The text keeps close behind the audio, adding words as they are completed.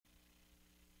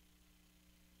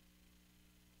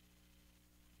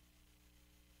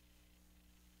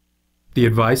The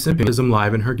advice in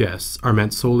autism-live and her guests are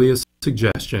meant solely as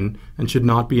suggestion and should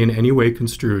not be in any way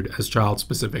construed as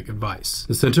child-specific advice.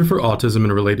 The Center for Autism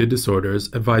and Related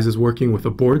Disorders advises working with a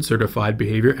board-certified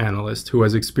behavior analyst who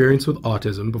has experience with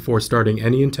autism before starting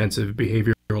any intensive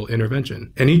behavioral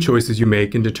intervention. Any choices you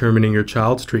make in determining your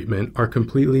child's treatment are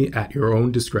completely at your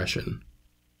own discretion.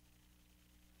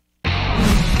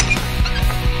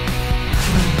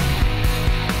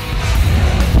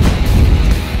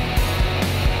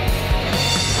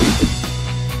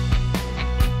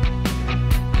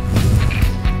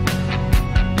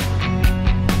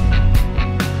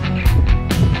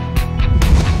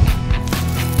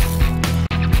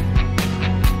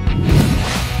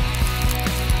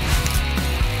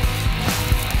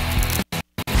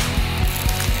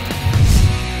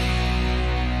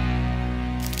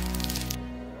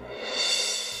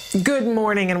 Good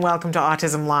morning and welcome to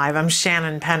Autism Live. I'm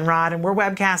Shannon Penrod and we're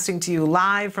webcasting to you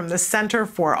live from the Center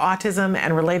for Autism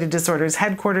and Related Disorders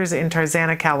headquarters in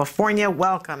Tarzana, California.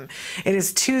 Welcome. It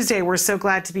is Tuesday. We're so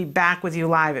glad to be back with you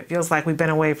live. It feels like we've been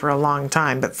away for a long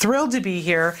time, but thrilled to be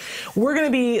here. We're going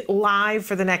to be live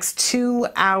for the next 2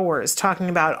 hours talking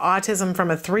about autism from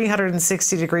a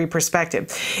 360-degree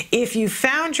perspective. If you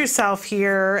found yourself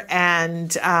here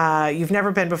and you've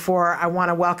never been before, I want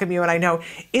to welcome you. And I know,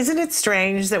 isn't it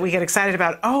strange that we get excited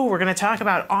about, oh, we're going to talk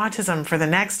about autism for the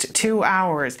next 2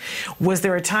 hours. Was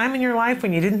there a time in your life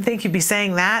when you didn't think you'd be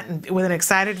saying that with an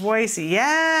excited voice?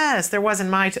 Yes, there was in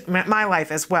my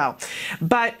life as well.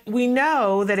 But we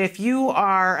know that if you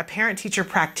are a parent, teacher,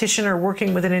 practitioner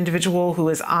working with an individual who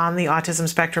is on the autism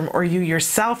spectrum, or you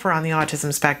yourself are on the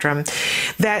autism spectrum,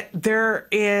 that there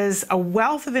is a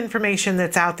wealth of information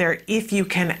that's out there if you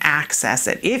can access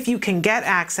it, if you can get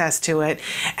access to it.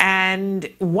 And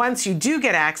once you do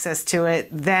get access to it,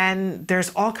 then there's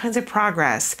all kinds of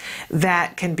progress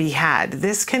that can be had.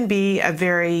 This can be a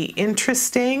very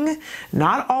interesting,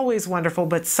 not always wonderful,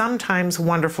 but sometimes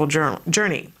wonderful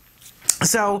journey.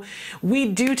 So we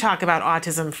do talk about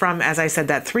autism from, as I said,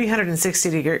 that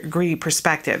 360-degree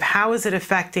perspective. How is it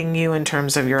affecting you in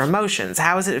terms of your emotions?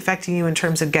 How is it affecting you in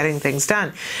terms of getting things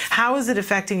done? How is it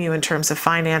affecting you in terms of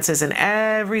finances and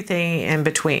everything in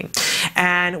between?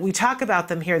 And we talk about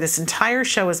them here. This entire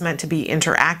show is meant to be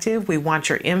interactive. We want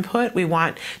your input. We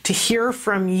want to hear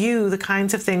from you the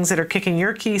kinds of things that are kicking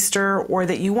your keister or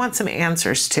that you want some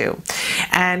answers to.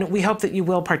 And we hope that you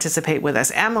will participate with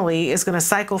us. Emily is going to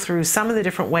cycle through some of the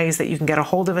different ways that you can get a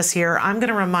hold of us here. I'm going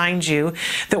to remind you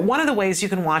that one of the ways you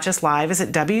can watch us live is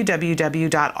at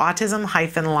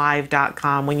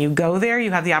www.autism-live.com. When you go there,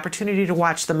 you have the opportunity to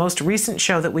watch the most recent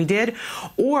show that we did,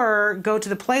 or go to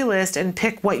the playlist and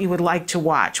pick what you would like to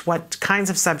watch, what kinds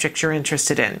of subjects you're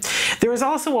interested in. There is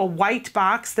also a white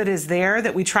box that is there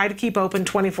that we try to keep open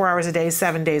 24 hours a day,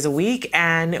 7 days a week.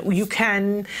 And you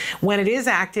can, when it is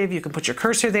active, you can put your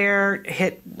cursor there,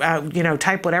 hit,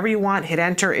 type whatever you want, hit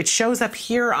enter. It shows up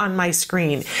here on my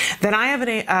screen. Then I have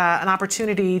an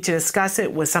opportunity to discuss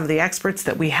it with some of the experts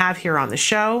that we have here on the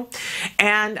show.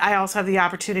 And I also have the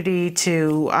opportunity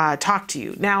to talk to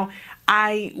you. Now,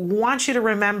 I want you to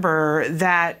remember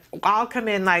that I'll come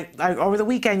in like over the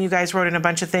weekend, you guys wrote in a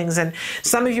bunch of things, and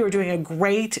some of you are doing a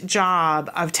great job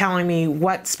of telling me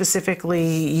what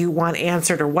specifically you want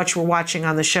answered or what you were watching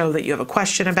on the show that you have a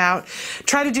question about.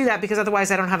 Try to do that, because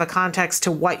otherwise I don't have a context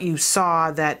to what you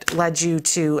saw that led you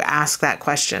to ask that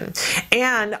question.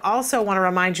 And also want to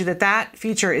remind you that that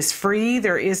feature is free.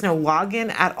 There is no login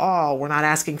at all. We're not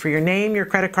asking for your name, your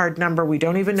credit card number. We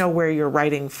don't even know where you're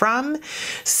writing from.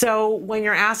 So when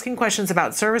you're asking questions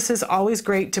about services, always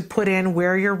great to put in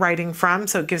where you're writing from,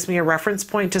 so it gives me a reference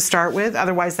point to start with.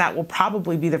 Otherwise, that will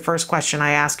probably be the first question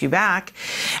I ask you back.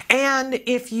 And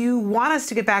if you want us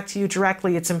to get back to you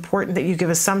directly, it's important that you give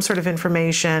us some sort of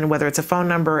information, whether it's a phone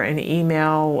number, an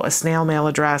email, a snail mail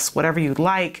address, whatever you'd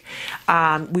like.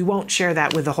 We won't share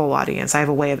that with the whole audience. I have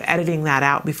a way of editing that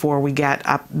out before we get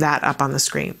that up on the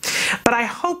screen. But I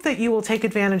hope that you will take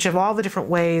advantage of all the different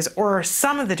ways, or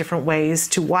some of the different ways,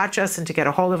 to watch us and to get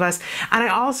a hold of us. And I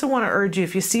also want to urge you,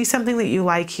 if you see something that you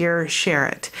like here, share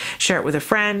it. Share it with a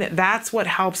friend. That's what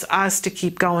helps us to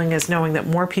keep going, is knowing that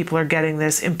more people are getting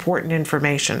this important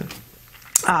information.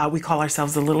 We call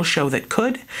ourselves the little show that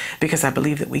could, because I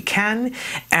believe that we can,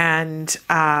 and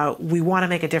we want to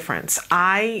make a difference.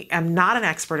 I am not an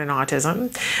expert in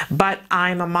autism, but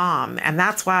I'm a mom, and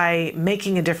that's why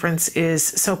making a difference is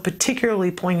so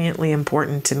particularly poignantly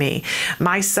important to me.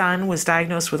 My son was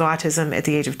diagnosed with autism at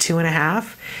the age of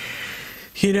 2.5.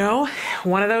 You know,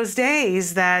 one of those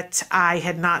days that I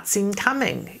had not seen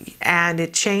coming, and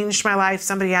it changed my life.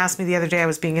 Somebody asked me the other day, I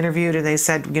was being interviewed, and they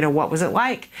said, you know, what was it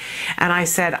like? And I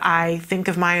said, I think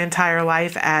of my entire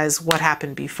life as what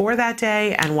happened before that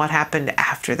day and what happened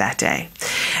after that day.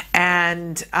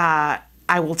 And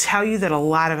I will tell you that a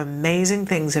lot of amazing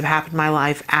things have happened in my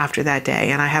life after that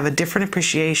day, and I have a different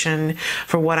appreciation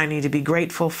for what I need to be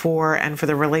grateful for and for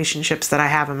the relationships that I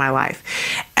have in my life.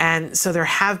 And so there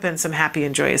have been some happy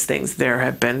and joyous things. There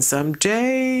have been some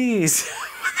days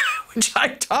which I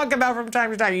talk about from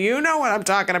time to time. You know what I'm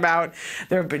talking about.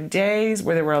 There have been days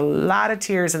where there were a lot of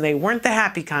tears, and they weren't the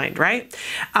happy kind, right?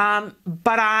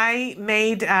 But I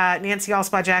made, Nancy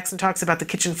Allspaw Jackson talks about the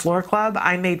kitchen floor club.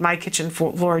 I made my kitchen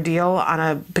floor deal on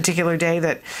a particular day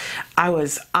that I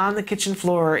was on the kitchen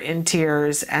floor in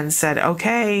tears and said,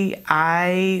 okay,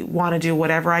 I want to do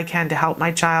whatever I can to help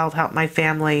my child, help my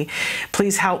family.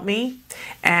 Please help me.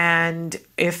 And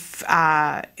if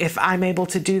I'm able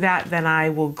to do that, then I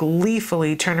will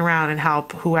gleefully turn around and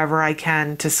help whoever I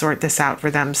can to sort this out for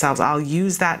themselves. I'll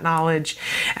use that knowledge,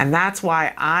 and that's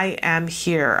why I am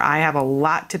here. I have a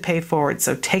lot to pay forward,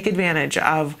 so take advantage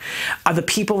of the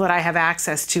people that I have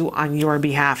access to on your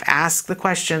behalf. Ask the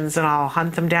questions, and I'll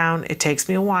hunt them down. It takes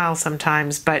me a while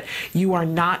sometimes, but you are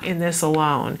not in this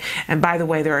alone. And by the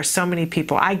way, there are so many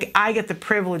people. I get the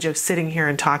privilege of sitting here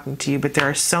and talking to you, but there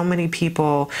are so many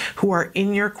people who are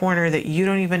in your corner that you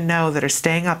don't even know, that are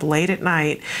staying up late at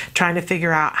night trying to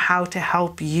figure out how to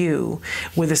help you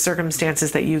with the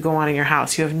circumstances that you go on in your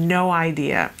house. You have no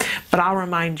idea, but I'll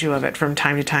remind you of it from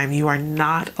time to time. You are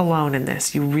not alone in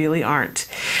this. You really aren't.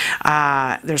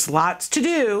 There's lots to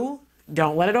do.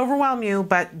 Don't let it overwhelm you,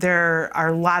 but there are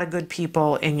a lot of good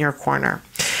people in your corner.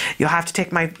 You'll have to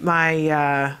take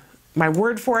my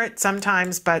word for it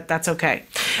sometimes, but that's okay.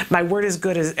 My word is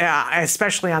good,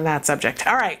 especially on that subject.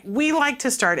 All right, we like to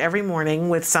start every morning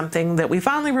with something that we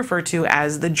fondly refer to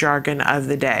as the jargon of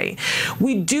the day.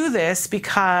 We do this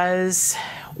because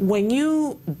when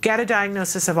you get a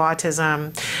diagnosis of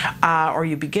autism or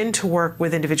you begin to work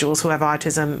with individuals who have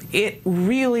autism, it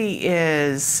really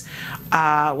is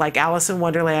like Alice in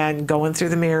Wonderland, going through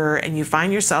the mirror, and you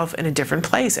find yourself in a different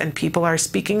place, and people are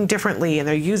speaking differently and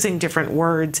they're using different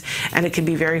words, and it can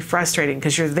be very frustrating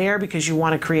because you're there because you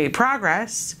want to create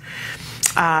progress.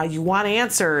 You want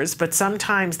answers, but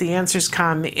sometimes the answers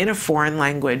come in a foreign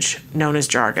language known as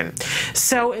jargon.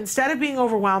 So instead of being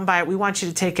overwhelmed by it, we want you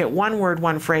to take it one word,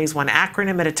 one phrase, one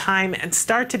acronym at a time, and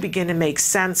start to begin to make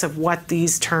sense of what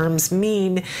these terms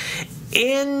mean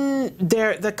in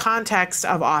the context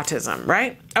of autism,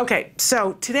 right? Okay,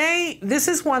 so today, this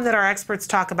is one that our experts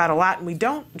talk about a lot, and we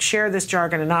don't share this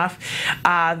jargon enough.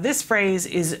 This phrase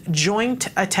is joint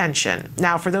attention.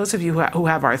 Now, for those of you who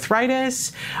have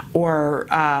arthritis or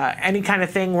any kind of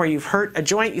thing where you've hurt a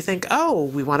joint, you think, oh,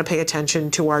 we want to pay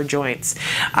attention to our joints.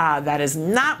 That is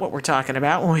not what we're talking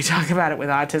about when we talk about it with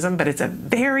autism, but it's a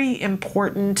very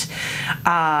important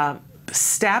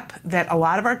step that a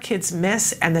lot of our kids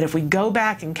miss, and that if we go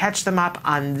back and catch them up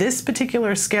on this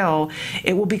particular skill,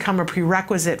 it will become a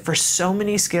prerequisite for so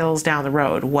many skills down the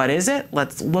road. What is it?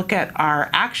 Let's look at our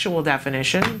actual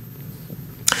definition.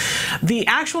 The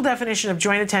actual definition of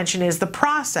joint attention is the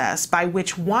process by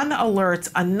which one alerts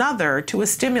another to a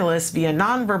stimulus via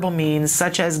nonverbal means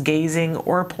such as gazing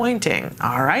or pointing.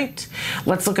 All right,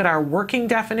 let's look at our working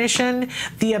definition.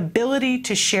 The ability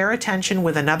to share attention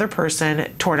with another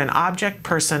person toward an object,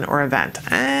 person, or event.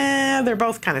 They're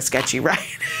both kind of sketchy,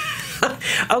 right?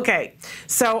 Okay,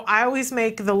 so I always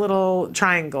make the little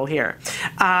triangle here.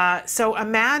 So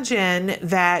imagine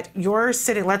that you're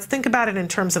sitting, let's think about it in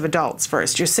terms of adults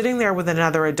first. You're sitting there with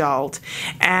another adult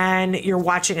and you're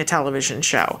watching a television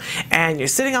show. And you're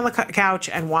sitting on the couch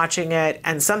and watching it,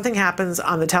 and something happens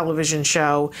on the television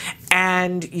show,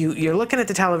 and you're looking at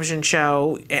the television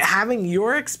show, having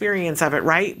your experience of it,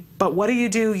 right? But what do?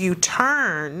 You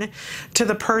turn to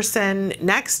the person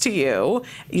next to you,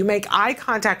 you make eye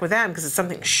contact with them because it's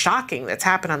something shocking that's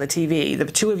happened on the TV. The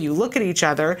two of you look at each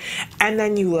other, and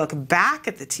then you look back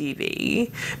at the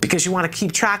TV because you want to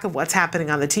keep track of what's happening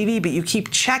on the TV, but you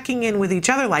keep checking in with each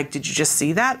other like, did you just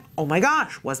see that? Oh my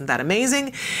gosh, wasn't that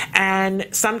amazing? And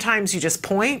sometimes you just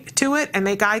point to it and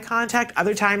make eye contact.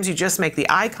 Other times you just make the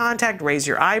eye contact, raise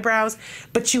your eyebrows,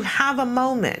 but you have a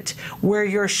moment where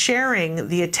you're sharing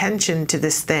the attention attention to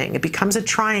this thing. It becomes a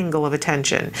triangle of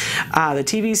attention. The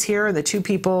TV's here and the two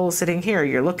people sitting here.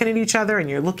 You're looking at each other and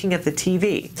you're looking at the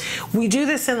TV. We do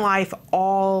this in life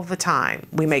all the time.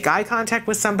 We make eye contact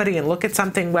with somebody and look at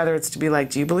something, whether it's to be like,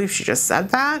 do you believe she just said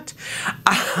that?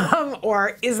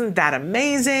 Or isn't that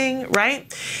amazing, right?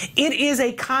 It is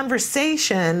a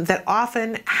conversation that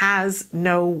often has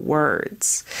no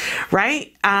words,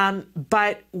 right?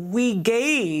 But we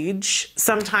gauge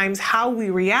sometimes how we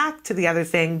react to the other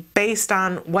thing based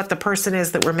on what the person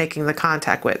is that we're making the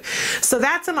contact with. So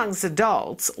that's amongst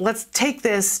adults. Let's take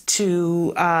this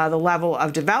to the level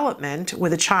of development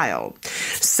with a child.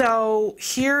 So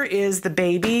here is the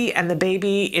baby, and the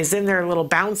baby is in their little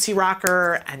bouncy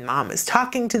rocker, and mom is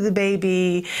talking to the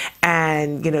baby,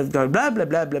 and, you know, go blah, blah,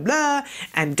 blah, blah, blah,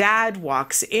 and dad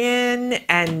walks in,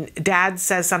 and dad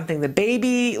says something. The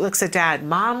baby looks at dad,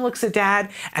 mom looks at dad,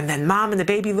 and then mom and the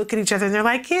baby look at each other, and they're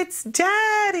like, it's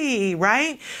daddy,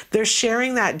 right? They're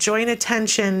sharing that joint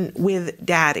attention with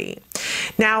daddy.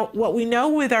 Now, what we know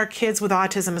with our kids with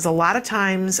autism is a lot of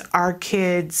times our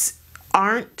kids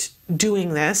aren't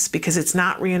doing this because it's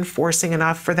not reinforcing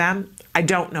enough for them. I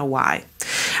don't know why.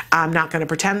 I'm not going to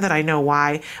pretend that I know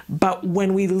why, but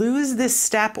when we lose this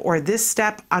step, or this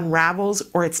step unravels,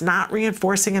 or it's not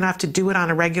reinforcing enough to do it on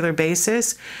a regular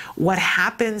basis, what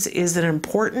happens is an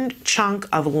important chunk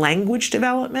of language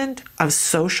development, of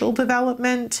social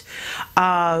development,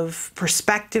 of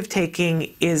perspective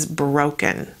taking is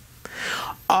broken.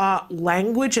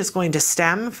 Language is going to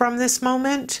stem from this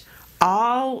moment.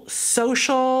 All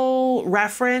social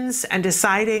reference and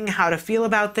deciding how to feel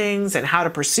about things and how to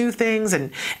pursue things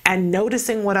and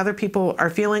noticing what other people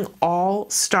are feeling all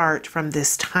start from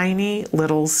this tiny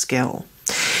little skill.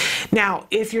 Now,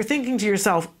 if you're thinking to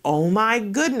yourself, oh my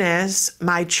goodness,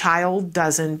 my child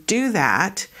doesn't do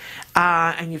that,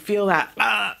 and you feel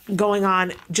that going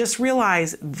on, just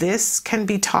realize this can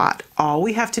be taught. All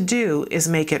we have to do is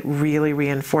make it really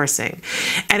reinforcing.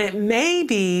 And it may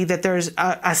be that there's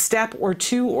a step or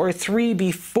two or three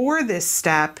before this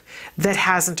step that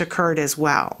hasn't occurred as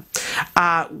well.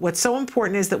 What's so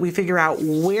important is that we figure out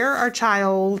where our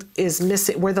child is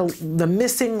missing, where the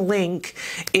missing link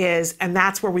is, and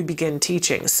that's where we begin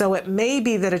teaching. So it may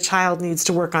be that a child needs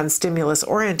to work on stimulus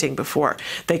orienting before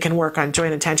they can work on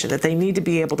joint attention, that they need to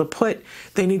be able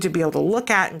to look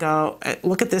at and go,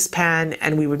 look at this pen,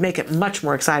 and we would make it much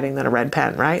more exciting than a red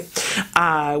pen, right?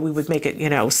 We would make it, you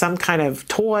know, some kind of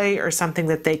toy or something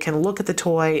that they can look at the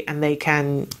toy and they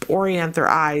can orient their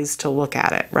eyes to look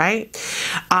at it, right?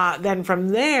 Then from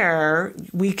there,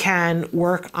 we can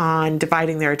work on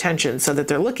dividing their attention so that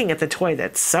they're looking at the toy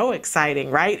that's so exciting,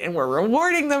 right? And we're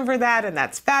rewarding them for that, and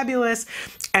that's fabulous.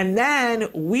 And then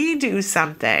we do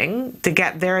something to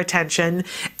get their attention,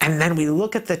 and then we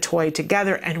look at the toy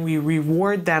together and we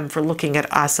reward them for looking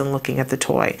at us and looking at the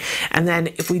toy. And then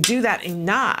if we do that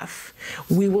enough,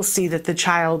 we will see that the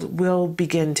child will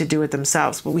begin to do it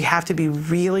themselves. But we have to be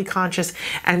really conscious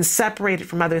and separate it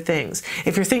from other things.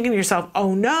 If you're thinking to yourself,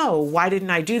 oh no, why didn't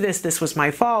I do this? This was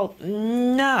my fault.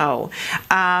 No.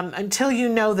 Until you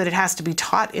know that it has to be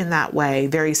taught in that way,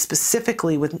 very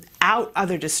specifically without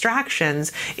other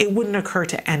distractions, it wouldn't occur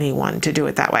to anyone to do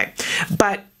it that way.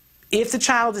 But if the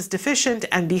child is deficient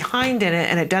and behind in it,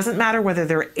 and it doesn't matter whether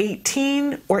they're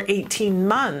 18 or 18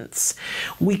 months,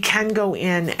 we can go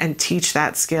in and teach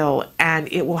that skill, and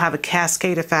it will have a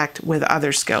cascade effect with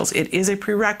other skills. It is a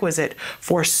prerequisite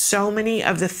for so many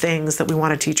of the things that we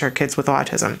want to teach our kids with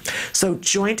autism. So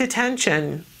joint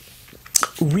attention,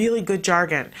 really good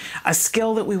jargon, a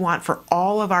skill that we want for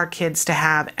all of our kids to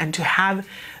have, and to have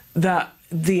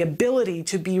the ability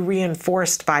to be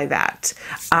reinforced by that,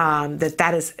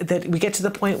 that we get to the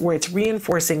point where it's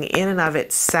reinforcing in and of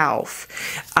itself,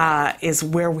 is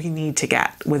where we need to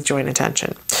get with joint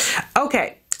attention.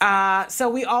 Okay. So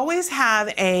we always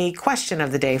have a question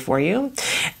of the day for you,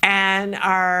 and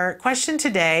our question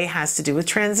today has to do with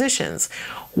transitions.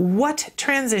 What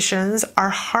transitions are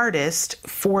hardest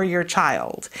for your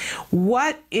child?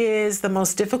 What is the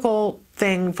most difficult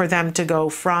thing for them to go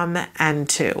from and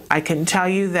to? I can tell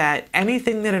you that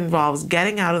anything that involves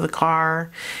getting out of the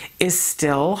car is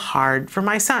still hard for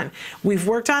my son. We've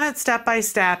worked on it step by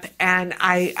step, and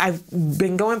I've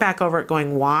been going back over it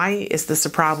going, why is this a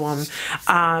problem?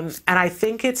 And I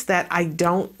think it's that I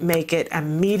don't make it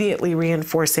immediately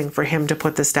reinforcing for him to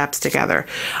put the steps together.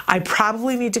 I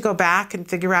probably need to go back and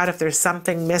figure figure out if there's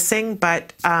something missing,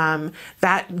 but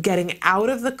that getting out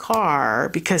of the car,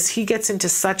 because he gets into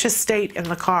such a state in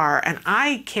the car, and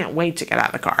I can't wait to get out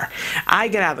of the car. I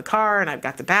get out of the car and I've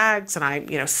got the bags and I'm,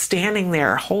 standing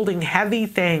there holding heavy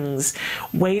things,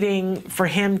 waiting for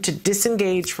him to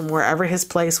disengage from wherever his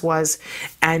place was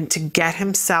and to get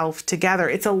himself together.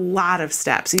 It's a lot of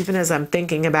steps. Even as I'm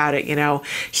thinking about it,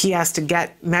 he has to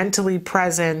get mentally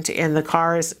present in the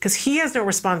cars because he has no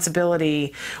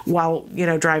responsibility while,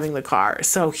 driving the car.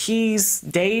 So he's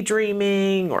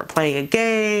daydreaming or playing a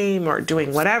game or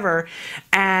doing whatever.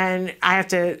 And I have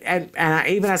to, and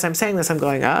even as I'm saying this, I'm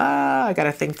going, I got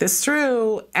to think this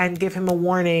through and give him a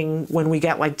warning when we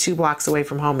get like 2 blocks away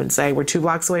from home and say, we're 2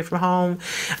 blocks away from home.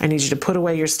 I need you to put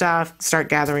away your stuff, start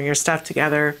gathering your stuff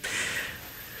together.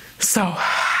 So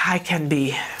I can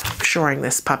be shoring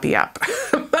this puppy up.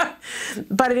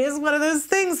 But it is one of those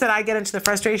things that I get into the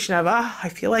frustration of, I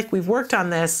feel like we've worked on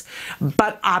this,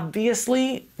 but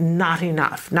obviously not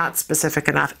enough, not specific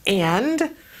enough.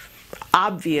 And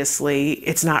obviously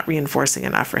it's not reinforcing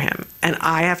enough for him. And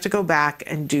I have to go back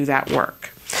and do that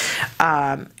work.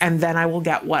 And then I will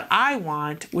get what I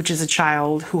want, which is a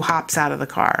child who hops out of the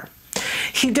car.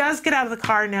 He does get out of the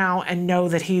car now and know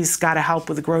that he's got to help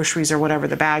with the groceries or whatever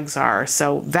the bags are.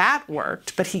 So that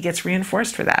worked, but he gets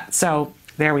reinforced for that. So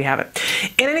there we have it.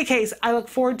 In any case, I look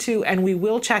forward to, and we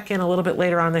will check in a little bit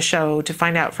later on the show to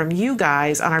find out from you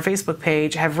guys on our Facebook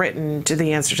page have written to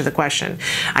the answer to the question.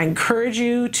 I encourage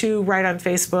you to write on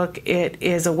Facebook. It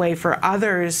is a way for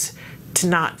others to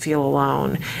not feel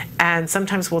alone. And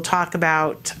sometimes we'll talk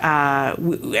about,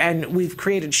 and we've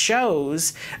created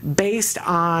shows based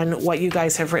on what you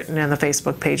guys have written in the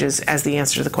Facebook pages as the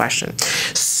answer to the question.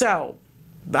 So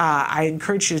I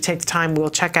encourage you to take the time.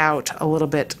 We'll check out a little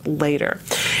bit later.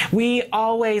 We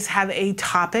always have a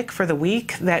topic for the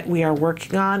week that we are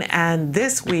working on, and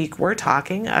this week we're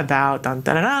talking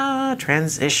about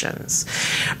transitions,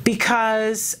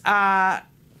 because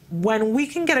when we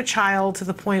can get a child to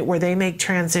the point where they make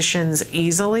transitions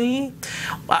easily,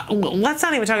 let's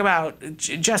not even talk about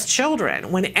just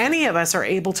children. When any of us are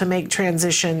able to make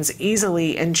transitions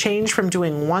easily and change from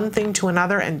doing one thing to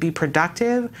another and be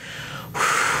productive,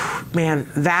 man,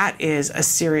 that is a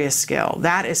serious skill.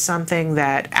 That is something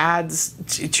that adds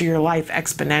to your life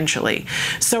exponentially.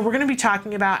 So we're going to be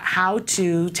talking about how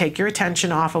to take your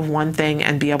attention off of one thing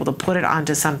and be able to put it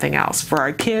onto something else for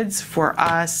our kids, for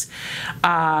us,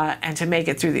 and to make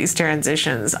it through these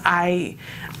transitions. I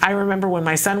remember when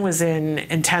my son was in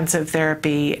intensive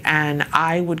therapy and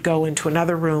I would go into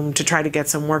another room to try to get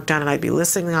some work done, and I'd be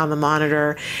listening on the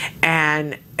monitor,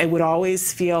 and it would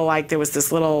always feel like there was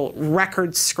this little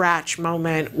record scratch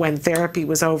moment when therapy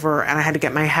was over and I had to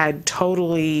get my head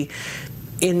totally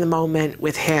in the moment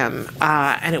with him.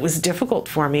 And it was difficult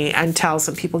for me until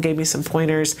some people gave me some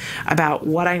pointers about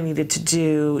what I needed to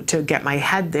do to get my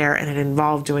head there, and it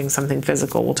involved doing something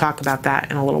physical. We'll talk about that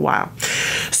in a little while.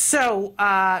 So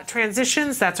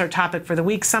transitions, that's our topic for the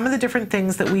week. Some of the different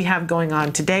things that we have going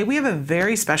on today. We have a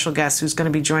very special guest who's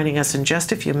going to be joining us in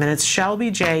just a few minutes. Shelby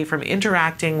J from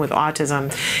Interacting with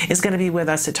Autism is going to be with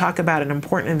us to talk about an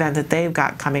important event that they've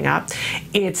got coming up.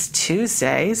 It's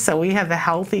Tuesday, so we have the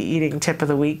healthy eating tip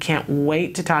of the week. Can't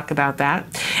wait to talk about that.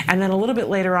 And then a little bit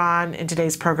later on in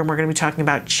today's program, we're going to be talking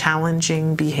about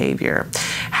challenging behavior.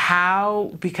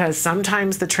 How, because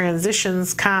sometimes the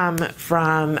transitions come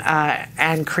from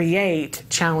and create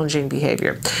challenging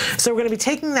behavior. So we're going to be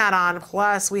taking that on,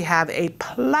 plus we have a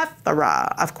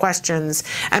plethora of questions,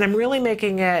 and I'm really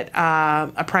making it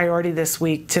a priority this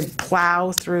week to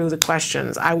plow through the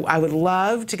questions. I would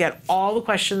love to get all the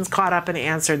questions caught up and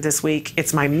answered this week.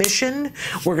 It's my mission.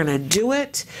 We're going to do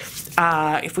it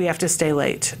if we have to stay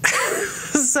late.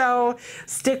 So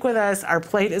stick with us. Our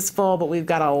plate is full, but we've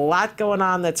got a lot going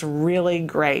on that's really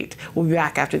great. We'll be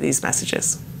back after these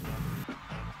messages.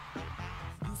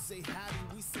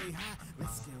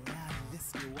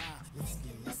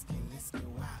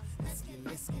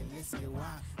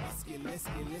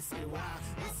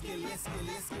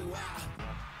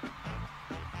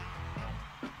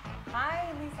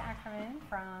 Hi, Lisa Ackerman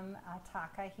from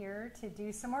Taka here to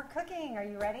do some more cooking. Are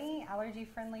you ready?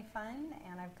 Allergy-friendly fun,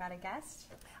 and I've got a guest.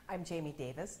 I'm Jamie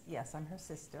Davis. Yes, I'm her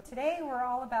sister. Today we're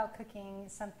all about cooking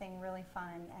something really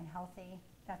fun and healthy.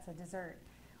 That's a dessert.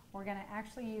 We're going to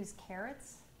actually use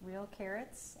carrots, real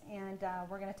carrots, and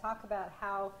we're going to talk about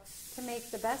how to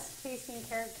make the best tasting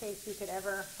carrot cake you could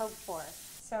ever hope for.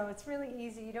 So it's really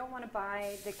easy. You don't want to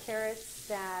buy the carrots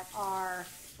that are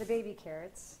the baby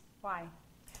carrots. Why?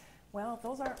 Well,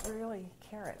 those aren't really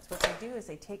carrots. What they do is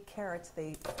they take carrots,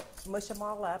 they mush them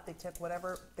all up, they took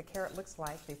whatever the carrot looks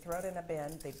like, they throw it in a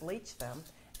bin, they bleach them,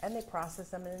 and they process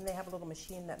them, and then they have a little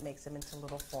machine that makes them into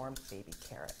little formed baby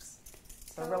carrots.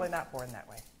 So really not born that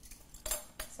way.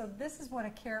 So this is what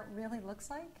a carrot really looks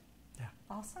like? Yeah.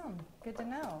 Awesome. Good to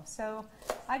know. So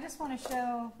I just want to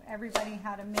show everybody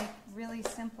how to make really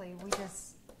simply. We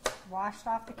just washed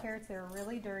off the carrots. They were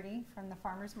really dirty from the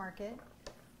farmer's market.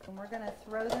 And we're going to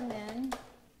throw them in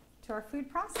to our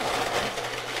food processor.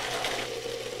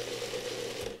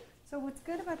 So what's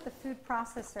good about the food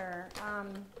processor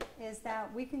is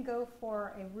that we can go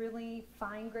for a really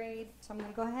fine grade. So I'm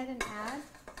going to go ahead and add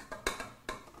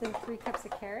the 3 cups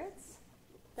of carrots.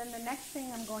 Then the next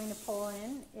thing I'm going to pull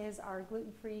in is our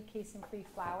gluten-free, casein-free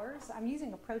flours. I'm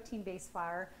using a protein-based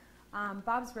flour.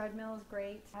 Bob's Red Mill is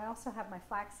great. I also have my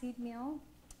flaxseed meal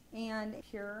and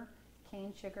pure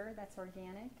cane sugar, that's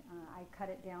organic. I cut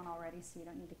it down already, so you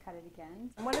don't need to cut it again.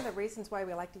 And one of the reasons why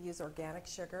we like to use organic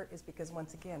sugar is because,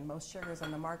 once again, most sugars on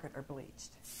the market are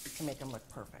bleached to make them look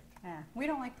perfect. Yeah, we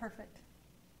don't like perfect.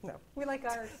 No. We like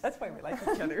ours. That's why we like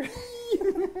each other.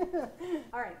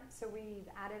 All right, so we've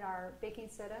added our baking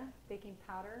soda, baking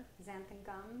powder, xanthan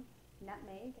gum,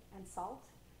 nutmeg, and salt.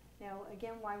 Now,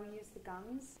 again, why we use the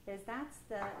gums is that's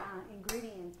the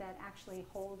ingredient that actually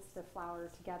holds the flour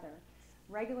together.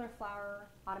 Regular flour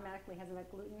automatically has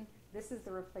that gluten. This is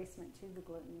the replacement to the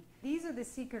gluten. These are the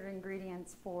secret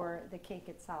ingredients for the cake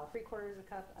itself. 3/4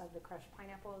 cup of the crushed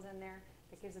pineapple is in there.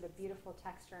 That gives it a beautiful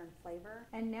texture and flavor.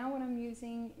 And now what I'm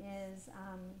using is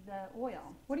the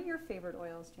oil. What are your favorite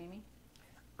oils, Jamie?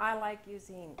 I like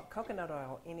using coconut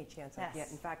oil any chance I Yes.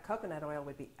 get. In fact, coconut oil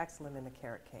would be excellent in a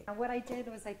carrot cake. Now what I did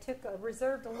was I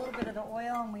reserved a little bit of the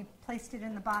oil and we placed it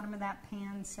in the bottom of that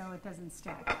pan so it doesn't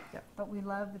stick. Yep. But we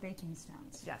love the baking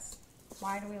stones. Yes.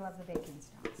 Why do we love the baking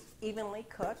stones? Evenly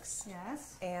cooks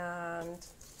Yes. and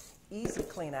easy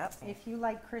cleanup. If you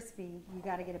like crispy, you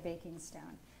got to get a baking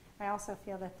stone. I also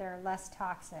feel that they're less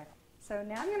toxic. So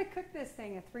now I'm going to cook this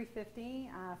thing at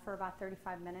 350 for about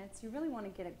 35 minutes. You really want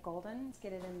to get it golden. Let's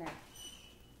get it in there.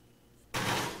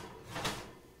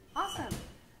 Awesome.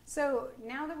 So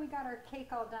now that we got our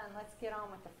cake all done, let's get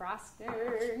on with the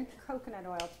frosting. Coconut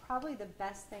oil, probably the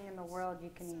best thing in the world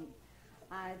you can eat.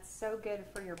 It's so good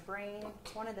for your brain.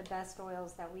 It's one of the best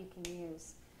oils that we can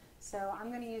use. So I'm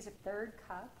going to use a 1/3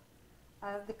 cup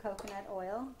of the coconut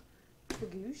oil.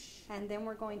 And then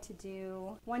we're going to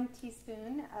do 1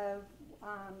 teaspoon of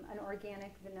an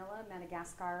organic vanilla,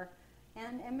 Madagascar,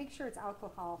 and make sure it's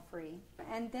alcohol free.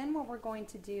 And then what we're going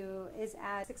to do is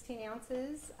add 16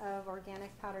 ounces of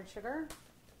organic powdered sugar.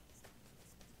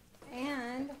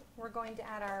 And we're going to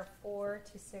add our 4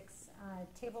 to 6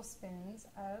 tablespoons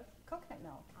of coconut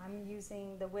milk. I'm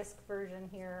using the whisk version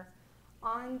here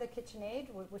on the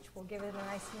KitchenAid, which will give it a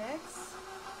nice mix.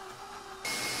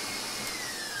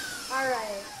 All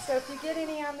right, so if you get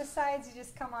any on the sides, you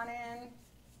just come on in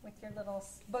with your little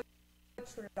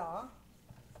butcher jaw,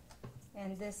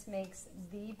 and this makes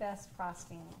the best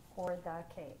frosting for the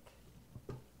cake.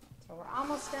 So we're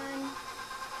almost done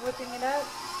whipping it up,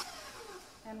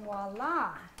 and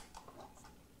voila!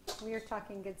 We are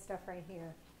talking good stuff right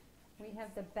here. We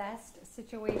have the best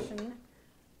situation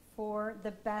for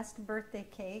the best birthday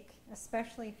cake,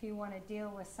 especially if you want to deal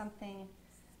with something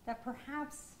that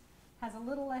perhaps has a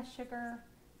little less sugar.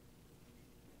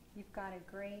 You've got a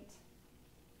great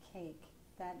cake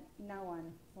that no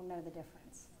one will know the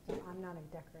difference. I'm not a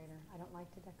decorator. I don't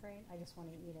like to decorate. I just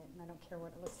want to eat it, and I don't care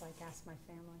what it looks like. Ask my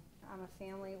family. I'm a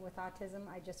family with autism.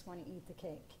 I just want to eat the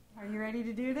cake. Are you ready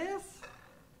to do this?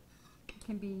 It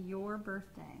can be your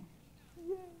birthday.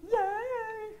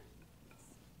 Yay!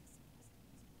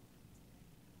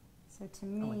 So to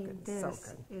me,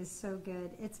 this is so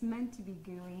good. It's meant to be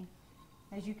gooey,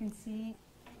 as you can see.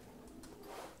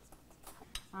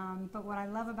 But what I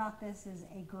love about this is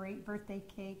a great birthday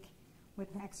cake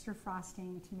with extra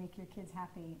frosting to make your kids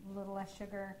happy. A little less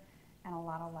sugar and a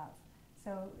lot of love.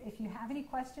 So if you have any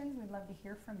questions, we'd love to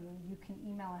hear from you. You can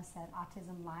email us at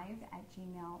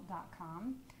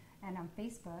autismlive@gmail.com, and on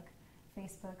Facebook,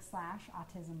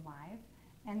 Facebook/autismlive.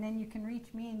 And then you can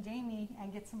reach me and Jamie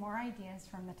and get some more ideas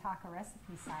from the taco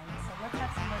recipe side. So let's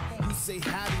have some more cake. You say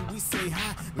howdy, we say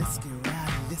hi. Let's get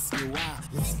rowdy, let's get wild.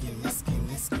 Let's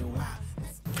get wild.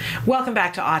 Welcome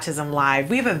back to Autism Live.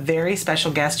 We have a very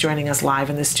special guest joining us live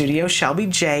in the studio. Shelby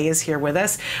J is here with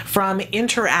us from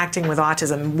Interacting with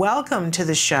Autism. Welcome to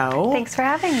the show. Thanks for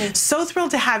having me. So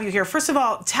thrilled to have you here. First of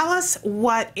all, tell us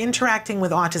what Interacting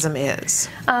with Autism is.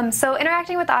 So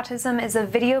Interacting with Autism is a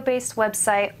video-based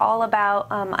website all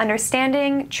about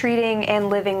understanding, treating, and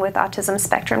living with autism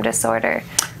spectrum disorder.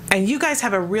 And you guys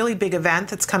have a really big event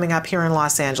that's coming up here in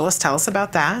Los Angeles. Tell us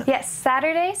about that. Yes,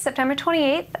 Saturday, September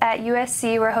 28th at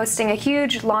USC, we're hosting a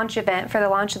huge launch event for the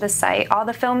launch of the site. All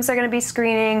the films are going to be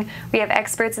screening. We have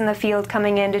experts in the field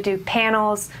coming in to do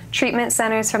panels, treatment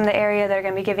centers from the area that are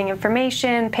going to be giving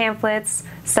information, pamphlets,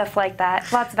 stuff like that.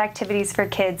 Lots of activities for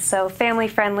kids, so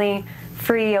family-friendly,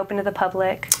 free, open to the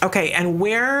public. Okay, and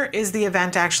where is the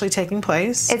event actually taking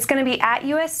place? It's going to be at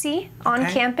USC on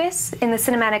campus in the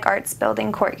Cinematic Arts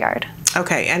Building courtyard.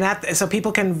 Okay, and so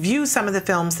people can view some of the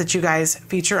films that you guys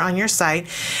feature on your site.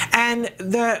 And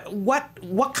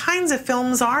what kinds of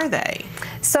films are they?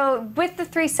 So with the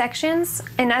 3 sections,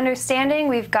 in understanding,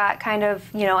 we've got kind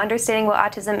of, understanding what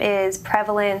autism is,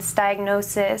 prevalence,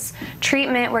 diagnosis,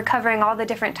 treatment. We're covering all the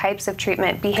different types of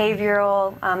treatment,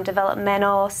 behavioral,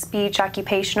 developmental, speech,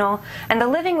 occupational. And the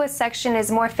living with section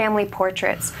is more family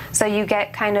portraits. So you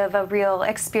get kind of a real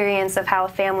experience of how a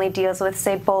family deals with,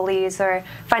 say, bullies or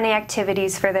finding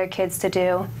activities for their kids to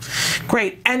do.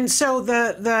 Great. And so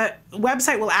the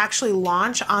website will actually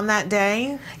launch on that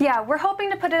day? Yeah, we're hoping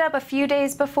to put it up a few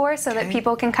days before so that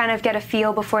people can kind of get a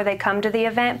feel before they come to the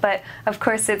event, but of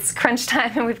course it's crunch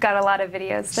time and we've got a lot of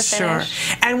videos to finish.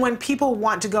 Sure. And when people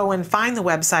want to go and find the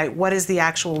website, what is the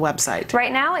actual website?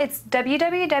 Right now it's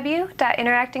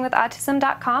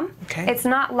www.interactingwithautism.com. Okay. It's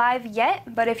not live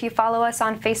yet, but if you follow us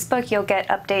on Facebook, you'll get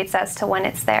updates as to when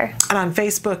it's there. And on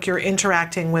Facebook, you're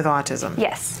Interacting with Autism?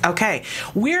 Yes. Okay.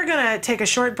 We're going to take a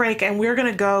short break and we're going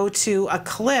to go to a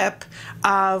clip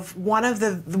of one of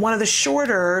the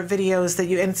shorter videos that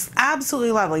and it's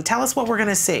absolutely lovely. Tell us what we're going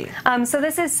to see. So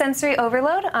this is Sensory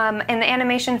Overload, an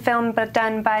animation film but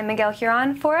done by Miguel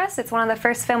Huron for us. It's one of the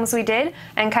first films we did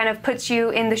and kind of puts you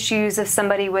in the shoes of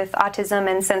somebody with autism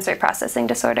and sensory processing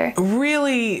disorder.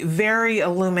 Really very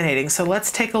illuminating. So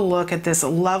let's take a look at this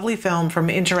lovely film from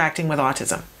Interacting with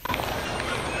Autism.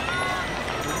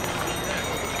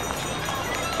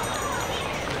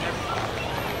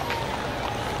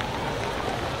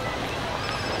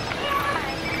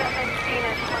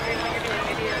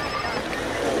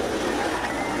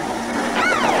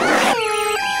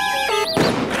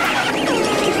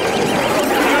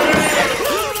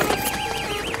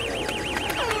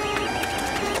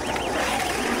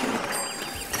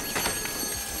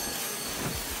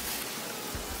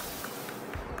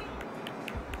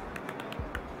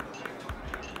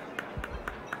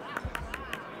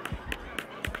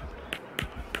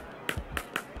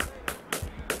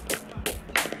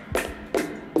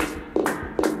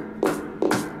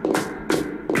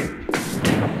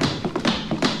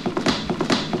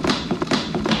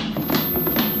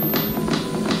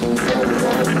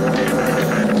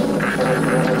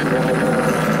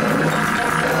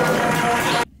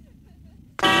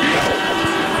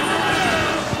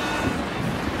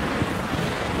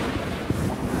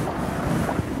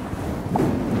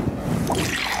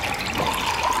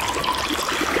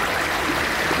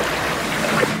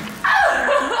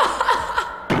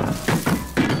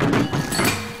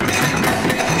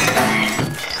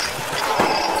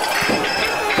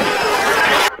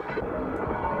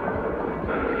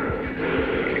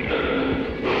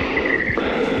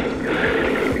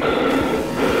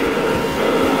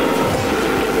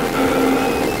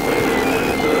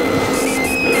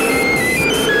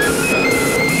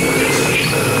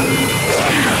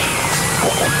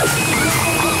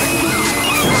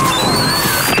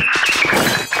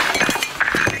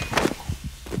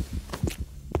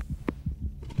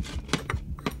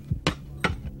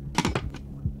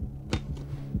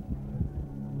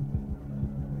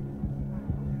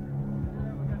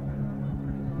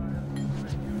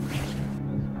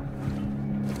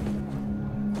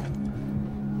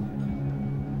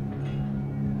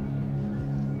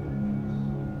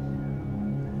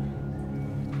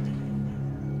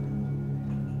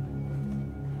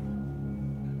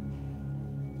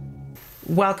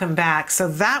 Welcome back. So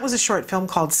that was a short film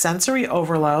called Sensory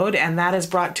Overload, and that is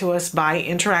brought to us by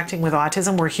Interacting with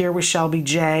Autism. We're here with Shelby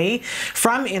J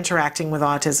from Interacting with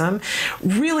Autism.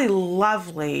 Really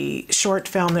lovely short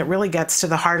film that really gets to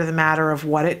the heart of the matter of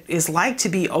what it is like to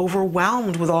be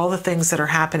overwhelmed with all the things that are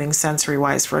happening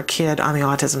sensory-wise for a kid on the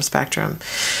autism spectrum.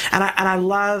 And I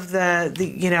love that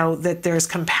there's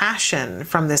compassion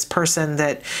from this person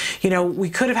that, we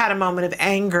could have had a moment of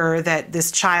anger that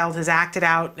this child has acted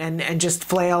out and just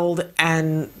flailed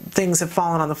and things have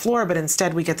fallen on the floor, but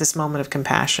instead we get this moment of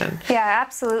compassion. Yeah,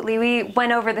 absolutely. We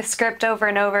went over the script over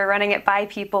and over, running it by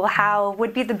people, how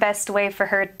would be the best way for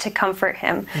her to comfort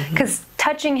him. Because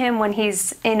touching him when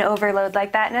he's in overload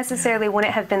like that necessarily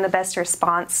wouldn't have been the best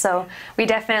response. So we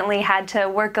definitely had to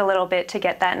work a little bit to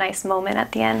get that nice moment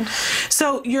at the end.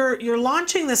 So you're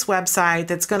launching this website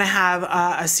that's going to have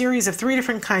a series of 3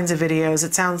 different kinds of videos.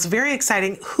 It sounds very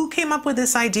exciting. Who came up with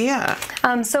this idea?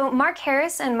 So Mark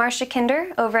Harris and Marcia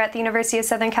Kinder over at the University of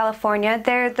Southern California,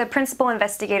 they're the principal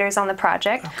investigators on the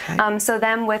project. Okay. So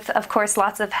them, with of course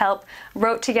lots of help,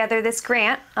 wrote together this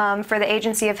grant for the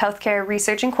Agency of Healthcare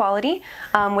Research and Quality,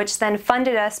 which then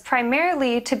funded us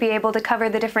primarily to be able to cover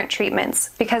the different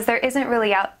treatments, because there isn't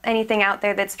really anything out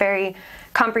there that's very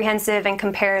comprehensive and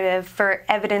comparative for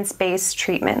evidence-based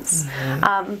treatments.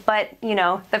 But you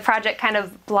know, the project kind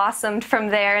of blossomed from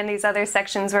there, and these other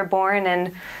sections were born,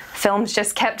 and films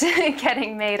just kept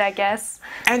getting made, I guess.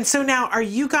 And so now, are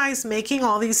you guys making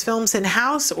all these films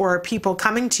in-house, or are people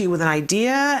coming to you with an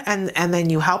idea and then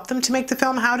you help them to make the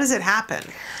film? How does it happen?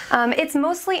 It's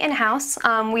mostly in-house.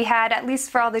 We had, at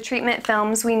least for all the treatment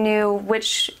films, we knew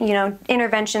which, you know,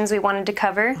 interventions we wanted to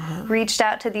cover. Reached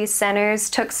out to these centers,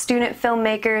 took student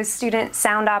filmmakers, student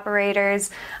sound operators,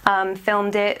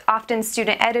 filmed it, often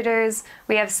student editors.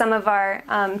 We have some of our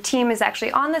team is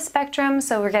actually on the spectrum,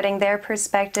 so we're getting their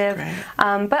perspective.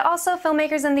 But also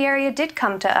filmmakers in the area did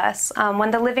come to us.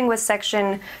 When the Living With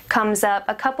section comes up,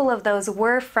 a couple of those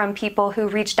were from people who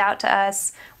reached out to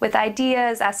us with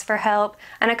ideas, asked for help,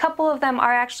 and a couple of them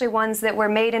are actually ones that were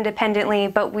made independently,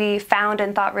 but we found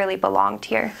and thought really belonged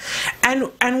here. And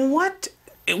what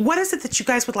is it that you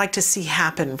guys would like to see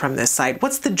happen from this site?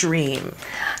 What's the dream?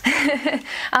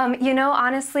 You know,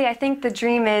 honestly, I think the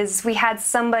dream is we had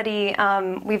somebody,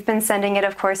 we've been sending it,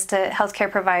 of course, to healthcare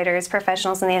providers,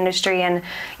 professionals in the industry, and,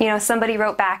 you know, somebody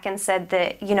wrote back and said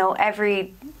that, you know,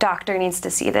 every doctor needs to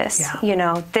see this. Yeah. You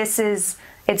know,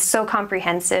 it's so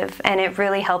comprehensive, and it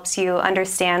really helps you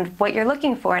understand what you're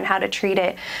looking for and how to treat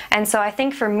it. And so I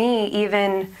think for me,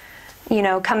 even, you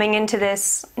know, coming into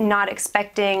this not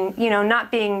expecting, you know, not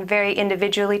being very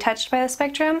individually touched by the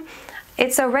spectrum,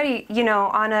 it's already, you know,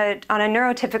 on a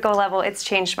neurotypical level, it's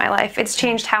changed my life. It's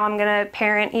changed how I'm going to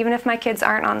parent, even if my kids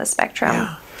aren't on the spectrum.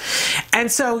 Yeah.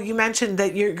 And so you mentioned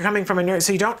that you're coming from a nurse,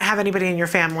 so you don't have anybody in your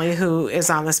family who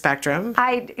is on the spectrum.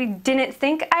 I didn't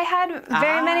think I had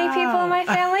very many people in my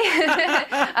family.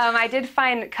 I did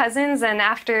find cousins, and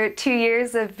after 2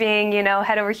 years of being, you know,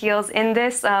 head over heels in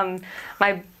this,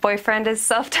 my boyfriend is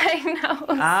self-diagnosed.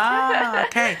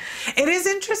 Okay. It is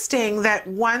interesting that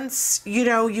once, you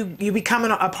know, you become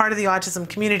a part of the autism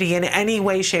community in any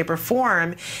way, shape, or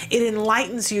form, it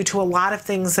enlightens you to a lot of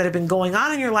things that have been going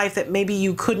on in your life that maybe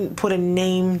you couldn't put a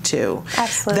name to.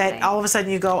 Absolutely. That all of a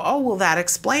sudden you go, oh, well, that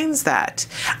explains that.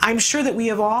 I'm sure that we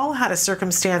have all had a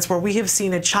circumstance where we have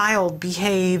seen a child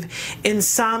behave in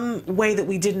some way that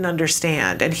we didn't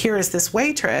understand. And here is this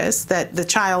waitress that the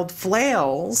child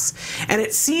flails, and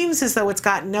it seems as though it's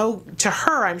got to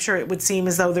her, I'm sure it would seem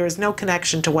as though there is no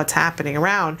connection to what's happening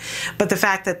around. But the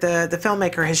fact that the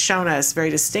filmmaker has shown us very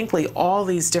distinctly all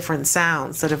these different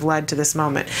sounds that have led to this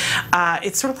moment,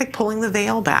 it's sort of like pulling the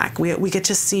veil back. We get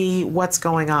to see what's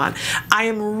going on. I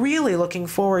am really looking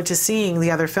forward to seeing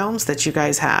the other films that you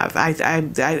guys have.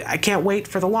 I can't wait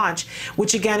for the launch,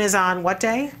 which again is on what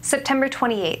day? September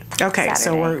 28th. Okay, Saturday.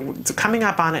 so we're coming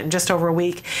up on it in just over a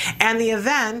week. And the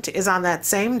event is on that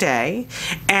same day.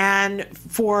 And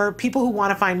for people who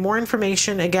want to find more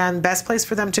information, again, best place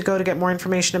for them to go to get more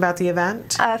information about the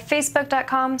event?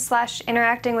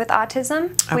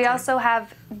 Facebook.com/interactingwithautism. Okay. We also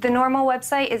have, the normal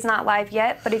website is not live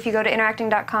yet, but if you go to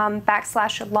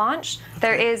interacting.com/launch,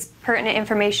 there is pertinent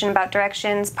information about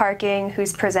directions, parking,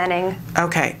 who's presenting.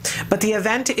 Okay, but the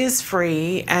event is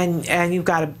free, and you've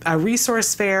got a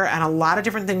resource fair and a lot of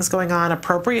different things going on,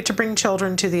 appropriate to bring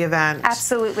children to the event.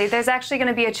 Absolutely. There's actually going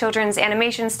to be a children's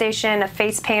animation station, a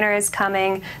face painter is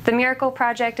coming, the Miracle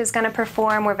Project is going to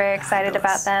perform, we're very excited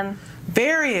about them.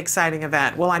 Very exciting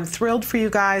event. Well, I'm thrilled for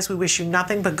you guys. We wish you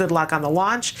nothing but good luck on the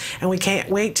launch, and we can't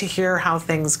wait to hear how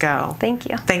things go. Thank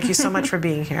you. Thank you so much for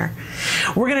being here.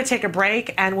 We're going to take a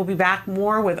break, and we'll be back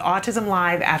more with Autism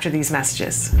Live after these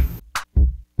messages.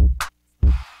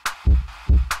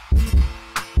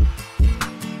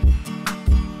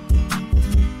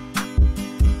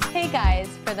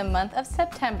 For the month of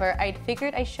September, I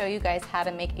figured I'd show you guys how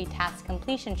to make a task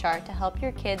completion chart to help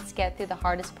your kids get through the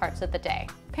hardest parts of the day.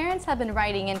 Parents have been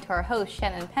writing into our host,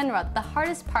 Shannon Penrod, the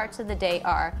hardest parts of the day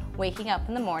are waking up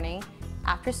in the morning,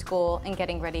 after school, and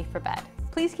getting ready for bed.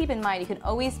 Please keep in mind you can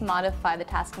always modify the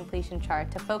task completion chart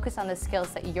to focus on the skills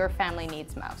that your family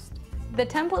needs most. The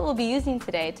template we'll be using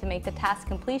today to make the task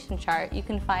completion chart you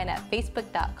can find at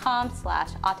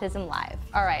facebook.com/autism-live.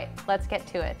 All right, let's get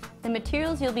to it. The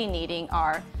materials you'll be needing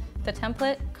are the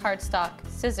template, cardstock,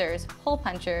 scissors, hole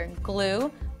puncher,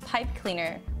 glue, pipe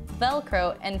cleaner,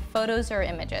 Velcro, and photos or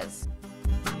images.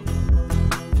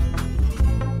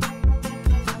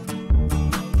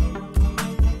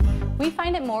 We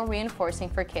find it more reinforcing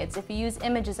for kids if you use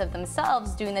images of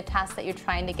themselves doing the task that you're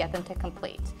trying to get them to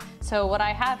complete. So what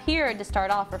I have here to start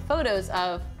off are photos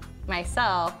of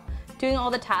myself doing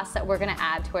all the tasks that we're going to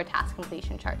add to our task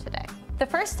completion chart today. The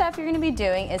first step you're going to be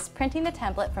doing is printing the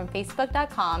template from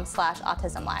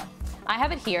facebook.com/autism-live. I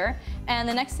have it here, and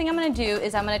the next thing I'm going to do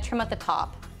is I'm going to trim at the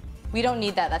top. We don't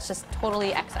need that, that's just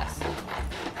totally excess.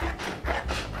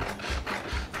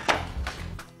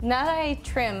 Now that I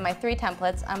trim my 3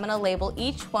 templates, I'm going to label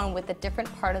each one with a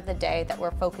different part of the day that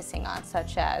we're focusing on,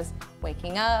 such as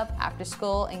waking up, after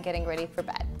school, and getting ready for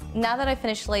bed. Now that I've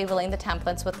finished labeling the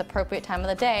templates with the appropriate time of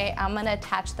the day, I'm going to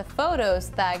attach the photos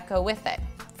that go with it.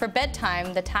 For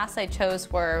bedtime, the tasks I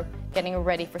chose were getting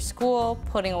ready for school,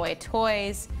 putting away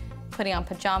toys, putting on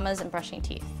pajamas, and brushing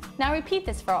teeth. Now repeat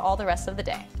this for all the rest of the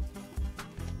day.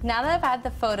 Now that I've added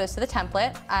the photos to the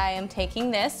template, I am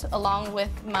taking this along with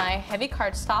my heavy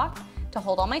cardstock to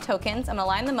hold all my tokens. I'm going to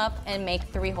line them up and make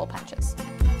 3 hole punches.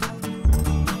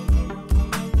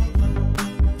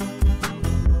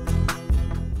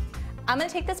 I'm going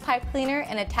to take this pipe cleaner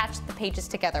and attach the pages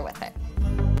together with it.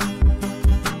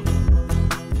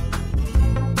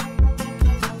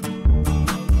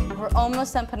 We're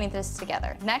almost done putting this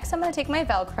together. Next, I'm going to take my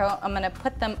Velcro, I'm going to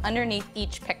put them underneath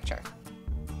each picture.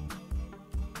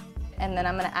 And then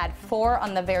I'm going to add 4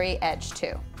 on the very edge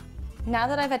too. Now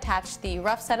that I've attached the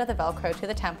rough side of the Velcro to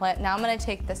the template, now I'm going to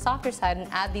take the softer side and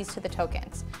add these to the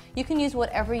tokens. You can use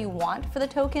whatever you want for the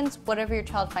tokens, whatever your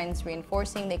child finds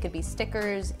reinforcing. They could be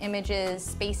stickers, images,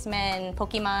 spacemen,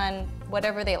 Pokemon,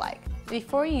 whatever they like.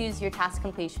 Before you use your task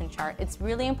completion chart, it's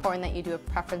really important that you do a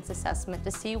preference assessment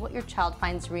to see what your child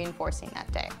finds reinforcing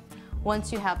that day.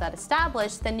 Once you have that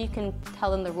established, then you can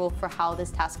tell them the rule for how this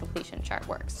task completion chart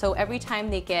works. So every time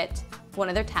they get one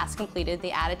of their tasks completed, they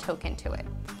add a token to it.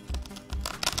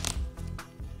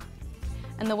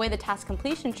 And the way the task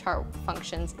completion chart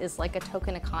functions is like a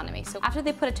token economy. So after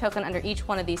they put a token under each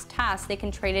one of these tasks, they can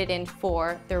trade it in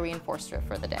for their reinforcer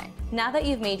for the day. Now that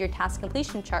you've made your task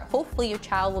completion chart, hopefully your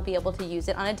child will be able to use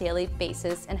it on a daily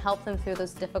basis and help them through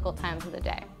those difficult times of the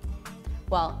day.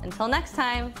 Well, until next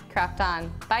time, craft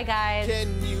on. Bye, guys.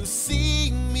 Can you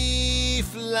see me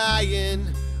flying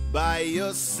by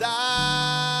your side?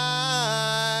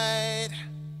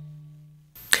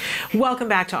 Welcome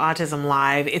back to Autism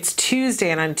Live. It's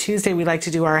Tuesday, and on Tuesday we like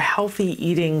to do our healthy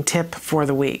eating tip for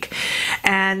the week.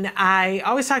 And I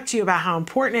always talk to you about how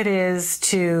important it is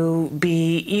to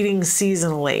be eating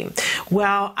seasonally.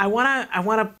 Well, I want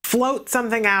to float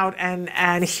something out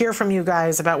and hear from you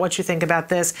guys about what you think about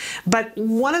this. But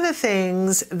one of the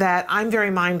things that I'm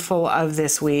very mindful of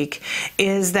this week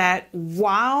is that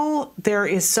while there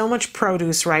is so much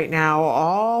produce right now,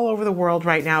 all over the world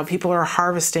right now, people are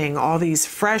harvesting all these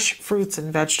fresh fruits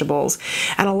and vegetables.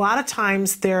 And a lot of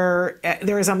times there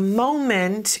is a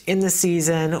moment in the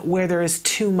season where there is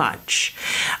too much.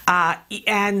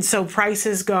 And so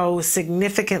prices go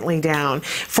significantly down.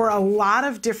 For a lot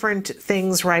of different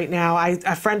things right now,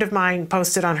 a friend of mine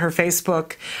posted on her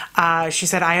Facebook, she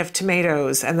said, I have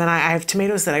tomatoes, and then I have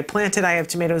tomatoes that I planted, I have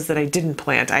tomatoes that I didn't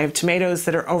plant, I have tomatoes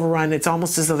that are overrun. It's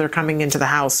almost as though they're coming into the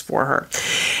house for her.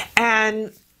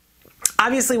 And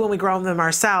obviously, when we grow them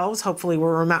ourselves, hopefully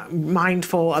we're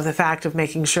mindful of the fact of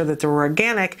making sure that they're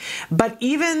organic. But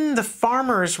even the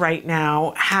farmers right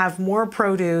now have more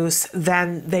produce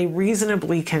than they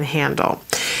reasonably can handle.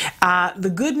 The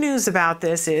good news about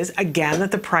this is, again,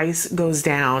 that the price goes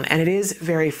down and it is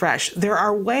very fresh. There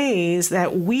are ways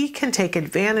that we can take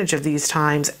advantage of these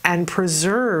times and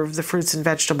preserve the fruits and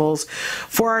vegetables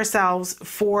for ourselves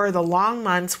for the long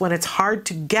months when it's hard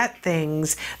to get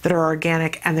things that are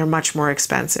organic and they're much more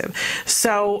expensive.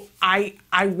 So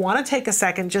I want to take a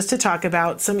second just to talk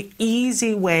about some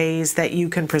easy ways that you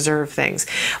can preserve things.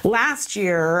 Last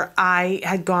year, I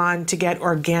had gone to get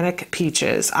organic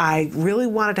peaches. I really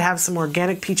wanted to have some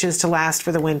organic peaches to last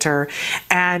for the winter.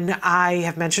 And I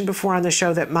have mentioned before on the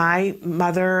show that my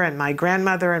mother and my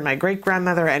grandmother and my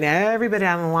great-grandmother and everybody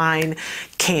on the line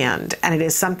canned. And it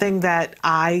is something that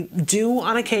I do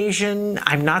on occasion.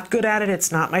 I'm not good at it.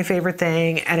 It's not my favorite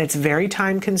thing. And it's very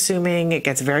time consuming. It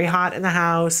gets very hot in the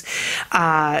house.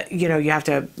 You have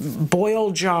to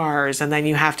boil jars, and then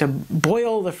you have to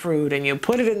boil the fruit, and you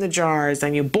put it in the jars,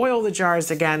 and you boil the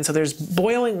jars again. So there's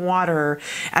boiling water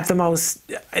at the most,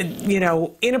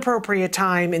 inappropriate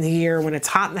time in the year when it's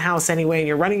hot in the house anyway, and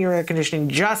you're running your air conditioning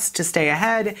just to stay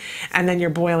ahead, and then you're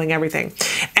boiling everything.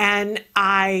 And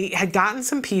I had gotten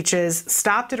some peaches,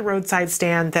 stopped at a roadside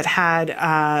stand that had,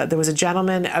 there was a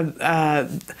gentleman,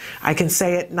 I can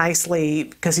say it nicely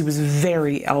because he was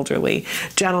very elderly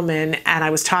gentleman, and I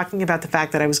was talking about the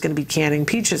fact that I was going to be canning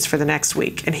peaches for the next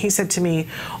week. And he said to me,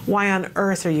 "Why on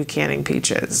earth are you canning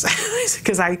peaches?"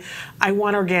 Because I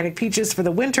want organic peaches for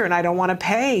the winter, and I don't want to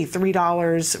pay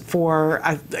 $3 for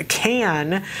a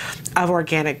can of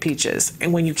organic peaches,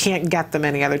 and when you can't get them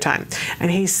any other time.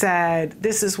 And he said,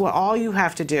 "This is what all you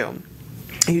have to do.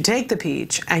 You take the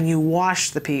peach and you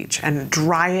wash the peach and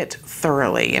dry it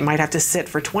thoroughly. It might have to sit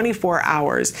for 24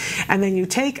 hours. And then you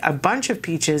take a bunch of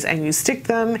peaches and you stick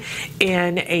them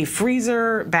in a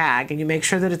freezer bag, and you make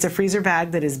sure that it's a freezer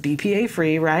bag that is BPA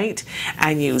free, right?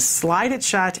 And you slide it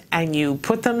shut and you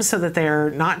put them so that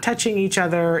they're not touching each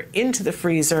other into the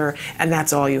freezer, and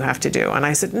that's all you have to do." And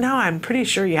I said, "No, I'm pretty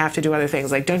sure you have to do other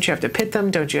things. Like, don't you have to pit them?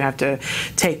 Don't you have to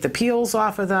take the peels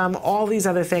off of them? All these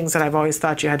other things that I've always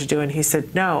thought you had to do." And he said,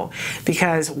 "No,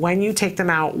 because when you take them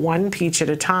out one peach at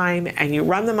a time and you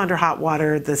run them under hot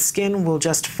water, the skin will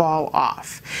just fall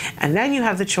off. And then you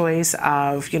have the choice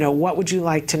of, what would you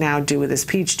like to now do with this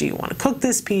peach? Do you want to cook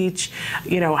this peach?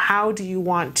 How do you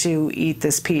want to eat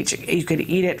this peach? You could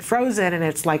eat it frozen, and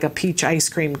it's like a peach ice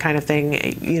cream kind of thing.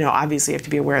 Obviously you have to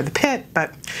be aware of the pit,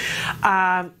 but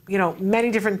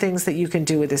many different things that you can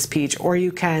do with this peach. Or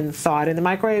you can thaw it in the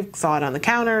microwave, thaw it on the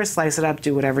counter, slice it up,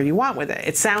 do whatever you want with it.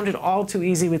 It sounded all too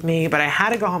easy with me, but I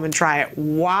had to go home and try it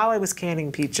while I was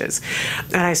canning peaches.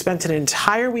 And I spent an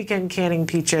entire weekend canning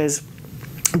peaches,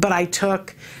 but I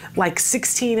took like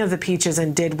 16 of the peaches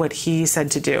and did what he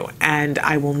said to do. And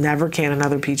I will never can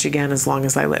another peach again as long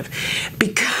as I live,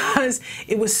 because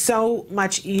it was so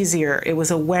much easier. It was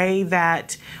a way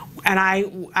that, and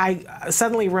I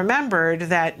suddenly remembered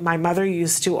that my mother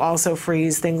used to also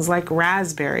freeze things like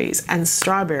raspberries and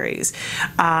strawberries.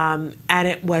 And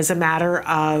it was a matter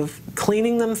of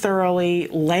cleaning them thoroughly,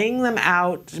 laying them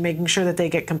out, making sure that they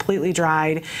get completely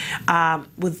dried.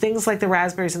 With things like the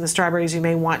raspberries and the strawberries, you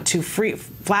may want to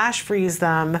flash freeze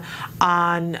them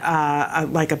on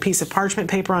like a piece of parchment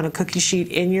paper on a cookie sheet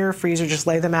in your freezer. Just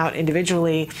lay them out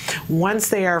individually. Once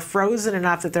they are frozen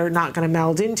enough that they're not going to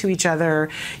meld into each other,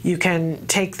 you can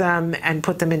take them and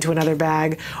put them into another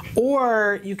bag,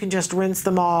 or you can just rinse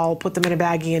them all, put them in a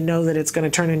baggie, and know that it's going to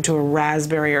turn into a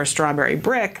raspberry or strawberry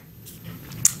brick.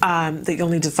 That you'll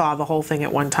need to thaw the whole thing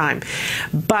at one time.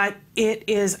 But it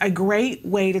is a great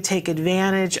way to take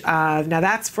advantage of, now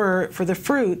that's for the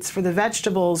fruits. For the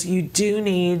vegetables, you do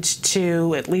need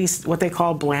to at least what they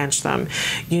call blanch them.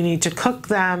 You need to cook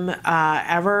them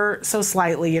ever so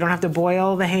slightly. You don't have to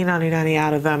boil the hey nunny nunny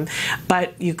out of them,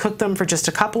 but you cook them for just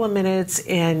a couple of minutes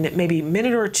in maybe a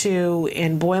minute or two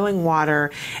in boiling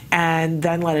water, and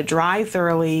then let it dry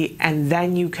thoroughly, and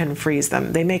then you can freeze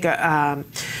them. They make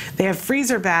they have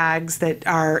freezer bags that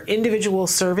are individual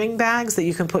serving bags that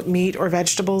you can put meat or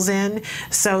vegetables in,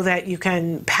 so that you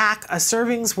can pack a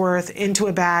serving's worth into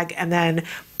a bag and then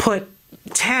put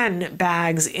 10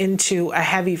 bags into a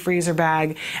heavy freezer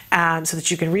bag, so that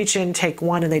you can reach in, take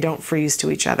one, and they don't freeze to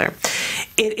each other.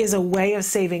 It is a way of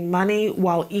saving money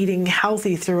while eating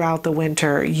healthy throughout the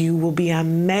winter. You will be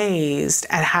amazed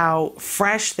at how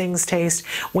fresh things taste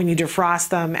when you defrost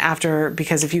them after,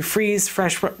 because if you freeze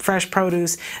fresh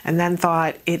produce and then thaw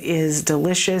it, it is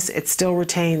delicious. It still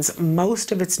retains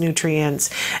most of its nutrients,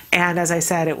 and as I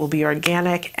said, it will be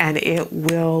organic and it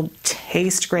will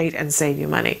taste great and save you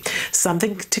money.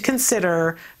 Something to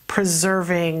consider: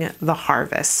 preserving the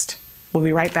harvest. We'll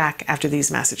be right back after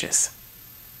these messages.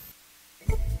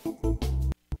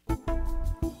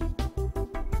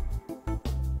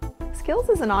 Skills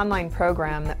is an online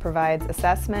program that provides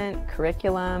assessment,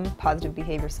 curriculum, positive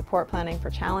behavior support planning for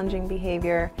challenging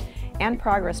behavior, and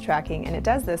progress tracking, and it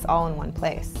does this all in one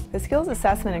place. The skills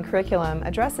assessment and curriculum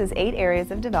addresses 8 areas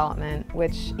of development,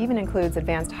 which even includes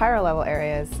advanced higher level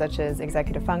areas such as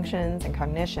executive functions and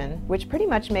cognition, which pretty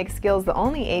much makes skills the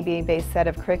only ABA-based set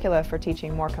of curricula for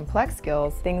teaching more complex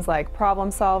skills, things like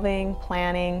problem solving,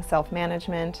 planning,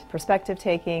 self-management, perspective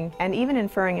taking, and even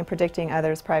inferring and predicting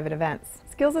others' private events.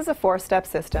 Skills is a 4-step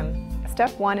system.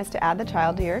 Step 1 is to add the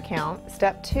child to your account.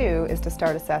 Step 2 is to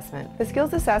start assessment. The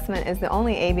skills assessment is the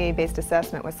only ABA-based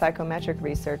assessment with psychometric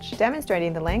research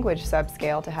demonstrating the language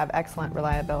subscale to have excellent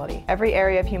reliability. Every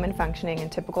area of human functioning and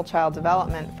typical child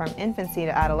development from infancy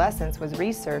to adolescence was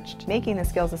researched, making the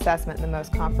skills assessment the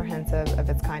most comprehensive of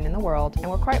its kind in the world,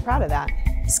 and we're quite proud of that.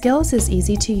 Skills is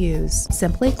easy to use.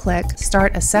 Simply click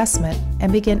Start Assessment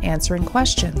and begin answering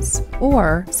questions.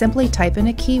 Or simply type in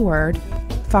a keyword,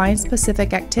 find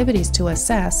specific activities to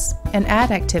assess, and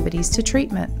add activities to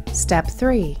treatment. Step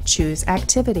 3. Choose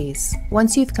activities.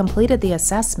 Once you've completed the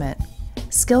assessment,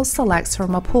 Skills selects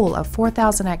from a pool of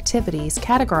 4,000 activities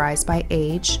categorized by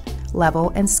age,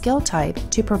 level, and skill type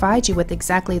to provide you with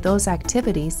exactly those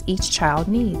activities each child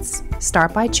needs.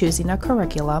 Start by choosing a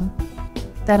curriculum,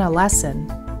 then a lesson,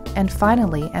 and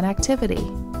finally an activity.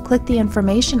 Click the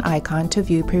information icon to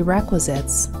view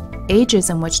prerequisites, ages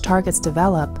in which targets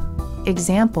develop,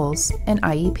 examples, and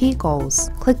IEP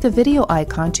goals. Click the video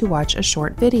icon to watch a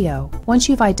short video. Once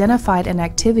you've identified an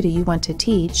activity you want to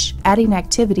teach, adding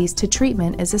activities to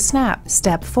treatment is a snap.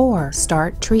 Step 4.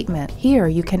 Start treatment. Here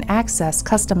you can access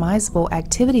customizable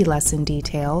activity lesson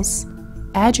details,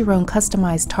 add your own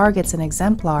customized targets and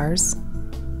exemplars,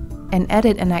 and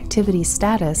edit an activity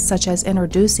status such as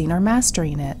introducing or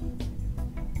mastering it.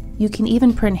 You can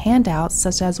even print handouts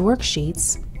such as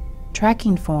worksheets,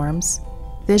 tracking forms,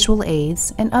 visual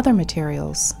aids, and other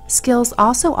materials. Skills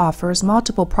also offers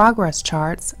multiple progress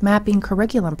charts mapping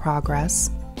curriculum progress,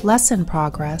 lesson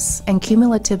progress, and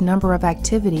cumulative number of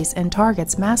activities and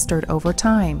targets mastered over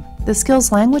time. The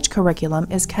Skills language curriculum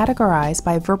is categorized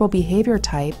by verbal behavior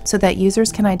type so that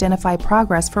users can identify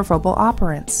progress for verbal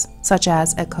operants, such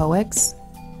as echoics,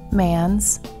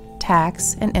 mans,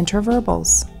 tax, and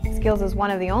interverbals. Skills is one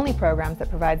of the only programs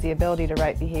that provides the ability to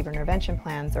write behavior intervention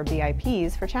plans, or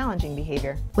BIPs, for challenging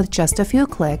behavior. With just a few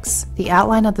clicks, the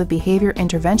outline of the behavior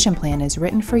intervention plan is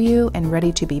written for you and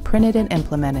ready to be printed and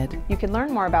implemented. You can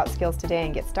learn more about Skills today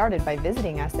and get started by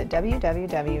visiting us at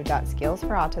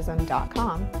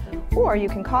www.skillsforautism.com, or you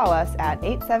can call us at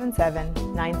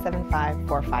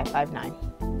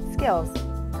 877-975-4559. Skills.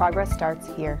 Progress starts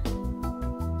here.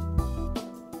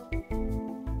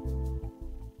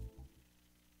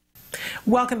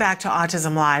 Welcome back to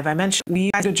Autism Live. I mentioned we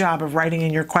did a good job of writing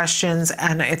in your questions,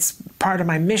 and it's part of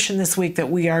my mission this week that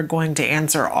we are going to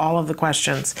answer all of the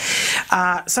questions.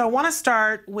 So I want to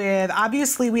start with,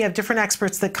 obviously we have different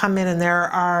experts that come in, and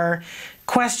there are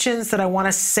questions that I want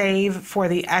to save for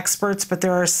the experts, but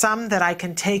there are some that I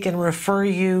can take and refer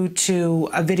you to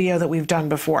a video that we've done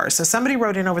before. So somebody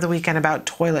wrote in over the weekend about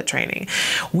toilet training.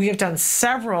 We have done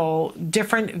several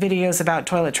different videos about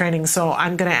toilet training, so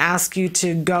I'm going to ask you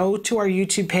to go to our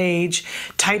YouTube page,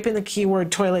 type in the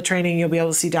keyword toilet training. You'll be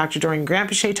able to see Dr. Dorian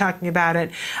Granpeche talking about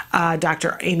it,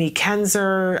 Dr. Amy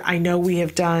Kenzer. I know we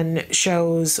have done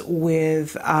shows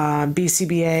with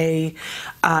BCBA,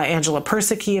 Angela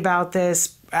Persicki about this.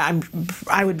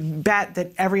 I would bet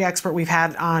that every expert we've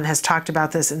had on has talked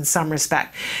about this in some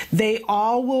respect. They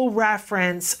all will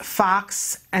reference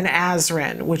Fox and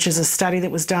Azrin, which is a study that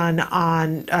was done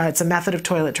on, it's a method of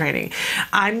toilet training.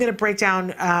 I'm going to break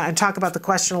down and talk about the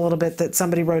question a little bit that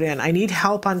somebody wrote in. I need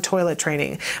help on toilet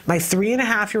training. My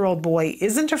 3.5-year-old boy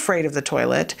isn't afraid of the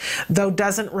toilet, though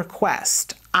doesn't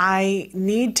request. I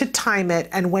need to time it,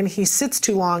 and when he sits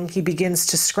too long, he begins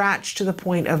to scratch to the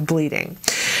point of bleeding.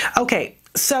 Okay.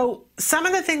 So some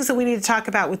of the things that we need to talk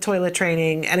about with toilet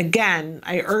training, and again,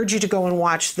 I urge you to go and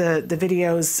watch the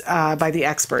videos by the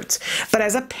experts. But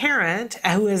as a parent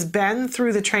who has been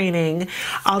through the training,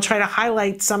 I'll try to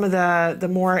highlight some of the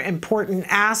more important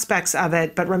aspects of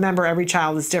it. But remember, every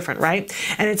child is different, right?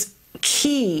 And it's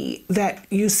key that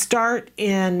you start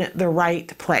in the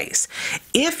right place.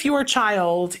 If your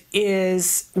child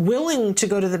is willing to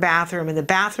go to the bathroom and the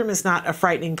bathroom is not a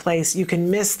frightening place, you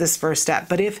can miss this first step.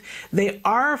 But if they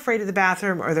are afraid of the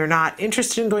bathroom, or they're not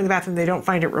interested in going to the bathroom, they don't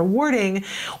find it rewarding,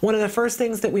 one of the first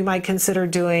things that we might consider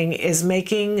doing is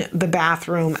making the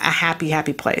bathroom a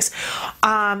happy place.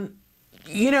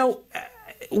 You know,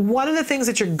 one of the things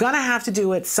that you're going to have to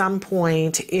do at some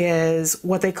point is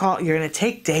what they call, you're going to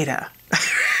take data.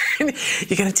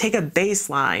 You're going to take a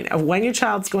baseline of when your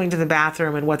child's going to the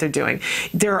bathroom and what they're doing.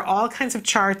 There are all kinds of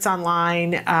charts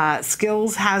online.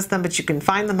 Skills has them, but you can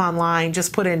find them online.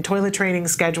 Just put in toilet training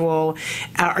schedule,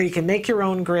 or you can make your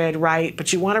own grid, right?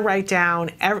 But you want to write down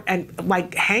and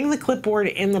like hang the clipboard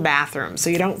in the bathroom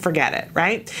so you don't forget it,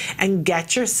 right? And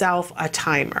get yourself a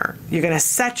timer. You're going to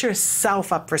set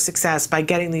yourself up for success by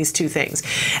getting these two things.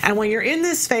 And when you're in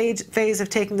this phase of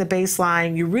taking the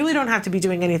baseline, you really don't have to be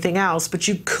doing anything else, but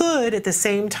you could could at the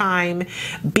same time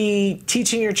be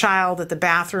teaching your child that the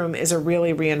bathroom is a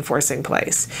really reinforcing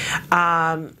place.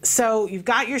 So you've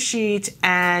got your sheet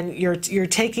and you're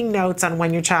taking notes on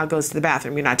when your child goes to the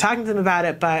bathroom. You're not talking to them about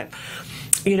it, but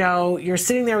you know, you're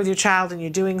sitting there with your child and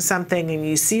you're doing something and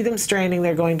you see them straining,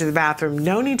 they're going to the bathroom.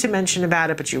 No need to mention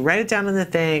about it, but you write it down in the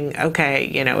thing. Okay,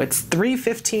 you know, it's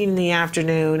 3:15 in the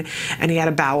afternoon and he had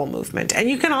a bowel movement. And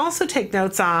you can also take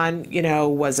notes on, you know,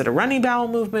 was it a runny bowel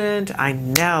movement? I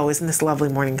know, isn't this a lovely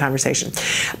morning conversation?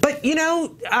 But, you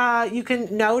know, you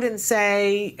can note and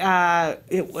say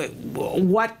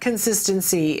what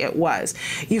consistency it was.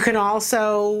 You can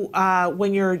also,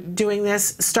 when you're doing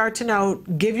this, start to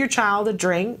note, give your child a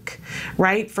drink,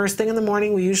 right? First thing in the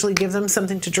morning, we usually give them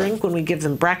something to drink when we give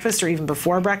them breakfast or even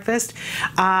before breakfast.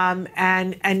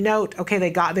 And note, okay,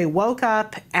 they woke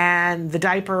up and the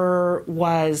diaper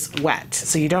was wet.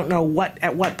 So you don't know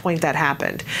at what point that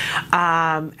happened.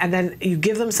 And then you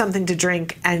give them something to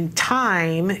drink, and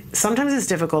time, sometimes it's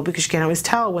difficult because you can't always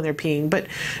tell when they're peeing, but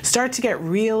start to get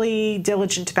really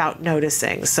diligent about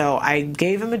noticing. So I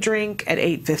gave him a drink at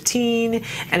 8:15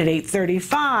 and at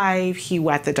 8:35 he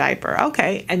wet the diaper.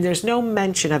 Okay, and there's no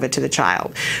mention of it to the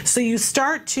child. So you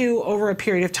start to, over a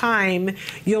period of time,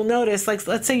 you'll notice, like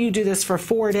let's say you do this for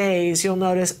 4 days, you'll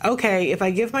notice, okay, if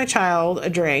I give my child a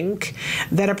drink,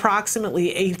 that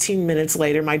approximately 18 minutes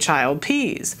later my child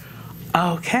pees.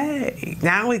 Okay,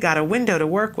 now we got a window to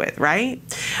work with, right?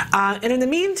 And in the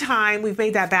meantime, we've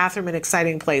made that bathroom an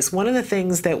exciting place. One of the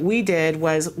things that we did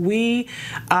was we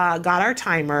got our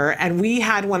timer, and we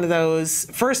had one of those.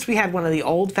 First, we had one of the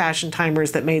old-fashioned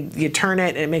timers that made you turn it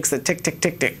and it makes a tick, tick,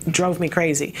 tick, tick. Drove me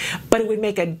crazy. But it would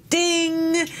make a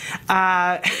ding.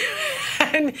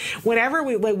 And whenever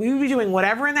we would be doing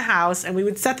whatever in the house, and we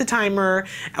would set the timer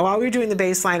while we were doing the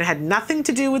baseline. It had nothing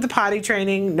to do with the potty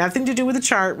training, nothing to do with the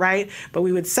chart, right? But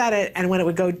we would set it, and when it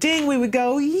would go ding, we would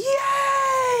go,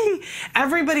 yay!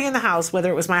 Everybody in the house, whether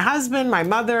it was my husband, my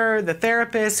mother, the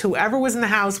therapist, whoever was in the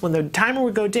house, when the timer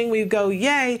would go ding, we'd go,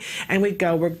 yay! And we'd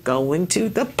go, we're going to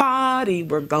the potty,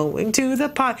 we're going to the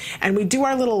potty. And we'd do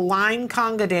our little line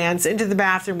conga dance into the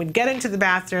bathroom. We'd get into the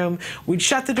bathroom, we'd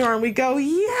shut the door, and we'd go,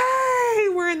 yay!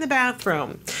 We're in the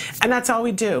bathroom. And that's all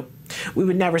we do. We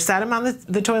would never set him on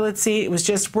the toilet seat. It was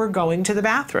just, we're going to the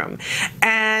bathroom.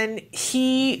 And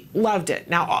he loved it.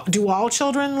 Now, do all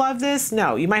children love this?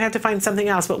 No, you might have to find something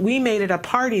else. But we made it a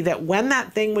party that when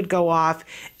that thing would go off,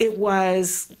 it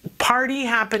was party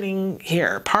happening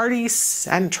here, party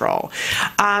central.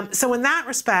 So in that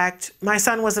respect, my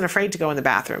son wasn't afraid to go in the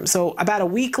bathroom. So about a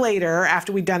week later,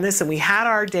 after we'd done this and we had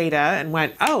our data and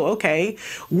went, oh, okay,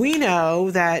 we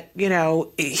know that, you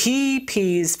know, he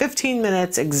pees 15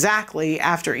 minutes exactly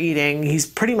after eating. He's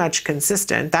pretty much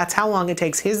consistent. That's how long it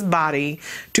takes his body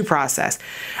to process.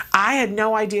 I had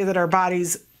no idea that our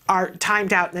bodies are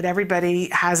timed out and that everybody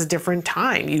has a different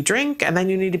time. You drink and then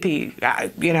you need to pee,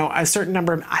 you know, a certain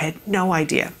number of, I had no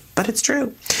idea, but it's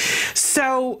true.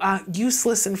 So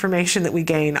useless information that we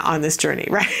gain on this journey,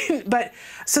 right? But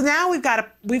so now we've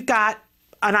got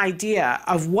an idea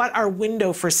of what our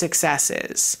window for success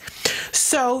is.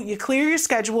 So you clear your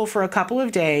schedule for a couple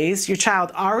of days. Your child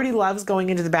already loves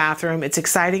going into the bathroom. It's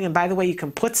exciting. And by the way, you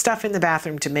can put stuff in the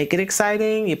bathroom to make it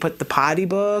exciting. You put the potty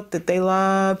book that they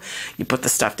love. You put the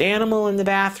stuffed animal in the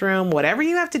bathroom. Whatever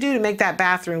you have to do to make that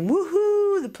bathroom,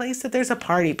 woohoo, the place that there's a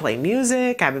party. Play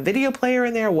music, have a video player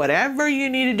in there, whatever you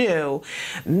need to do,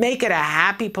 make it a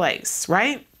happy place,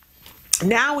 right?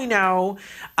 Now we know,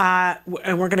 and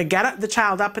we're going to get the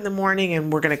child up in the morning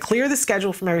and we're going to clear the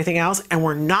schedule from everything else, and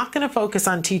we're not going to focus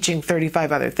on teaching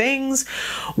 35 other things.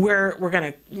 We're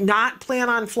going to not plan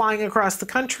on flying across the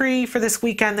country for this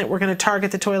weekend, that we're going to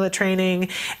target the toilet training.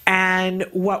 And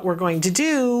what we're going to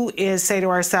do is say to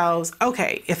ourselves,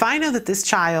 okay, if I know that this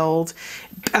child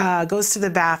goes to the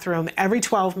bathroom every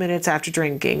 12 minutes after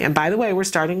drinking, and by the way, we're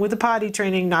starting with the potty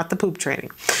training, not the poop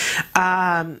training,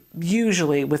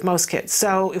 usually with most kids.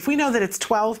 So if we know that it's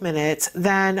 12 minutes,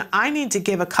 then I need to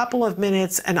give a couple of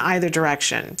minutes in either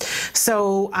direction.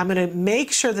 So I'm going to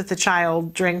make sure that the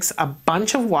child drinks a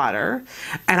bunch of water,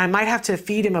 and I might have to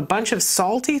feed him a bunch of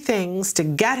salty things to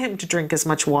get him to drink as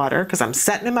much water, because I'm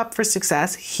setting him up for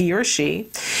success, he or she.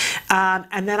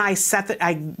 And then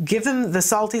I give them the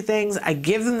salty things, I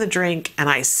give them the drink, and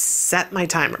I set my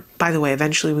timer. By the way,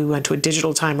 eventually we went to a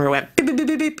digital timer. It went beep, beep, beep,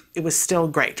 beep, beep. It was still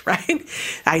great, right?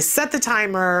 I set the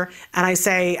timer and I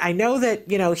say, I know that,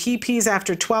 you know, he pees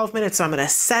after 12 minutes, so I'm going to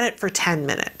set it for 10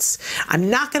 minutes. I'm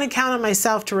not going to count on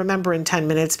myself to remember in 10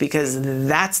 minutes, because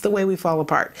that's the way we fall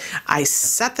apart. I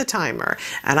set the timer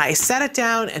and I set it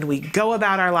down and we go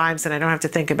about our lives and I don't have to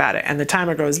think about it. And the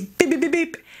timer goes beep, beep, beep,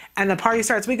 beep. And the party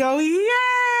starts. We go, yay!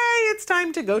 it's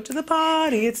time to go to the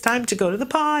potty. It's time to go to the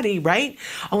potty, right?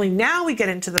 Only now we get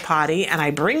into the potty and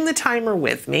I bring the timer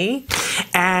with me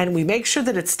and we make sure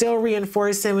that it's still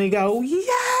reinforced and we go,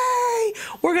 yay!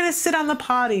 We're going to sit on the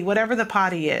potty, whatever the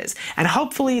potty is. And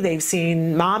hopefully they've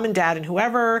seen mom and dad and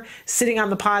whoever sitting on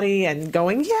the potty and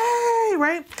going, yay,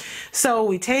 right? So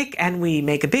we take and we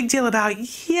make a big deal about,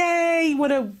 yay,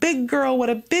 what a big girl, what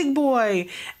a big boy.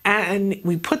 And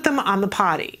we put them on the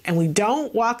potty and we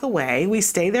don't walk away. We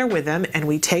stay there with them and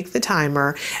we take the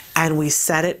timer and we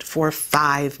set it for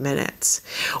 5 minutes.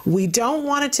 We don't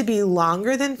want it to be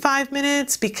longer than 5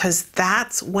 minutes because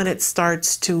that's when it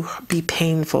starts to be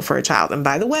painful for a child. And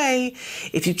by the way,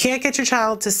 if you can't get your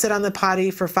child to sit on the potty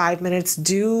for 5 minutes,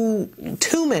 do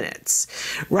 2 minutes,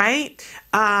 right?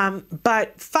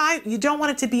 But you don't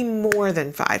want it to be more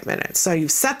than 5 minutes. So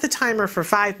you've set the timer for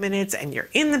 5 minutes and you're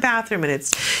in the bathroom and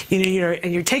it's,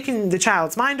 you're taking the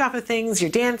child's mind off of things,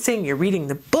 you're dancing, you're reading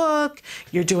the book,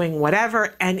 you're doing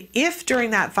whatever. And if during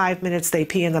that 5 minutes they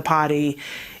pee in the potty,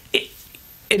 it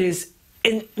is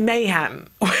in mayhem.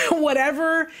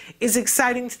 Whatever is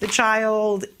exciting to the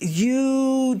child,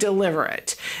 you deliver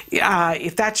it.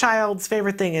 If that child's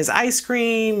favorite thing is ice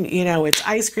cream, it's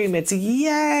ice cream, it's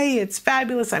yay, it's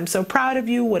fabulous, I'm so proud of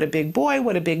you, what a big boy,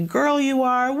 what a big girl you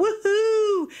are,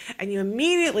 woohoo! And you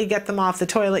immediately get them off the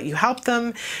toilet, you help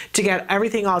them to get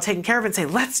everything all taken care of and say,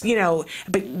 let's,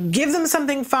 but give them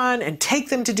something fun and take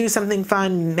them to do something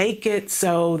fun, make it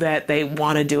so that they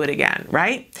want to do it again,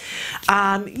 right?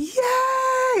 Yay!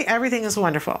 Everything is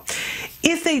wonderful.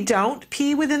 If they don't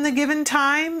pee within the given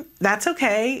time, that's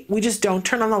okay. We just don't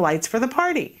turn on the lights for the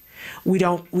party. We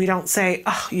don't say,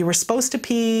 oh, you were supposed to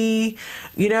pee.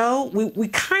 We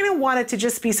kind of want it to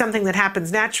just be something that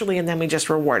happens naturally and then we just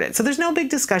reward it. So there's no big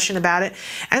discussion about it.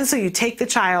 And so you take the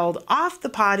child off the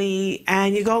potty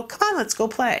and you go, come on, let's go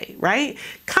play, right?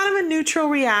 Kind of a neutral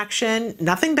reaction.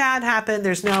 Nothing bad happened.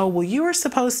 There's no, well, you were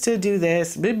supposed to do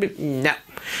this. No.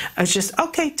 It's just,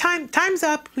 okay, time's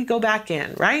up. We go back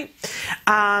in, right?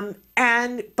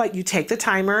 But you take the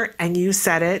timer and you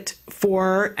set it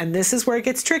for, and this is where it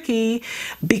gets tricky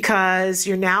because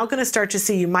you're now going to start to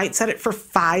see, you might set it for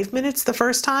 5 minutes the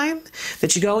first time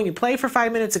that you go and you play for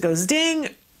 5 minutes, it goes ding,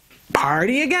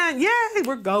 party again, yay,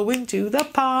 we're going to the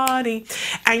potty.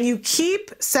 And you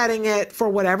keep setting it for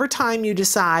whatever time you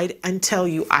decide until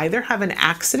you either have an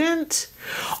accident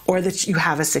or that you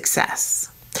have a success.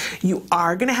 You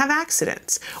are going to have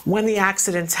accidents. When the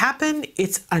accidents happen,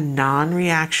 it's a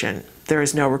non-reaction. There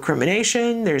is no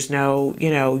recrimination. There's no,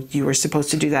 you were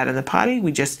supposed to do that in the potty.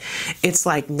 It's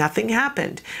like nothing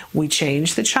happened. We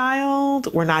change the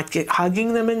child. We're not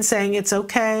hugging them and saying it's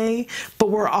okay, but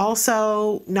we're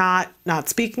also not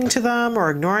speaking to them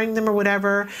or ignoring them or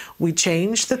whatever. We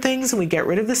change the things and we get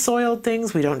rid of the soiled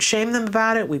things. We don't shame them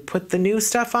about it. We put the new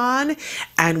stuff on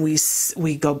and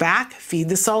we go back, feed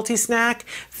the salty snack,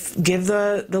 give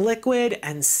the liquid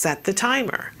and set the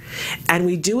timer. And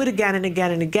we do it again and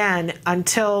again and again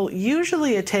until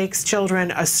usually it takes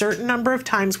children a certain number of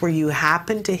times where you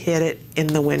happen to hit it in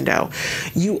the window.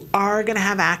 You are going to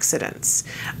have accidents,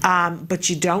 but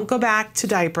you don't go back to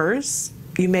diapers.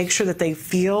 You make sure that they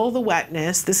feel the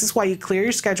wetness. This is why you clear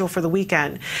your schedule for the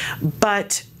weekend.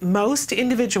 But most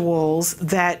individuals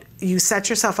that you set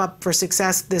yourself up for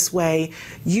success this way,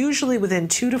 usually within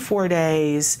 2 to 4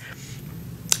 days,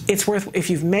 it's worth, if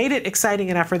you've made it exciting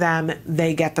enough for them,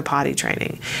 they get the potty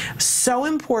training. So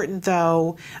important,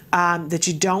 though, that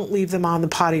you don't leave them on the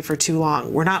potty for too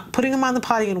long. We're not putting them on the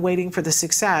potty and waiting for the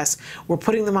success. We're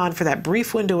putting them on for that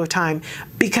brief window of time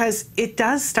because it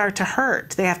does start to hurt.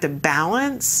 They have to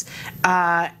balance,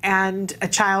 and a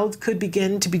child could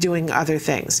begin to be doing other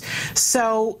things.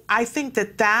 So I think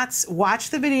watch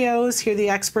the videos, hear the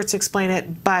experts explain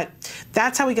it, but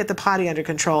that's how we get the potty under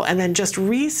control. And then just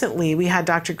recently, we had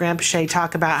Dr. Grandpichet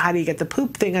talk about how do you get the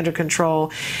poop thing under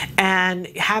control, and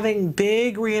having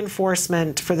big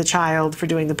reinforcement for the child for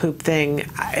doing the poop thing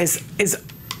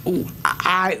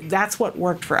that's what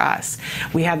worked for us.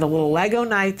 We had the little Lego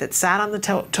knight that sat on the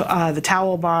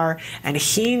towel bar, and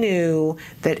he knew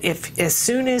that as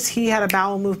soon as he had a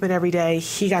bowel movement every day,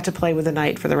 he got to play with the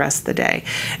knight for the rest of the day.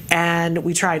 And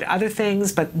we tried other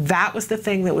things, but that was the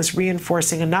thing that was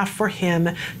reinforcing enough for him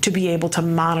to be able to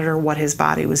monitor what his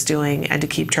body was doing and to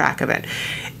keep track of it.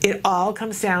 It all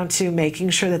comes down to making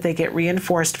sure that they get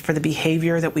reinforced for the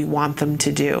behavior that we want them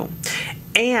to do.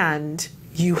 And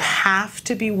you have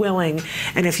to be willing,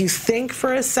 and if you think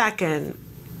for a second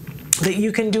that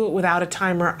you can do it without a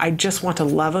timer, I just want to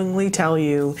lovingly tell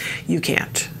you, you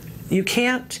can't. You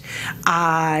can't.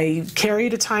 I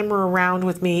carried a timer around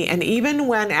with me, and even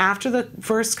when after the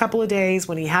first couple of days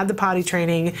when he had the potty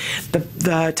training,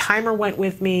 the timer went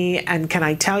with me, and can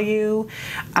I tell you,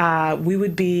 we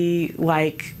would be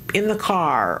like in the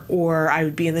car, or I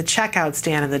would be in the checkout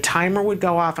stand and the timer would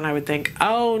go off and I would think,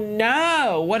 oh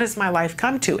no, what has my life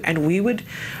come to? And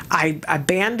I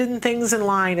abandoned things in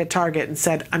line at Target and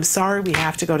said, I'm sorry, we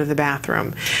have to go to the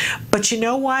bathroom. But you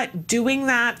know what? Doing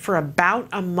that for about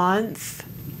a month,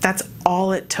 that's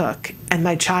all it took. And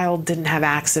my child didn't have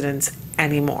accidents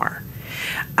anymore.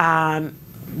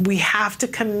 We have to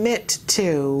commit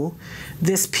to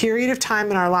this period of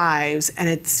time in our lives, and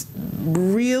it's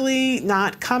really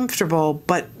not comfortable,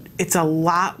 but it's a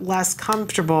lot less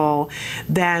comfortable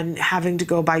than having to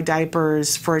go buy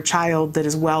diapers for a child that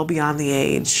is well beyond the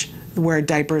age where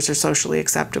diapers are socially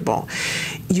acceptable.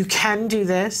 You can do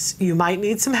this. You might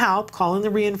need some help. Call in the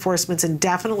reinforcements and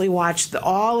definitely watch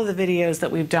all of the videos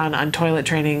that we've done on toilet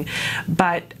training,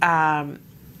 but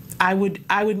I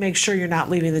would make sure you're not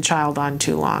leaving the child on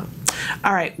too long.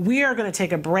 All right, we are going to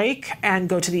take a break and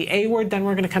go to the A word. Then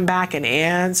we're going to come back and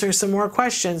answer some more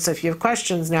questions. So if you have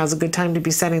questions, now's a good time to be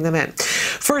sending them in.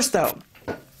 First, though,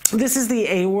 this is the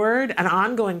A word, an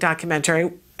ongoing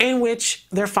documentary in which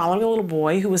they're following a little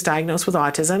boy who was diagnosed with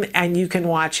autism, and you can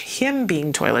watch him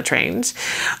being toilet trained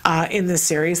in this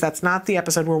series. That's not the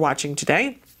episode we're watching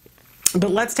today.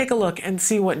 But let's take a look and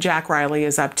see what Jack Riley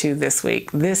is up to this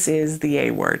week. This is the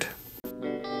A word.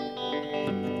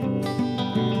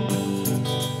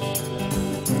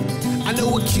 I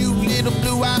know a cute little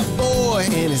blue-eyed boy,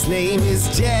 and his name is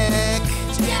Jack.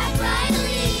 Jack Riley.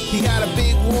 He got a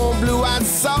big, warm, blue-eyed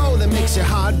soul that makes your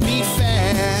heart beat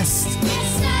fast.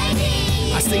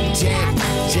 Exciting. I say Jack,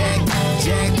 Jack,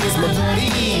 Jack is my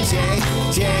buddy. Jack,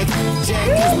 Jack, Jack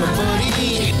is my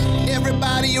buddy.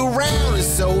 Everybody around is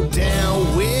so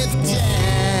down with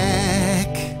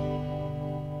Jack.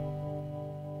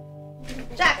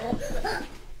 Jack.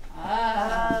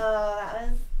 Oh,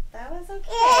 that was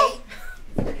okay.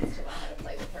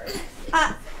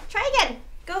 Try again.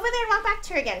 Go over there and walk back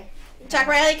to her again. Jack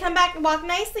Riley, come back and walk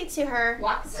nicely to her.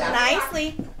 Walk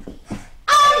nicely.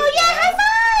 Oh, yeah, high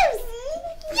fives!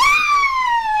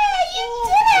 Yay! You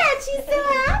did it! She's so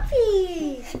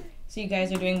happy. So you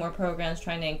guys are doing more programs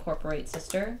trying to incorporate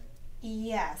sister?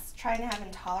 Yes, trying to have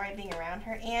them tolerate being around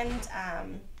her and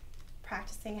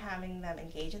practicing having them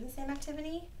engage in the same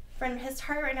activity. For his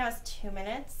target right now is 2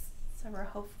 minutes, so we're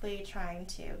hopefully trying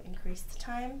to increase the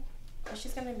time. But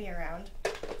she's going to be around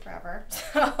forever,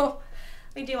 so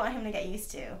we do want him to get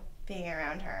used to being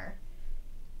around her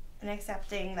and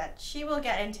accepting that she will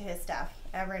get into his stuff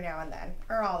every now and then,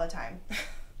 or all the time.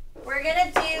 We're going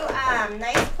to do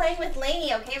nice playing with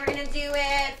Lainey, okay? We're going to do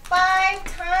it 5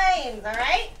 times, all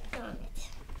right?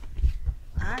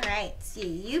 All right, so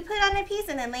you put on a piece,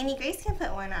 and then Lainey Grace can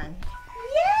put one on.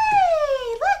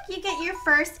 Yay! Look, you get your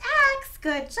first axe.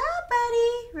 Good job,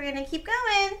 buddy. We're going to keep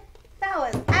going. That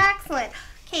was excellent.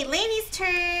 Okay, Lainey's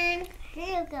turn.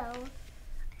 Here you go.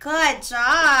 Good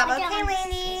job. Okay,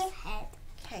 Lainey.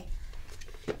 Okay,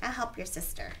 I'll help your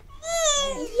sister.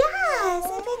 Yes,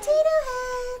 a potato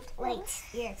head. Wait,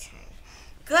 your turn.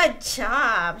 Good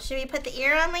job. Should we put the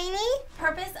ear on Lainey?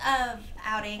 Purpose of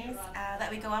outings that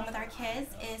we go on with our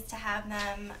kids is to have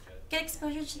them get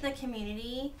exposure to the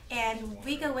community, and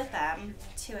we go with them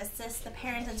to assist the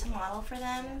parents and to model for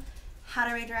them how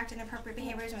to redirect inappropriate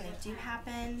behaviors when they do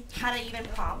happen, how to even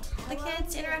prompt the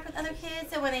kids to interact with other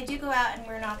kids, so when they do go out and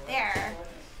we're not there,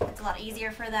 it's a lot easier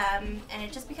for them, and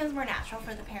it just becomes more natural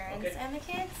for the parents and the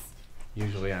kids.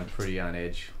 Usually I'm pretty on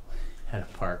edge at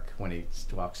a park when he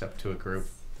walks up to a group.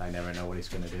 I never know what he's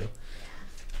going to do.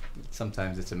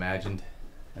 Sometimes it's imagined,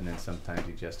 and then sometimes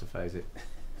he justifies it.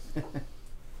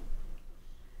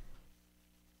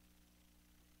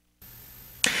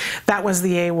 That was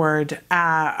the A word,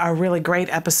 a really great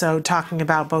episode talking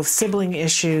about both sibling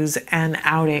issues and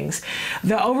outings.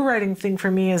 The overriding thing for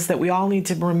me is that we all need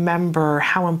to remember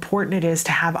how important it is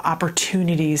to have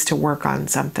opportunities to work on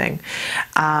something.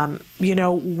 You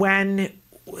know,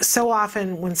 so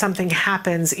often when something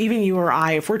happens, even you or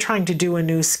I, if we're trying to do a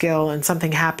new skill and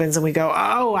something happens and we go,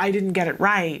 oh, I didn't get it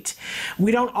right,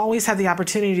 we don't always have the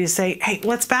opportunity to say, hey,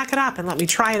 let's back it up and let me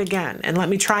try it again and let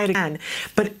me try it again.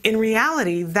 But in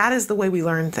reality, that is the way we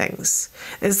learn things.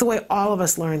 It's the way all of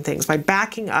us learn things, by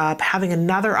backing up, having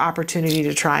another opportunity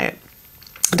to try it.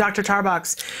 Dr.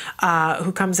 Tarbox,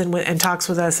 who comes in and talks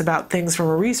with us about things from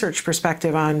a research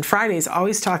perspective on Fridays,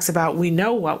 always talks about, we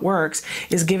know what works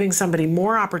is giving somebody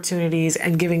more opportunities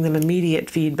and giving them immediate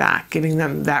feedback, giving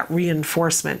them that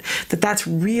reinforcement, that's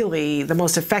really the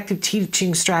most effective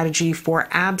teaching strategy for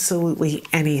absolutely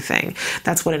anything.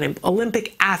 That's what an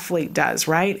Olympic athlete does,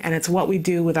 right? And it's what we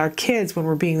do with our kids when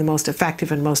we're being the most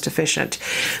effective and most efficient.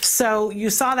 So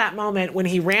you saw that moment when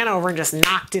he ran over and just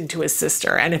knocked into his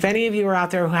sister. And if any of you are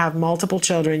out there who have multiple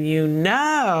children, you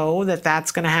know that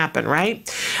that's going to happen, right?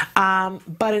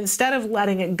 But instead of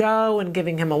letting it go and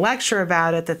giving him a lecture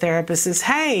about it, the therapist says,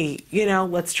 hey,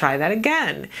 let's try that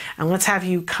again. And let's have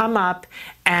you come up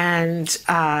and,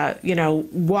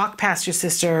 walk past your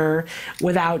sister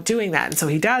without doing that. And so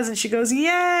he does, and she goes,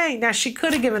 yay! Now, she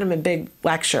could have given him a big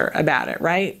lecture about it,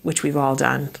 right? Which we've all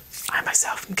done. I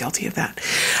myself am guilty of that.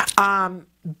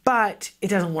 But it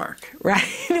doesn't work, right?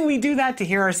 We do that to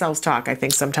hear ourselves talk, I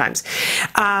think, sometimes.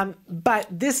 But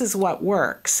this is what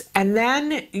works. And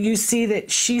then you see that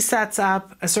she sets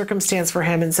up a circumstance for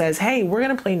him and says, hey, we're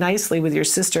going to play nicely with your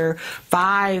sister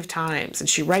 5 times. And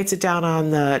she writes it down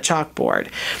on the chalkboard.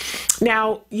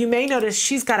 Now, you may notice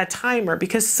she's got a timer,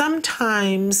 because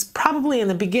sometimes, probably in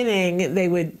the beginning, they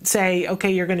would say,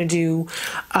 okay, you're going to do,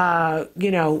 you're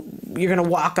going to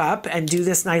walk up and do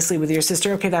this nicely with your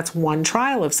sister. Okay, that's one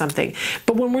trial of something.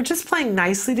 But when we're just playing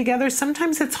nicely together,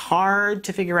 sometimes it's hard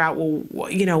to figure out,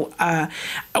 when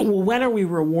are we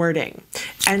rewarding?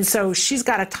 And so she's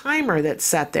got a timer that's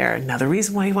set there. Another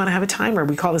reason why you want to have a timer.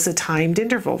 We call this a timed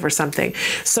interval for something.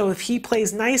 So if he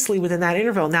plays nicely within that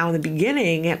interval, now in the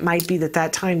beginning, it might be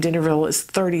that timed interval is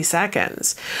 30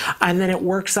 seconds. And then it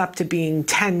works up to being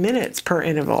 10 minutes per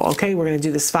interval. Okay, we're going to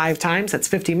do this 5 times. That's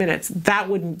 50 minutes. That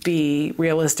wouldn't be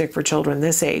realistic for children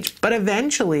this age. But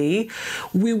eventually,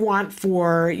 we want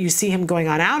you see him going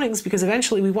on outings, because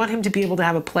eventually we want him to be able to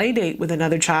have a play date with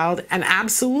another child and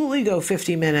absolutely go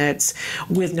 50 minutes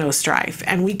with no strife.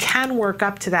 And we can work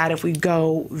up to that if we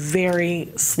go very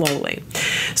slowly.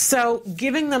 So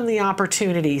giving them the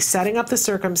opportunity, setting up the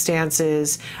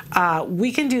circumstances,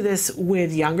 we can do this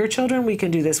with younger children. We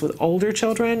can do this with older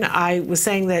children. I was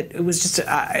saying that it was just,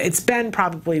 it's been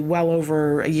probably well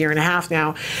over a year and a half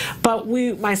now, but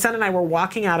my son and I were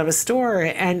walking out of a store,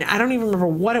 and I don't even remember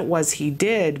what it was he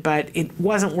did, but it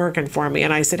wasn't working for me.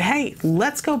 And I said, hey,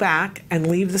 let's go back and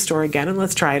leave the store again and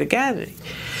let's try it again.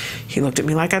 He looked at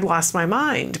me like I'd lost my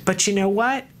mind. But you know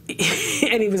what?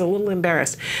 And he was a little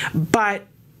embarrassed. But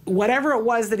whatever it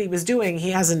was that he was doing, he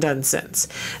hasn't done since.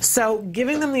 So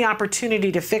giving them the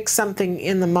opportunity to fix something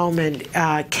in the moment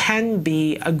can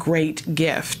be a great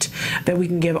gift that we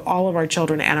can give all of our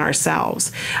children and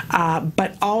ourselves.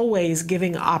 But always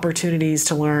giving opportunities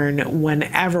to learn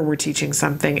whenever we're teaching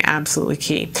something, absolutely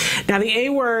key. Now the A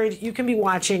word, you can be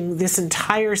watching this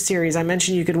entire series. I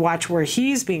mentioned you could watch where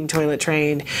he's being toilet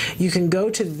trained. You can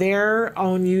go to their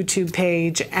own YouTube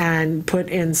page and put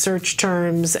in search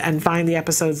terms and find the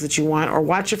episodes that you want, or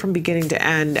watch it from beginning to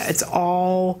end. It's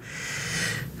all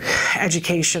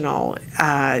educational,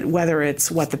 whether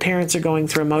it's what the parents are going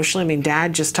through emotionally. I mean,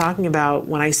 Dad just talking about,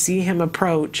 when I see him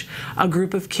approach a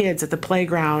group of kids at the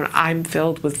playground, I'm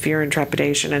filled with fear and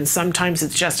trepidation, and sometimes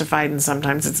it's justified and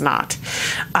sometimes it's not.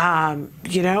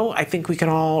 I think we can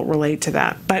all relate to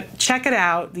that. But check it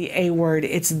out, the A word.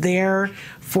 It's there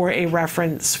for a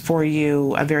reference for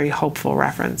you, a very hopeful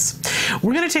reference.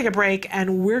 We're going to take a break,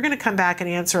 and we're going to come back and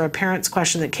answer a parent's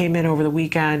question that came in over the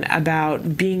weekend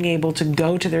about being able to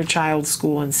go to their child's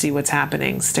school and see what's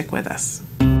happening. Stick with us.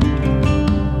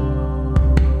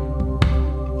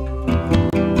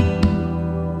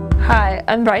 Hi,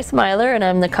 I'm Bryce Myler, and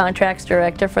I'm the Contracts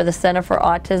Director for the Center for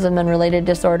Autism and Related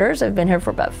Disorders. I've been here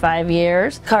for about 5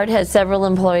 years. CARD has several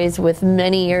employees with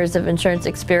many years of insurance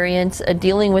experience,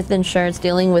 dealing with insurance,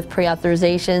 dealing with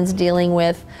pre-authorizations, dealing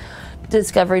with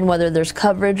discovering whether there's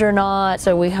coverage or not.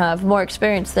 So we have more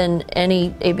experience than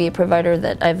any ABA provider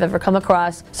that I've ever come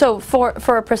across. So for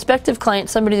a prospective client,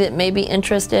 somebody that may be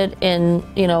interested in,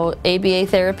 ABA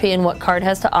therapy and what CARD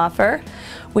has to offer,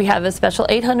 we have a special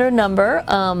 800 number,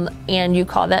 and you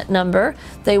call that number.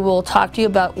 They will talk to you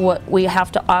about what we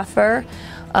have to offer,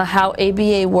 how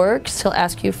ABA works. He'll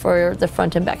ask you for the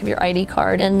front and back of your ID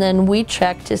card, and then we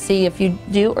check to see if you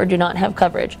do or do not have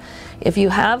coverage. If you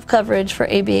have coverage for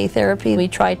ABA therapy, we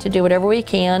try to do whatever we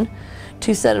can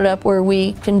to set it up where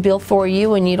we can bill for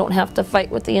you and you don't have to fight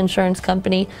with the insurance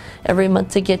company every month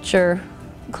to get your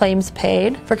claims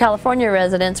paid. For California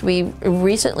residents, we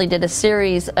recently did a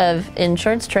series of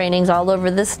insurance trainings all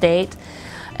over the state,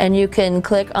 and you can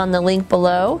click on the link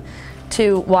below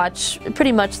to watch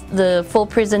pretty much the full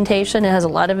presentation. It has a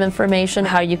lot of information,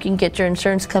 how you can get your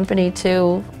insurance company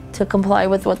to comply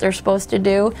with what they're supposed to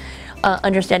do,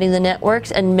 understanding the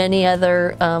networks, and many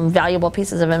other valuable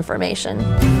pieces of information.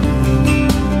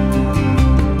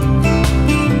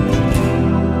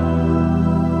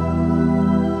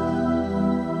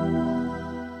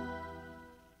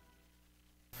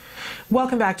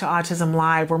 Welcome back to Autism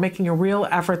Live. We're making a real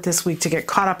effort this week to get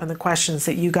caught up in the questions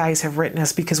that you guys have written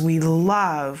us, because we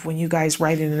love when you guys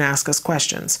write in and ask us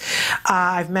questions.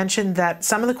 I've mentioned that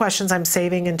some of the questions I'm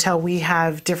saving until we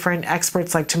have different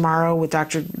experts, like tomorrow with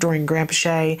Dr. Doreen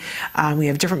Grampachet. We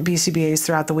have different BCBAs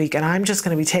throughout the week, and I'm just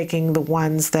going to be taking the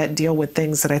ones that deal with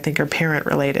things that I think are parent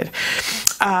related.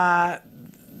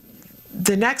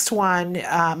 The next one,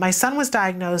 my son was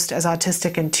diagnosed as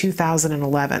autistic in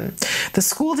 2011. The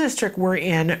school district we're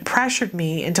in pressured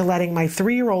me into letting my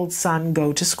 3-year-old son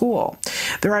go to school.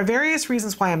 There are various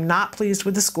reasons why I'm not pleased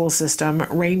with the school system,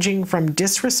 ranging from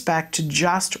disrespect to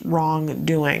just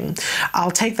wrongdoing.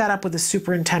 I'll take that up with the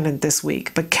superintendent this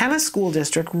week. But can a school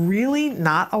district really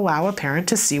not allow a parent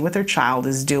to see what their child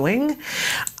is doing?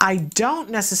 I don't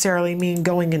necessarily mean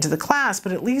going into the class,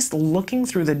 but at least looking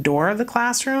through the door of the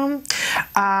classroom.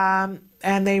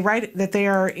 And they write that they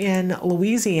are in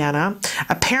Louisiana.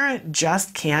 A parent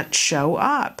just can't show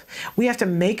up. We have to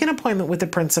make an appointment with the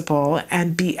principal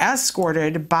and be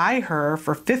escorted by her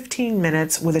for 15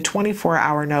 minutes with a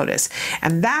 24-hour notice.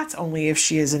 And that's only if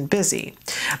she isn't busy.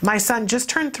 My son just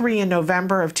turned 3 in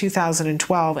November of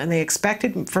 2012, and they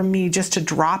expected from me just to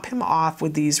drop him off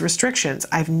with these restrictions.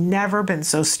 I've never been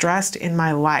so stressed in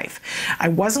my life. I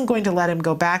wasn't going to let him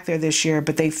go back there this year,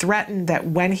 but they threatened that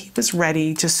when he was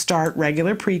ready to start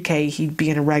regular pre-K, he'd be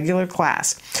in a regular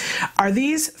class. Are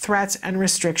these threats and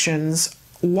restrictions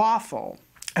lawful?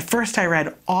 At first I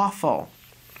read awful,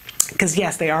 because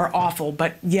yes, they are awful,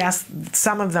 but yes,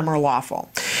 some of them are lawful.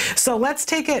 So let's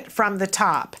take it from the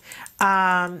top.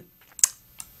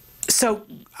 So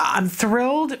I'm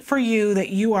thrilled for you that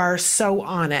you are so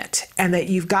on it and that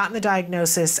you've gotten the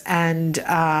diagnosis and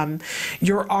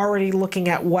you're already looking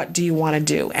at what do you want to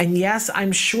do. And yes,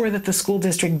 I'm sure that the school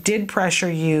district did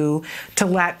pressure you to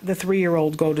let the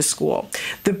 3-year-old go to school.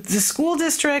 The school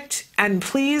district, and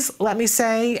please let me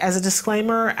say as a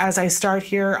disclaimer, as I start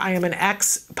here, I am an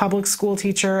ex-public school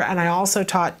teacher and I also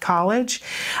taught college.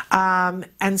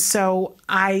 And so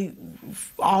I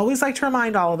always like to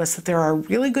remind all of us that there are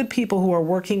really good people who are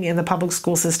working in the public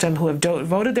school system who have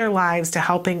devoted their lives to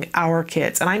helping our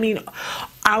kids. And I mean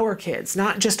our kids,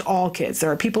 not just all kids.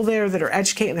 There are people there that are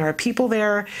educating. There are people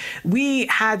there. We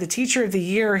had the teacher of the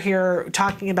year here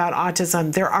talking about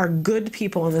autism. There are good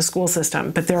people in the school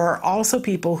system, but there are also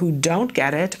people who don't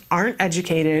get it, aren't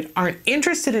educated, aren't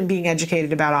interested in being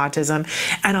educated about autism,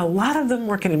 and a lot of them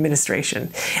work in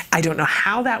administration. I don't know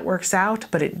how that works out,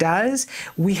 but it does.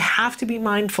 We have to be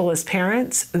mindful as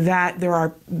parents that there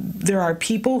are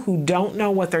people who don't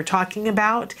know what they're talking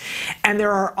about, and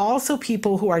there are also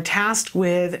people who are tasked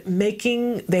with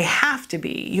making, they have to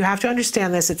be, you have to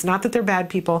understand this, it's not that they're bad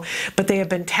people, but they have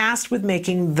been tasked with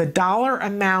making the dollar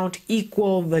amount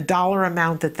equal the dollar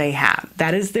amount that they have.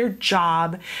 That is their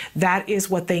job. That is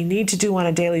what they need to do on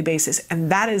a daily basis,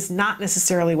 and that is not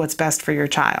necessarily what's best for your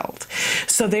child.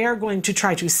 So they are going to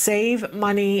try to save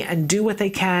money and do what they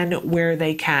can where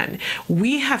they can.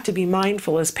 We have to be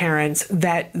mindful as parents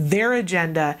that their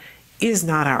agenda is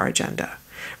not our agenda.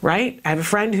 Right? I have a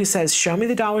friend who says, show me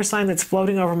the dollar sign that's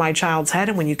floating over my child's head,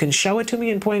 and when you can show it to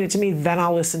me and point it to me, then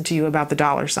I'll listen to you about the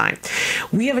dollar sign.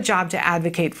 We have a job to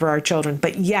advocate for our children,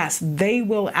 but yes, they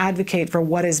will advocate for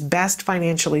what is best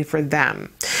financially for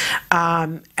them.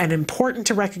 And important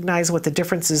to recognize what the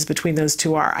differences between those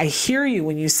two are. I hear you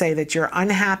when you say that you're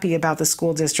unhappy about the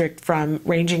school district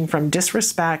ranging from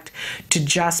disrespect to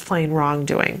just plain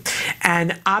wrongdoing.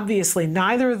 And obviously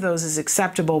neither of those is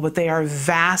acceptable, but they are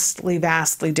vastly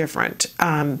different.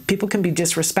 People can be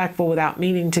disrespectful without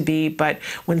meaning to be, but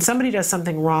when somebody does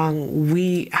something wrong,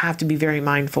 we have to be very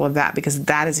mindful of that, because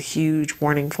that is a huge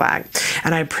warning flag.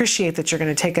 And I appreciate that you're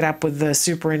going to take it up with the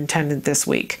superintendent this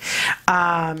week.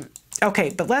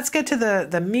 Okay, but let's get to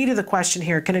the meat of the question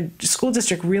here. Can a school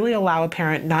district really allow a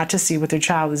parent not to see what their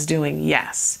child is doing?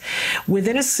 Yes.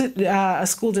 Within a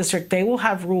school district, they will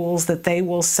have rules that they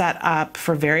will set up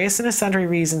for various and sundry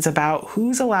reasons about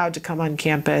who's allowed to come on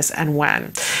campus and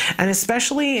when. And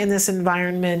especially in this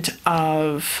environment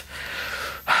of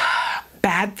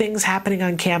bad things happening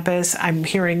on campus, I'm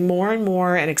hearing more and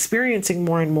more and experiencing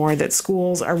more and more that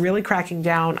schools are really cracking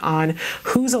down on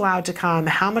who's allowed to come,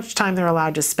 how much time they're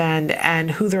allowed to spend, and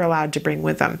who they're allowed to bring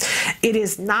with them. It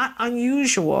is not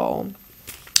unusual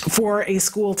for a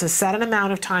school to set an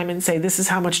amount of time and say, this is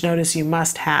how much notice you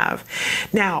must have.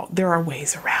 Now, there are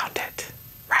ways around it,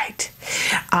 right?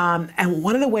 And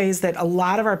one of the ways that a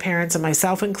lot of our parents, and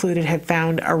myself included, have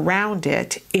found around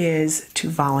it is to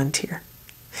volunteer.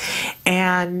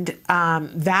 And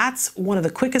that's one of the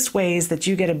quickest ways that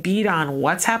you get a beat on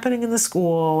what's happening in the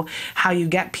school, how you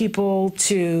get people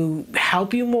to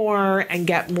help you more and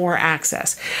get more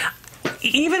access.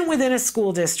 Even within a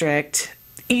school district,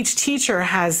 each teacher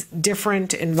has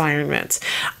different environments.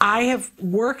 I have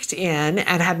worked in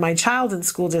and had my child in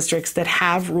school districts that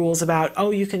have rules about,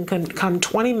 oh, you can come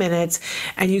 20 minutes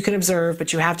and you can observe,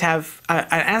 but you have to have an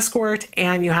escort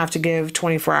and you have to give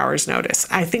 24 hours notice.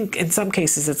 I think in some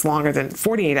cases it's longer than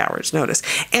 48 hours notice.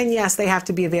 And yes, they have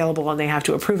to be available and they have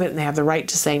to approve it and they have the right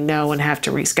to say no and have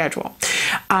to reschedule.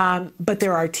 But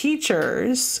there are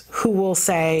teachers who will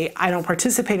say, I don't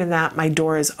participate in that. My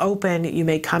door is open. You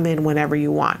may come in whenever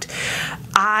you want.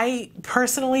 I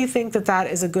personally think that that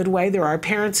is a good way. There are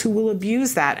parents who will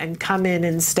abuse that and come in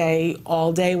and stay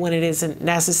all day when it isn't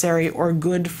necessary or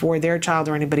good for their child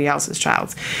or anybody else's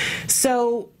child.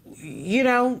 So, you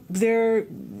know,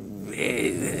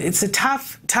 it's a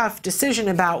tough decision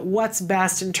about what's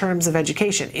best in terms of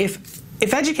education. If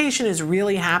education is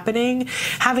really happening,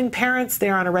 having parents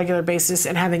there on a regular basis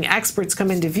and having experts come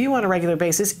into view on a regular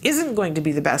basis isn't going to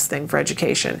be the best thing for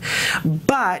education.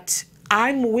 But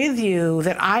I'm with you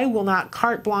that I will not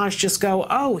carte blanche just go,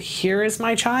 oh, here is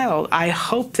my child. I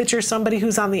hope that you're somebody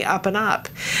who's on the up and up.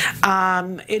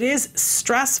 It is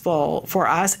stressful for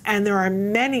us, and there are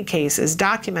many cases,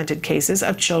 documented cases,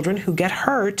 of children who get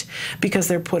hurt because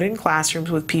they're put in classrooms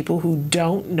with people who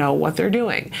don't know what they're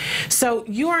doing. So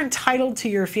you are entitled to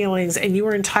your feelings, and you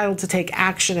are entitled to take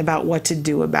action about what to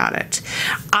do about it.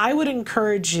 I would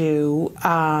encourage you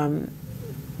a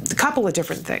couple of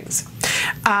different things.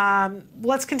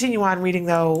 Let's continue on reading,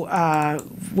 though,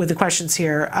 with the questions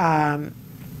here.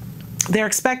 They're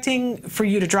expecting for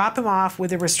you to drop him off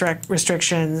with the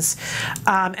restrictions,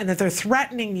 and that they're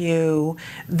threatening you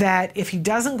that if he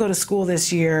doesn't go to school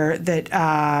this year,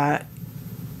 that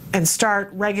and start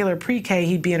regular pre-K,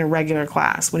 he'd be in a regular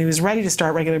class. When he was ready to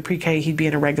start regular pre-K, he'd be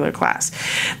in a regular class.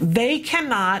 They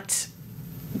cannot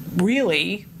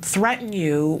really threaten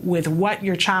you with what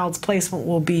your child's placement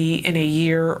will be in a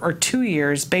year or 2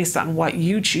 years based on what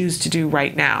you choose to do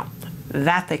right now.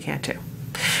 That they can't do.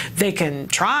 They can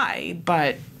try,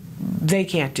 but they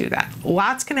can't do that.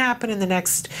 Lots can happen in the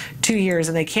next 2 years,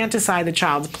 and they can't decide the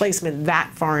child's placement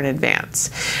that far in advance.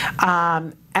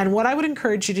 And what I would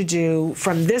encourage you to do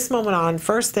from this moment on,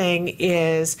 first thing,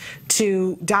 is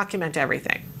to document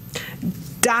everything.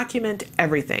 Document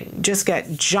everything. Just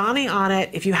get Johnny on it.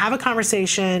 If you have a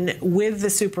conversation with the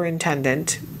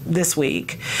superintendent this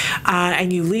week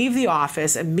and you leave the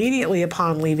office, immediately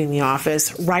upon leaving the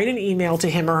office, write an email to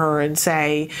him or her and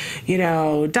say, you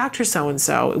know, Dr.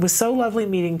 So-and-so, it was so lovely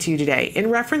meeting to you today. In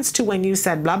reference to when you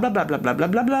said blah, blah, blah, blah, blah, blah,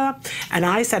 blah, blah, and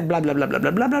I said blah, blah, blah, blah,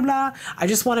 blah, blah, blah, blah, I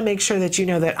just want to make sure that you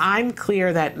know that I'm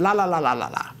clear that la, la, la, la, la,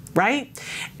 la. Right?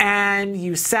 And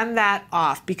you send that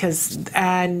off because,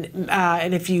 and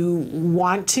if you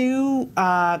want to,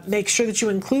 make sure that you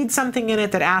include something in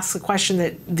it that asks a question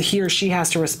that he or she has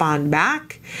to respond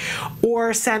back,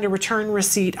 or send a return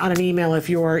receipt on an email if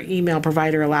your email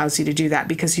provider allows you to do that,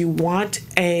 because you want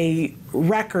a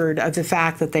record of the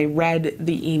fact that they read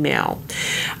the email.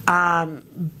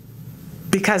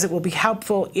 Because it will be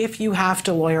helpful if you have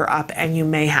to lawyer up, and you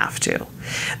may have to.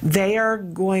 They are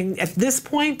going, at this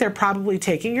point, they're probably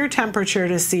taking your temperature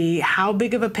to see how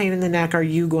big of a pain in the neck are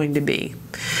you going to be.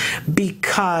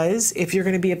 Because if you're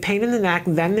going to be a pain in the neck,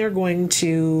 then they're going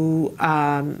to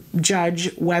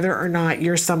judge whether or not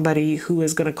you're somebody who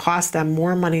is going to cost them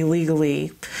more money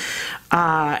legally,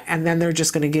 and then they're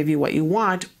just going to give you what you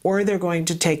want, or they're going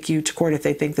to take you to court if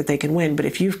they think that they can win. But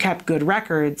if you've kept good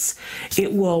records,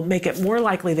 it will make it more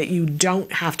likely that you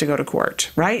don't have to go to court,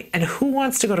 right? And who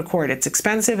wants to go to court? It's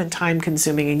expensive and time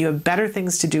consuming, and you have better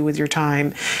things to do with your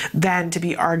time than to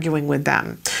be arguing with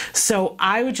them. So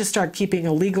I would just start keeping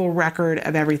a legal record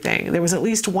of everything. There was at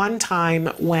least one time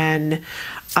when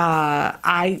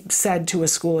I said to a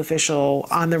school official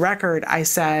on the record, I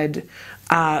said,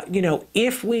 you know,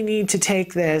 if we need to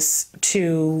take this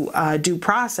to due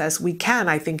process, we can.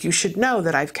 I think you should know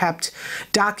that I've kept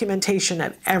documentation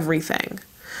of everything.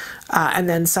 And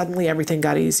then suddenly everything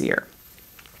got easier.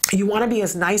 You want to be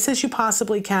as nice as you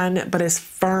possibly can, but as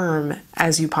firm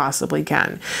as you possibly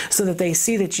can, so that they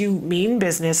see that you mean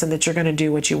business and that you're going to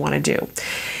do what you want to do.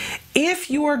 If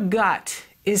your gut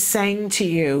is saying to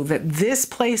you that this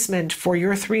placement for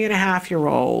your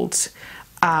 3.5-year-old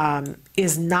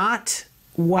is not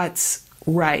what's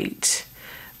right,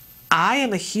 I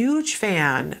am a huge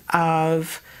fan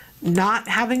of not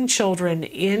having children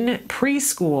in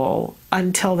preschool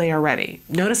until they are ready.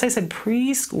 Notice I said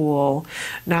preschool,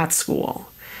 not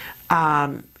school.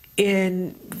 For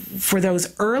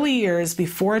those early years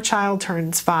before a child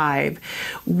turns 5,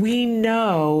 we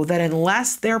know that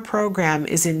unless their program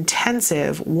is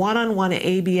intensive, one-on-one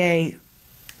ABA,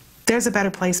 there's a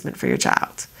better placement for your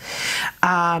child.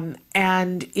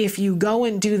 And if you go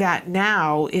and do that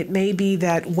now, it may be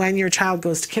that when your child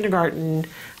goes to kindergarten,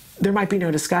 there might be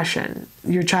no discussion.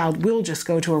 Your child will just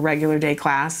go to a regular day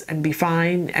class and be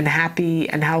fine and happy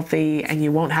and healthy, and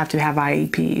you won't have to have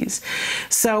IEPs.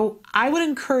 So I would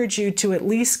encourage you to at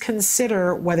least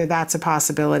consider whether that's a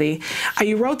possibility.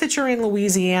 You wrote that you're in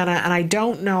Louisiana, and I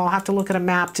don't know, I'll have to look at a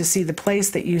map to see the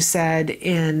place that you said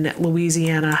in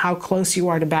Louisiana, how close you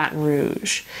are to Baton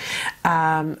Rouge.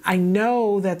 I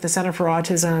know that the Center for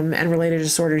Autism and Related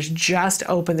Disorders just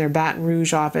opened their Baton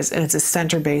Rouge office, and it's a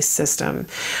center-based system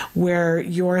where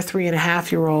your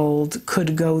 3.5-year-old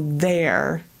could go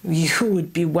there. You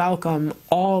would be welcome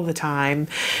all the time.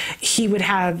 He would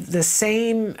have the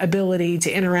same ability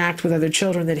to interact with other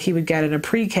children that he would get in a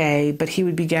pre-K, but he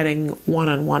would be getting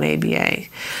one-on-one ABA.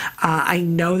 I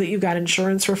know that you've got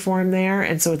insurance reform there,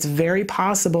 and so it's very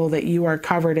possible that you are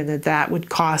covered and that would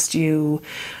cost you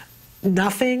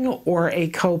nothing or a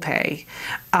copay.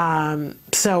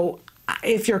 So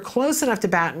if you're close enough to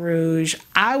Baton Rouge,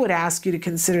 I would ask you to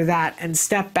consider that and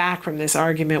step back from this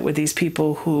argument with these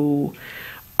people who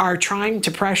are trying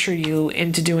to pressure you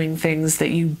into doing things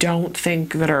that you don't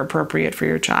think that are appropriate for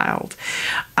your child.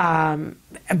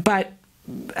 But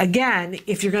again,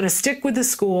 if you're going to stick with the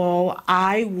school,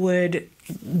 I would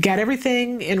get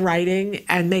everything in writing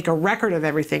and make a record of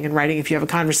everything in writing. If you have a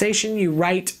conversation, you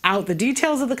write out the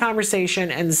details of the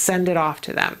conversation and send it off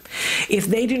to them. If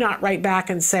they do not write back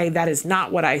and say, that is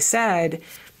not what I said,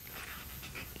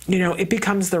 it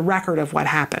becomes the record of what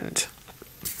happened.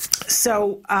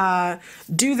 So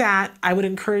do that. I would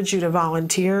encourage you to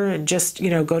volunteer and just,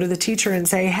 go to the teacher and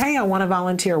say, hey, I want to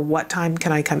volunteer. What time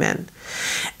can I come in?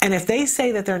 And if they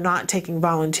say that they're not taking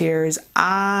volunteers,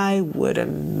 I would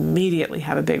immediately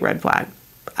have a big red flag.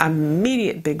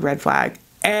 Immediate big red flag.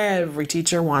 Every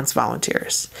teacher wants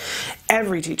volunteers.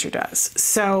 Every teacher does.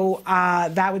 So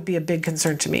that would be a big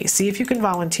concern to me. See if you can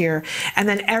volunteer. And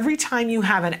then every time you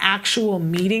have an actual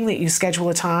meeting that you schedule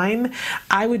a time,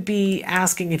 I would be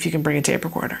asking if you can bring a tape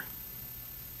recorder.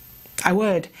 I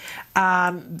would.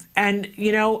 And,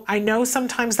 I know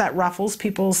sometimes that ruffles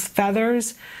people's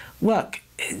feathers. Look,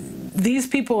 these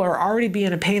people are already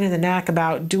being a pain in the neck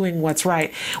about doing what's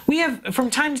right. We have, from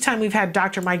time to time, we've had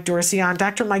Dr. Mike Dorsey on.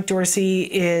 Dr. Mike Dorsey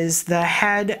is the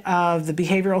head of the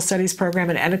Behavioral Studies program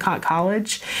at Endicott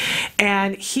College,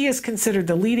 and he is considered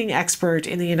the leading expert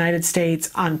in the United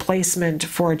States on placement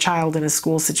for a child in a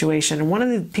school situation. And one of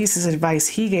the pieces of advice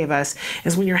he gave us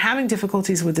is when you're having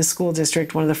difficulties with the school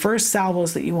district, one of the first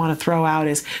salvos that you want to throw out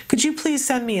is, could you please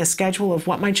send me a schedule of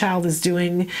what my child is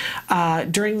doing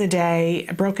during the day,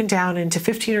 broken down into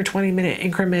 15 or 20 minute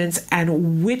increments,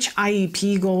 and which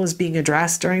IEP goal is being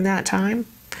addressed during that time?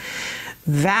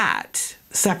 That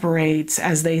separates,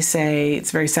 as they say,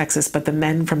 it's very sexist, but the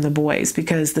men from the boys,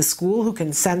 because the school who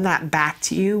can send that back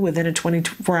to you within a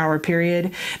 24-hour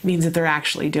period means that they're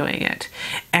actually doing it.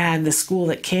 And the school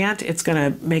that can't, it's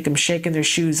going to make them shake in their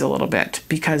shoes a little bit,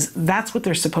 because that's what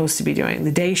they're supposed to be doing.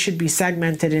 The day should be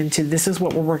segmented into, this is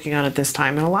what we're working on at this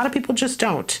time. And a lot of people just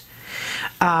don't.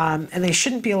 And they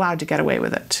shouldn't be allowed to get away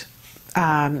with it.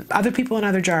 Other people in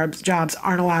other jobs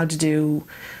aren't allowed to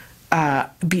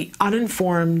be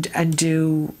uninformed and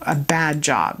do a bad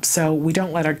job. So we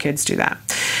don't let our kids do that.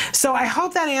 So I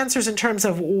hope that answers in terms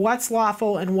of what's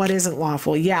lawful and what isn't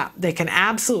lawful. Yeah, they can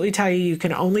absolutely tell you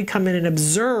can only come in and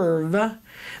observe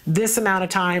this amount of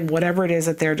time, whatever it is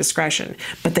at their discretion.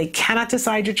 But they cannot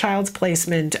decide your child's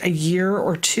placement a year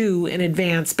or two in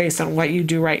advance based on what you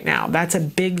do right now. That's a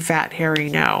big, fat, hairy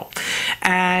no.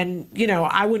 And,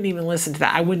 I wouldn't even listen to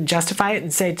that. I wouldn't justify it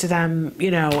and say to them,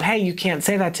 hey, you can't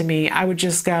say that to me. I would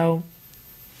just go,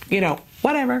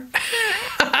 whatever.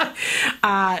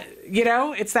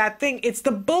 It's that thing. It's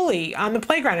the bully on the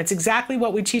playground. It's exactly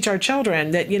what we teach our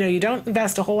children, that, you don't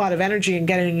invest a whole lot of energy in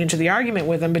getting into the argument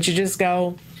with them, but you just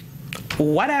go,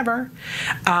 whatever.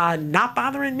 Not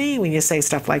bothering me when you say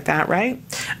stuff like that, right?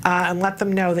 And let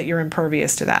them know that you're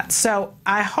impervious to that. So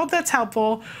I hope that's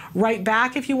helpful. Write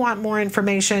back if you want more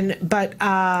information, but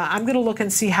I'm going to look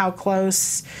and see how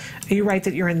close You write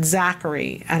that you're in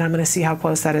Zachary, and I'm going to see how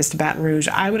close that is to Baton Rouge.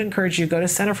 I would encourage you to go to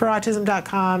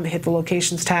centerforautism.com, hit the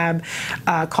locations tab,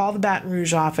 call the Baton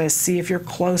Rouge office, see if you're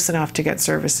close enough to get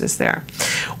services there.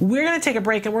 We're going to take a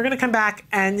break, and we're going to come back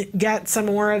and get some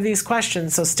more of these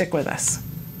questions, so stick with us.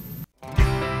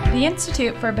 The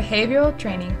Institute for Behavioral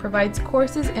Training provides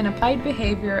courses in applied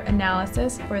behavior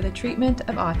analysis for the treatment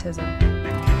of autism.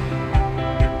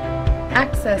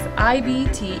 Access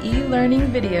IBT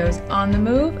e-learning videos on the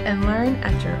move and learn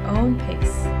at your own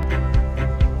pace.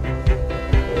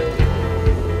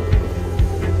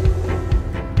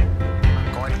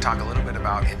 I'm going to talk a little bit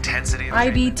about intensity.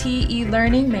 IBT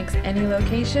e-learning makes any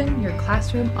location your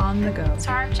classroom on the go.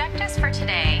 So our objectives for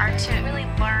today are to really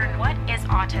learn what is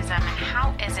autism and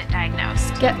how is it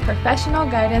diagnosed. Get professional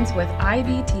guidance with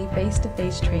IBT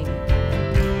face-to-face training.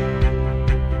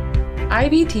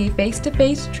 IBT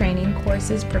face-to-face training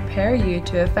courses prepare you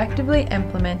to effectively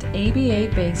implement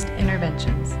ABA-based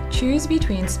interventions. Choose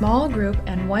between small group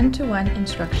and one-to-one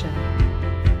instruction.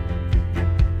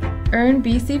 Earn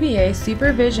BCBA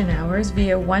supervision hours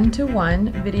via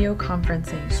one-to-one video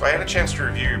conferencing. So I had a chance to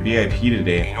review your BIP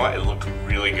today. You know what? It looked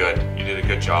really good. You did a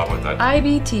good job with that.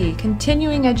 IBT,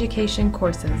 continuing education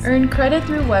courses. Earn credit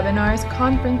through webinars,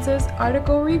 conferences,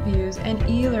 article reviews, and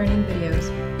e-learning videos.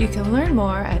 You can learn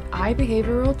more at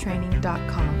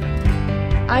ibehavioraltraining.com.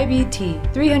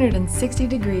 IBT, 360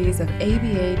 degrees of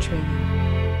ABA training.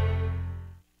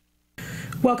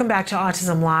 Welcome back to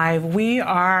Autism Live. We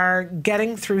are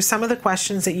getting through some of the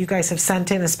questions that you guys have sent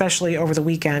in, especially over the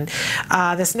weekend.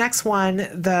 This next one,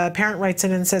 the parent writes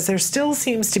in and says, there still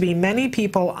seems to be many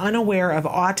people unaware of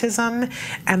autism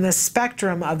and the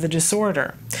spectrum of the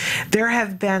disorder. There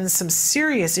have been some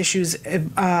serious issues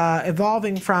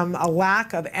evolving from a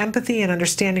lack of empathy and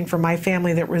understanding for my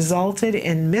family that resulted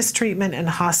in mistreatment and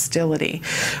hostility.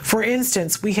 For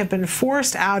instance, we have been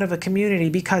forced out of a community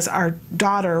because our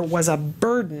daughter was a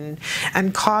burden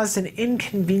and caused an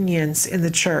inconvenience in the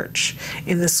church,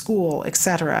 in the school,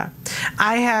 etc.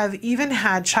 I have even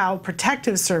had child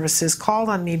protective services called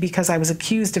on me because I was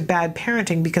accused of bad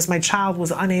parenting because my child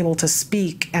was unable to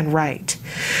speak and write.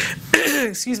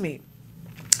 Excuse me.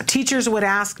 Teachers would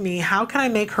ask me, how can I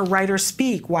make her write or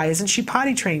speak? Why isn't she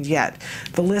potty trained yet?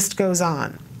 The list goes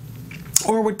on.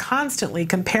 Or would constantly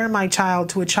compare my child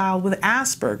to a child with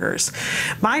Asperger's.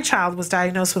 My child was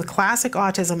diagnosed with classic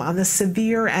autism on the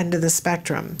severe end of the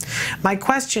spectrum. My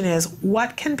question is,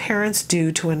 what can parents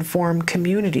do to inform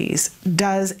communities?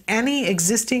 Do any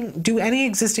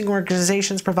existing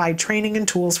organizations provide training and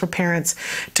tools for parents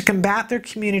to combat their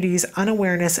community's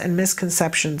unawareness and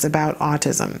misconceptions about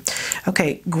autism?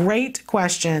 Okay, great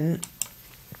question.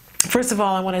 First of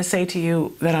all, I want to say to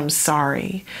you that I'm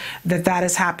sorry that that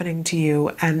is happening to you,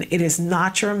 and it is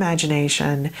not your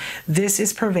imagination. This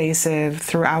is pervasive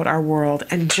throughout our world,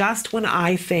 and just when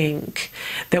I think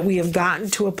that we have gotten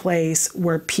to a place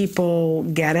where people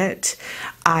get it,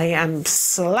 I am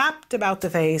slapped about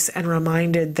the face and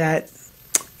reminded that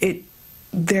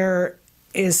there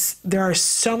are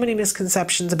so many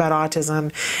misconceptions about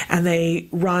autism, and they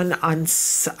run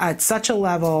at such a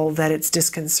level that it's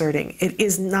disconcerting. It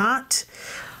is not,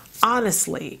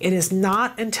 honestly, it is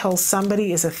not until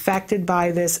somebody is affected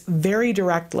by this very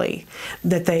directly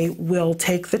that they will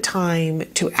take the time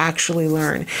to actually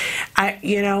learn.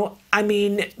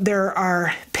 There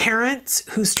are parents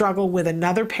who struggle with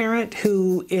another parent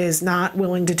who is not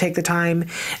willing to take the time,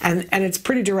 and it's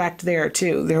pretty direct there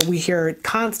too. We hear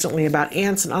constantly about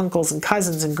aunts and uncles and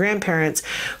cousins and grandparents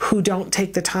who don't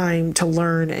take the time to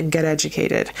learn and get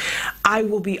educated. I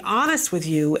will be honest with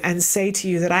you and say to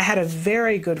you that I had a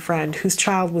very good friend whose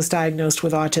child was diagnosed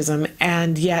with autism,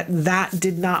 and yet that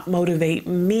did not motivate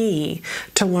me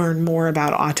to learn more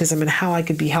about autism and how I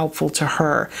could be helpful to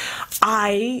her.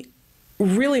 I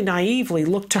really naively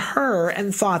looked to her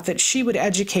and thought that she would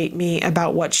educate me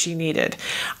about what she needed.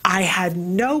 I had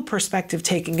no perspective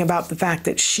taking about the fact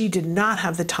that she did not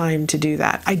have the time to do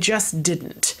that. I just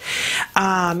didn't.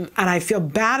 And I feel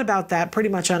bad about that pretty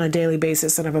much on a daily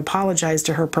basis, and I've apologized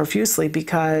to her profusely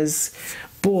because,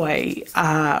 boy,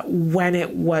 when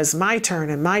it was my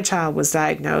turn and my child was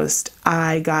diagnosed,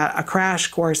 I got a crash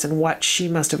course in what she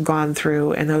must have gone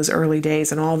through in those early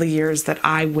days and all the years that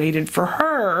I waited for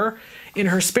her in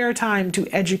her spare time to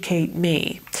educate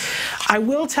me. I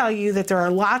will tell you that there are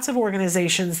lots of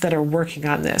organizations that are working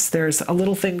on this. There's a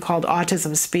little thing called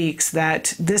Autism Speaks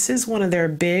that this is one of their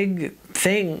big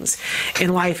things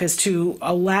in life is to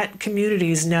let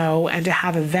communities know and to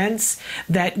have events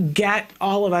that get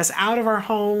all of us out of our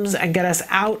homes and get us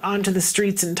out onto the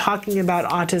streets and talking about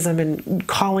autism and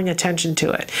calling attention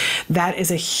to it. That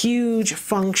is a huge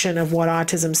function of what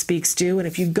Autism Speaks do. And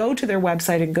if you go to their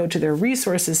website and go to their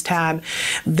resources tab,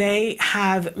 they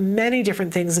have many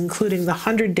different things, including the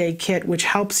 100-day kit, which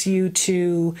helps you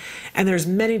to, and there's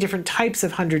many different types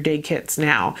of 100-day kits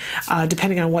now,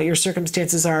 depending on what your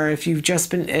circumstances are. If you've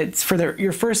just been, it's for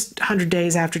your first 100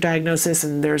 days after diagnosis,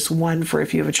 and there's one for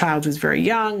if you have a child who's very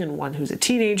young and one who's a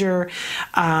teenager,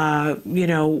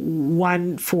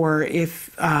 one for if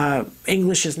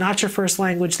English is not your first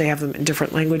language. They have them in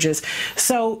different languages.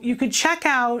 So you could check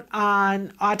out on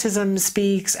Autism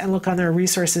Speaks and look on their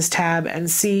resources tab and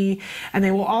see, and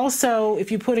they will also,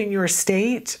 if you put in your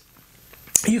state,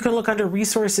 you can look under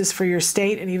resources for your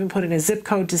state and even put in a zip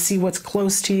code to see what's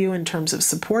close to you in terms of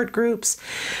support groups.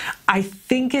 I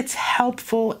think it's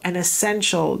helpful and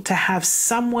essential to have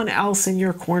someone else in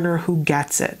your corner who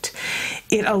gets it.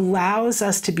 It allows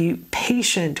us to be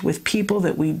patient with people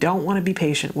that we don't want to be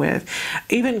patient with.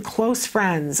 Even close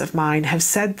friends of mine have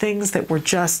said things that were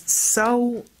just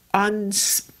so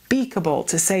unspeakable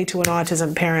to say to an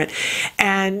autism parent,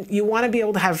 and you want to be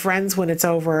able to have friends when it's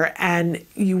over, and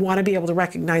you want to be able to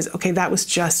recognize, okay, that was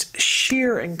just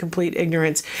sheer and complete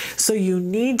ignorance. So you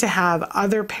need to have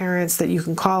other parents that you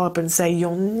can call up and say,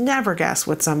 you'll never guess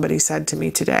what somebody said to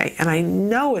me today, and I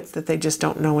know it's that they just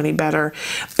don't know any better,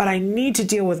 but I need to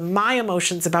deal with my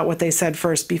emotions about what they said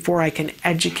first before I can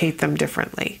educate them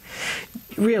differently.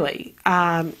 Really,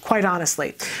 quite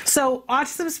honestly. So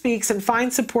Autism Speaks, and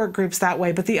find support groups that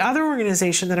way. But the other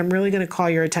organization that I'm really going to call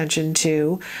your attention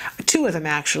to, two of them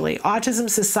actually, Autism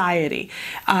Society.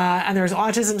 And there's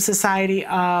Autism Society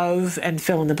of, and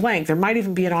fill in the blank. There might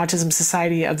even be an Autism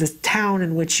Society of the town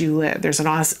in which you live. There's an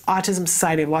Autism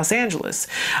Society of Los Angeles,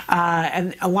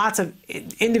 and lots of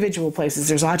individual places.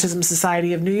 There's Autism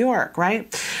Society of New York,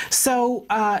 right? So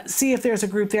see if there's a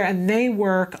group there, and they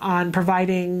work on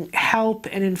providing help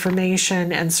and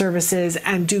information and services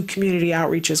and do community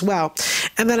outreach as well.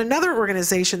 And then another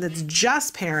organization that's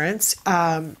just parents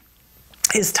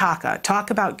is TACA,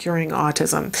 Talk About Curing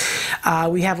Autism.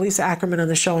 We have Lisa Ackerman on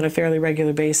the show on a fairly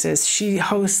regular basis. She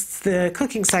hosts the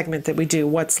cooking segment that we do,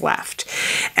 What's Left.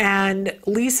 And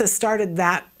Lisa started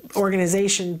that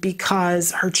organization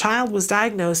because her child was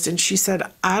diagnosed, and she said,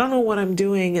 I don't know what I'm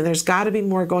doing, and there's got to be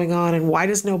more going on, and why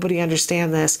does nobody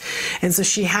understand this? And so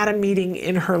she had a meeting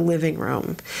in her living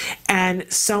room,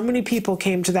 and so many people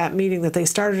came to that meeting that they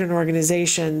started an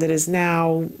organization that is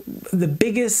now the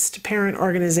biggest parent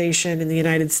organization in the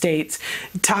United States,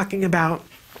 talking about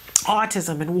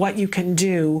autism and what you can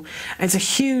do. It's a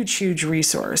huge, huge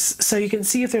resource. So you can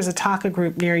see if there's a TACA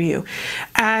group near you.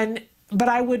 But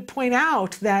I would point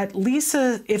out that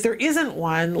Lisa, if there isn't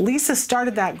one, Lisa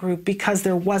started that group because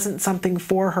there wasn't something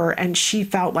for her, and she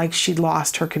felt like she'd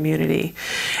lost her community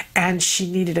and she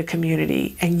needed a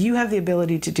community. And you have the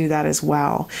ability to do that as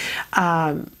well.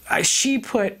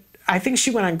 I think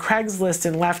she went on Craigslist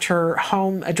and left her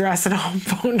home address and home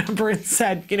phone number and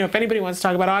said, if anybody wants to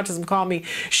talk about autism, call me.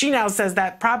 She now says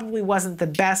that probably wasn't the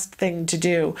best thing to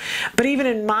do. But even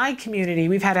in my community,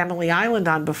 we've had Emily Island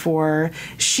on before.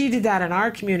 She did that in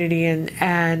our community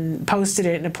and posted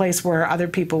it in a place where other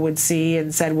people would see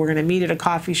and said, we're going to meet at a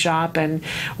coffee shop and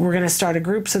we're going to start a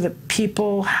group so that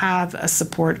people have a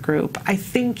support group. I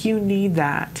think you need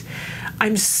that.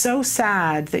 I'm so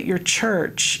sad that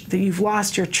you've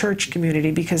lost your church community,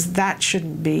 because that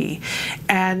shouldn't be.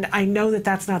 And I know that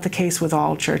that's not the case with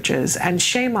all churches, and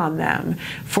shame on them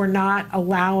for not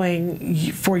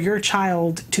allowing for your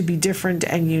child to be different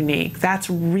and unique. That's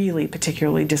really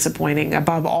particularly disappointing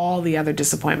above all the other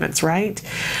disappointments, right?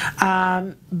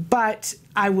 But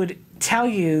I would tell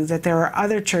you that there are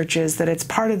other churches that it's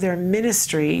part of their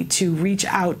ministry to reach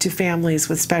out to families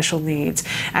with special needs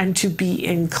and to be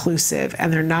inclusive,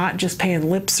 and they're not just paying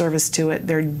lip service to it,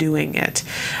 they're doing it.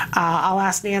 I'll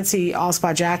ask Nancy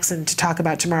Allspaw Jackson to talk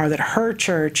about tomorrow that her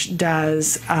church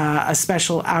does a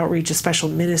special outreach, a special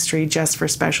ministry just for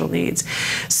special needs.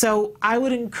 So I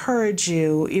would encourage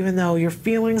you, even though your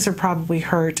feelings are probably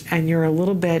hurt and you're a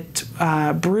little bit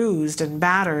bruised and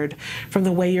battered from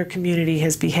the way your community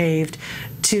has behaved,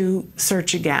 to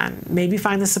search again. Maybe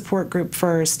find the support group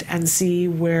first and see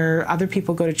where other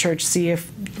people go to church. See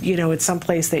if, it's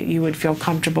someplace that you would feel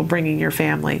comfortable bringing your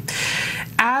family.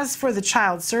 As for the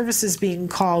child services being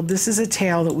called, this is a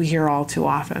tale that we hear all too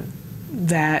often,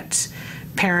 that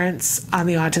parents on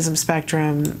the autism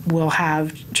spectrum will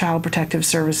have Child Protective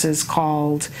Services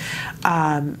called.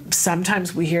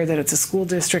 Sometimes we hear that it's a school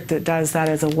district that does that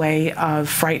as a way of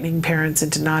frightening parents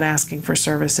into not asking for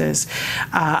services.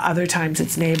 Other times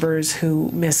it's neighbors who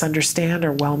misunderstand,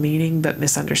 or well-meaning but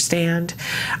misunderstand.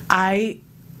 I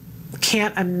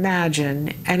can't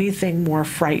imagine anything more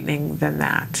frightening than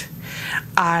that.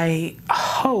 I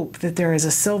hope that there is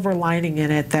a silver lining in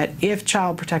it, that if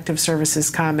Child Protective Services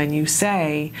come and you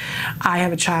say, I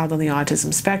have a child on the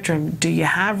autism spectrum, do you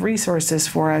have resources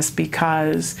for us,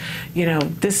 because, you know,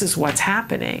 this is what's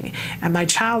happening and my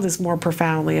child is more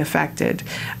profoundly affected.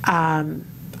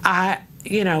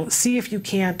 You know, see if you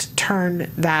can't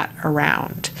turn that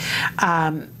around.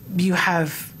 You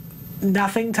have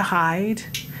nothing to hide.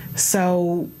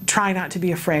 So try not to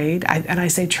be afraid. And I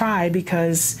say try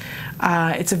because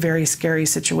it's a very scary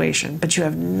situation, but you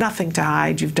have nothing to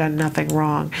hide. You've done nothing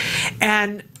wrong.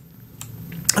 And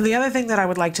the other thing that I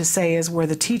would like to say is, where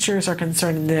the teachers are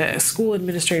concerned and the school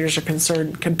administrators are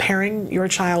concerned, comparing your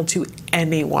child to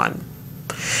anyone.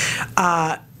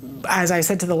 As I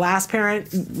said to the last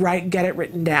parent, get it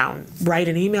written down. Write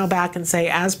an email back and say,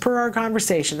 as per our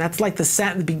conversation. That's like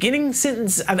the beginning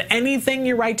sentence of anything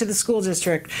you write to the school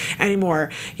district anymore.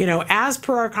 You know, as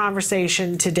per our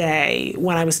conversation today,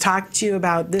 when I was talking to you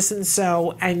about this and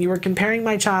so, and you were comparing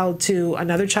my child to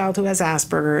another child who has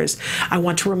Asperger's, I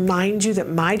want to remind you that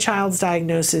my child's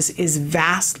diagnosis is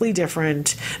vastly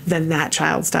different than that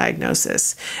child's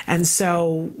diagnosis. And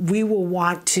so we will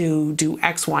want to do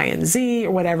X, Y, and Z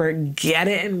or whatever. Get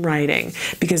it in writing,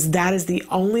 because that is the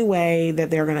only way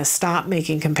that they're going to stop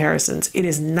making comparisons. It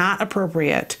is not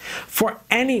appropriate for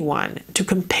anyone to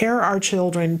compare our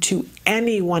children to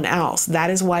anyone else. That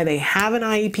is why they have an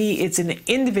IEP. It's an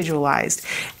individualized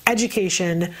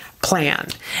education plan.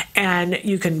 And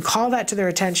you can call that to their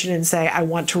attention and say, I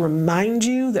want to remind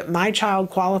you that my child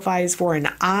qualifies for an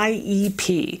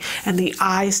IEP. And the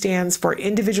I stands for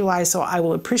individualized, so I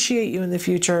will appreciate you in the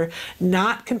future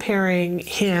not comparing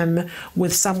him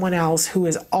with someone else who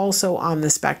is also on the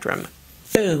spectrum.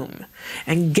 Boom.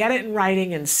 And get it in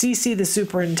writing and CC the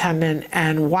superintendent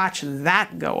and watch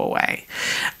that go away.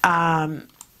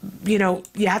 You know,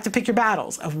 you have to pick your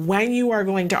battles of when you are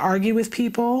going to argue with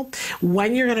people,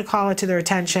 when you're going to call it to their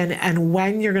attention, and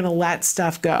when you're going to let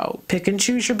stuff go. Pick and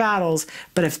choose your battles.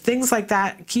 But if things like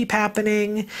that keep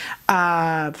happening,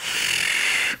 get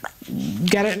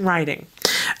it in writing.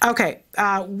 Okay,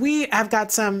 we have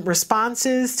got some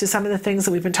responses to some of the things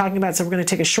that we've been talking about, so we're going to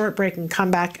take a short break and come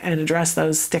back and address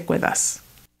those. Stick with us.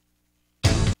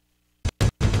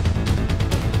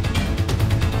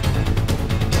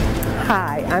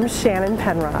 Hi, I'm Shannon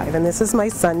Penrod, and this is my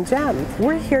son Jem.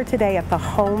 We're here today at the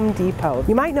Home Depot.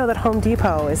 You might know that Home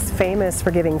Depot is famous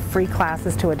for giving free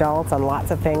classes to adults on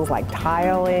lots of things like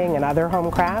tiling and other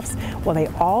home crafts. Well, they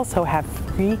also have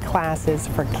free classes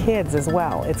for kids as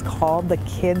well. It's called the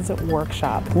Kids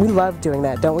Workshop. We love doing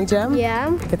that, don't we, Jem?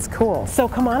 Yeah. It's cool. So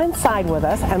come on inside with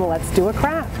us and let's do a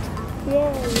craft.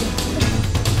 Yay.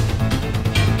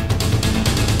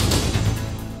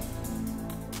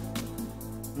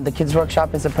 The Kids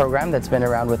Workshop is a program that's been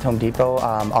around with Home Depot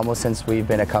almost since we've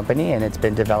been a company, and it's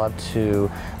been developed to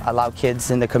allow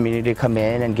kids in the community to come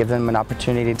in and give them an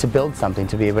opportunity to build something,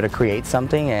 to be able to create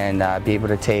something and be able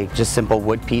to take just simple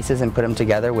wood pieces and put them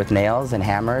together with nails and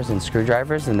hammers and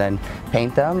screwdrivers and then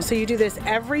paint them. So you do this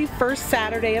every first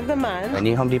Saturday of the month.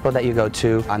 Any Home Depot that you go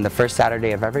to on the first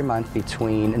Saturday of every month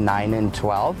between 9 and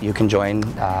 12, you can join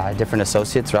different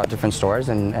associates throughout different stores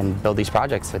and build these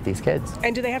projects with these kids.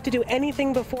 And do they have to do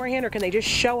anything beforehand, or can they just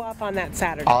show up on that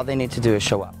Saturday? All they need to do is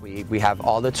show up. We have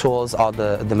all the tools, all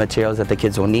the materials that the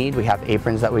kids will need. We have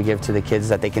aprons that we give to the kids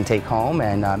that they can take home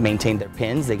and maintain their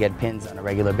pins. They get pins on a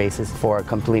regular basis for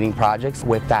completing projects.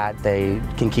 With that, they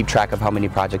can keep track of how many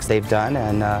projects they've done.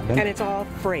 And it's all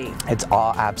free. It's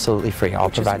all absolutely free, all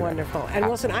provided. Which is wonderful. And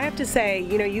Wilson, I have to say,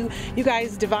 you know, you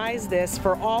guys devised this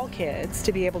for all kids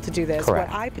to be able to do this. Correct.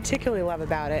 What I particularly love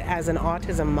about it as an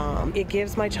autism mom, it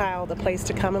gives my child a place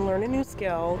to come and learn a new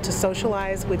skill, to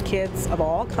socialize with kids of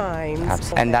all kinds.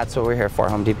 Absolutely. And that's what we're here for.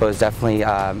 Home Depot is definitely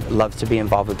loves to be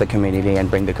involved with the community and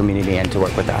bring the community in to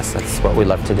work with us. That's what we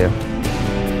love to do.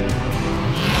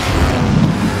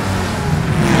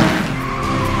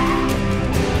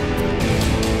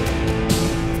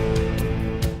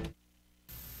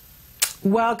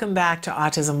 Welcome back to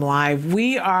Autism Live.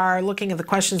 We are looking at the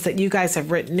questions that you guys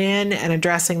have written in and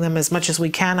addressing them as much as we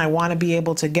can. I want to be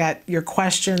able to get your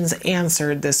questions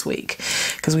answered this week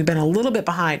because we've been a little bit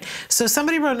behind. So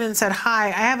somebody wrote in and said, hi,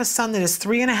 I have a son that is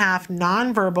 3.5,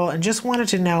 nonverbal, and just wanted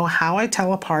to know how I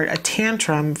tell apart a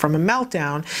tantrum from a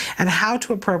meltdown and how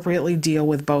to appropriately deal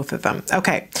with both of them.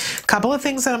 Okay, a couple of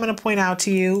things that I'm going to point out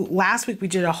to you. Last week we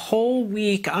did a whole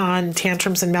week on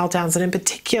tantrums and meltdowns, and in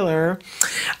particular,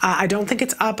 I don't think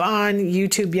it's up on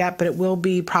YouTube yet, but it will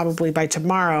be probably by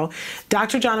tomorrow.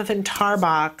 Dr. Jonathan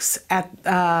Tarbox,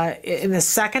 in the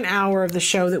second hour of the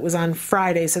show that was on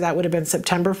Friday, so that would have been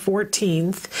September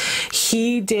 14th,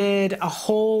 he did a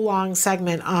whole long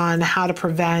segment on how to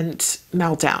prevent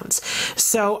meltdowns.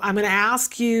 So I'm going to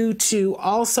ask you to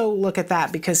also look at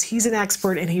that because he's an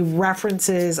expert and he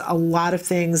references a lot of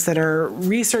things that are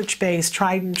research-based,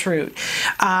 tried and true.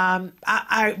 But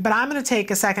I'm going to take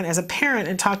a second as a parent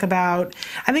and talk about,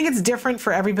 I think it's different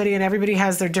for everybody and everybody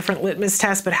has their different litmus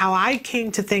tests, but how I came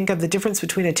to think of the difference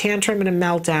between a tantrum and a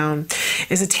meltdown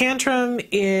is a tantrum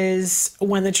is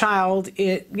when the child,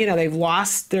 they've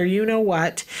lost their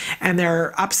you-know-what and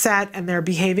they're upset and they're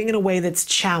behaving in a way that's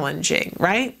challenging,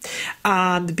 right?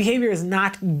 The behavior is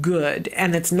not good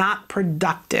and it's not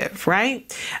productive,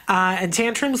 right? And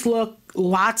tantrums look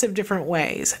lots of different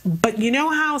ways. But you know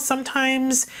how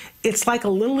sometimes it's like a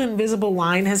little invisible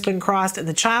line has been crossed and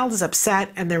the child is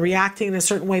upset and they're reacting in a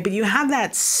certain way, but you have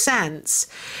that sense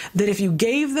that if you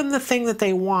gave them the thing that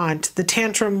they want, the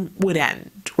tantrum would end,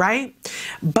 right?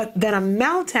 But then a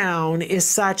meltdown is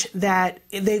such that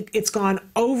it's gone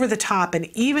over the top, and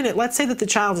even let's say that the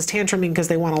child is tantruming because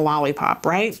they want a lollipop,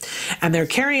 right? And they're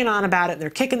carrying on about it and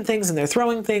they're kicking things and they're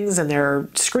throwing things and they're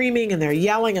screaming and they're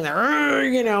yelling and they're,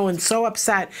 and so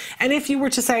upset. And if you were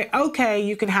to say, okay,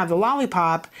 you can have the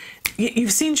lollipop,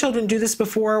 you've seen children do this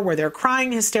before where they're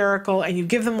crying hysterical and you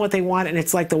give them what they want and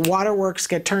it's like the waterworks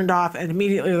get turned off and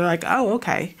immediately they're like, oh,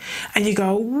 okay. And you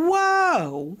go,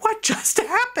 whoa, what just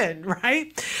happened,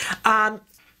 right?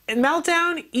 In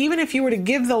meltdown, even if you were to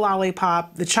give the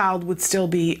lollipop, the child would still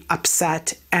be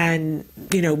upset and,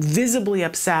 visibly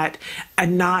upset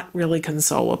and not really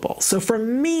consolable. So for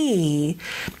me,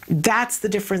 that's the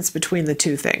difference between the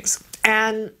two things.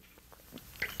 And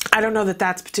I don't know that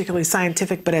that's particularly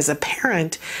scientific, but as a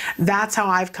parent, that's how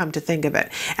I've come to think of it.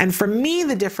 And for me,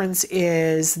 the difference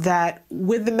is that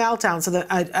with the meltdown, so the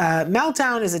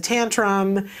meltdown is a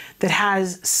tantrum that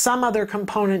has some other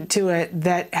component to it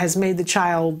that has made the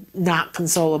child not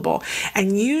consolable.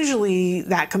 And usually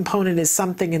that component is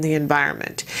something in the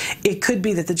environment. It could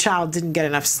be that the child didn't get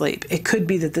enough sleep. It could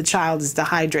be that the child is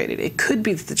dehydrated. It could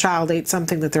be that the child ate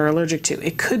something that they're allergic to.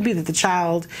 It could be that the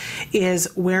child is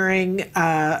wearing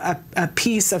a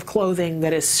piece of clothing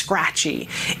that is scratchy.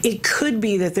 It could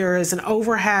be that there is an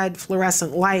overhead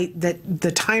fluorescent light that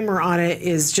the timer on it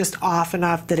is just off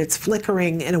enough that it's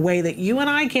flickering in a way that you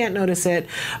and I can't notice it,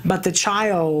 but the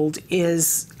child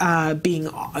is being,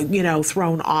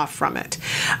 thrown off from it.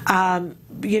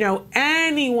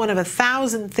 Any one of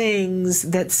 1,000 things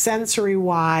that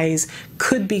sensory-wise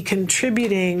could be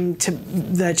contributing to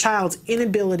the child's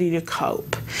inability to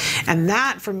cope. And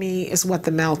that, for me, is what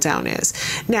the meltdown is.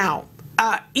 Now,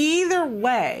 either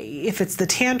way, if it's the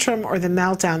tantrum or the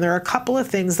meltdown, there are a couple of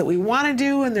things that we want to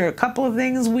do and there are a couple of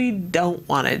things we don't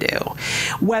want to do.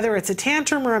 Whether it's a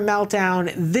tantrum or a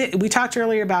meltdown, we talked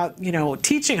earlier about,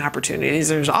 teaching opportunities.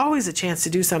 There's always a chance to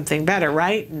do something better,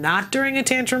 right? Not during a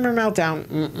tantrum or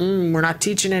meltdown. We're not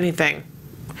teaching anything.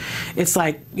 It's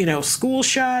like, school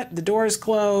shut, the doors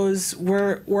closed,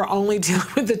 we're only dealing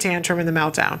with the tantrum and the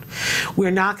meltdown.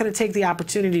 We're not going to take the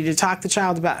opportunity to talk to the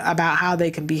child about how they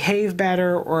can behave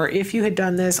better, or if you had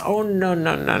done this, oh,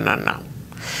 no.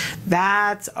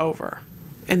 That's over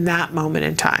in that moment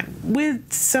in time,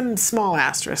 with some small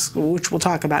asterisks, which we'll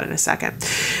talk about in a second.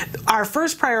 Our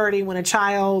first priority when a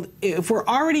child, if we're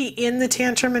already in the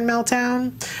tantrum and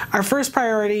meltdown, our first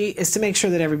priority is to make sure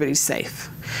that everybody's safe.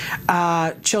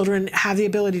 Children have the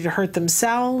ability to hurt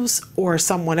themselves or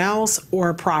someone else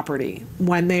or property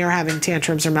when they are having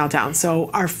tantrums or meltdowns. So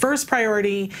our first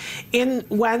priority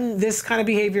when this kind of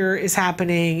behavior is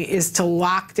happening is to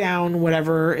lock down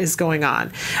whatever is going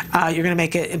on. You're going to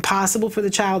make it impossible for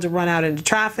the child to run out into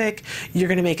traffic. You're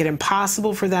going to make it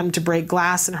impossible for them to break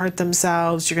glass and hurt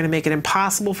themselves. You're going to make it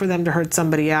impossible for them to hurt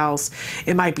somebody else.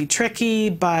 It might be tricky,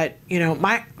 but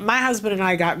my husband and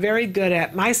I got very good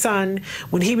at, my son,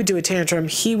 when he would do a tantrum,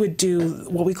 he would do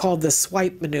what we called the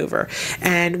swipe maneuver.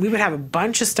 And we would have a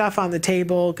bunch of stuff on the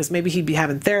table because maybe he'd be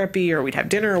having therapy or we'd have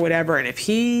dinner or whatever. And if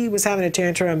he was having a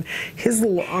tantrum, his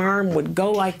little arm would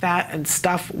go like that and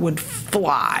stuff would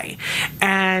fly.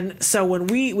 And so when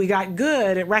we got good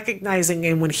good at recognizing,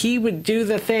 and when he would do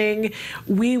the thing,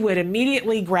 we would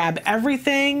immediately grab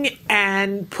everything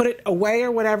and put it away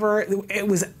or whatever. It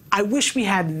was, I wish we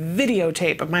had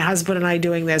videotape of my husband and I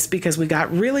doing this, because we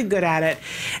got really good at it,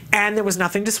 and there was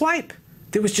nothing to swipe.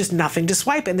 There was just nothing to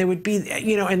swipe, and there would be,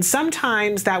 you know, and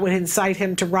sometimes that would incite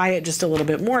him to riot just a little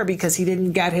bit more, because he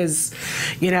didn't get his,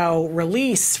 you know,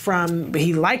 release from,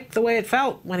 he liked the way it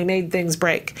felt when he made things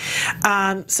break.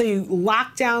 So you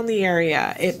lock down the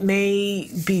area. It may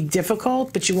be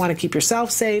difficult, but you want to keep yourself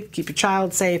safe, keep your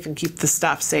child safe, and keep the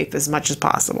stuff safe as much as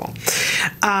possible.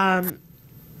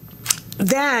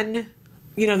 Then,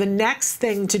 you know, the next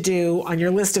thing to do on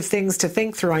your list of things to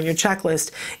think through on your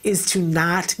checklist is to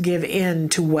not give in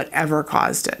to whatever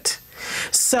caused it.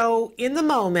 So in the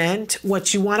moment,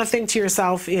 what you want to think to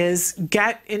yourself is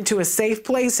get into a safe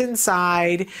place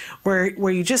inside where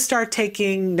you just start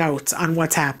taking notes on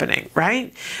what's happening,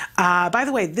 right? By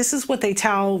the way, this is what they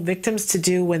tell victims to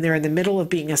do when they're in the middle of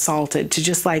being assaulted, to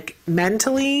just like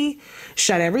mentally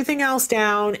shut everything else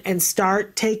down and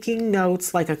start taking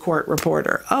notes like a court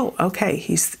reporter. Oh, okay,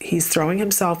 he's throwing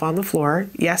himself on the floor.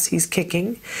 Yes, he's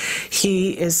kicking.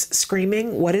 He is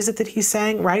screaming. What is it that he's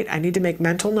saying, right? I need to make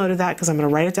mental note of that, because I'm going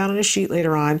to write it down on a sheet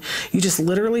later on. You just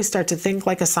literally start to think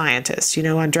like a scientist. You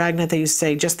know, on Dragnet they used to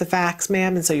say, just the facts,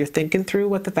 ma'am, and so you're thinking through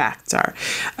what the facts are.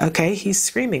 Okay, he's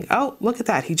screaming. Oh, look at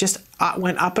that. He just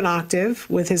went up an octave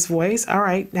with his voice. All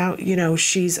right, now, you know,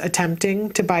 she's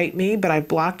attempting to bite me, but I've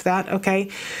blocked that.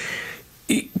 Okay,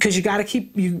 because you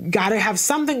got to have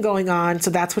something going on.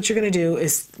 So that's what you're going to do,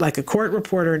 is like a court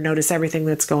reporter, notice everything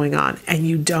that's going on, and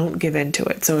you don't give into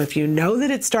it. So if you know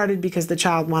that it started because the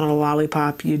child wanted a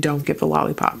lollipop, you don't give the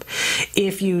lollipop.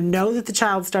 If you know that the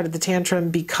child started the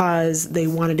tantrum because they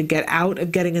wanted to get out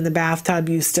of getting in the bathtub,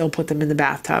 you still put them in the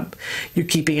bathtub. You're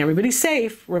keeping everybody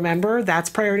safe. Remember, that's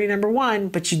priority number one,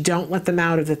 but you don't let them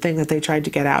out of the thing that they tried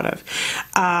to get out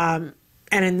of.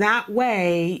 And in that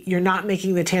way, you're not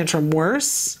making the tantrum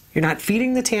worse. You're not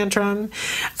feeding the tantrum,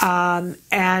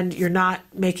 and you're not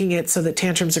making it so that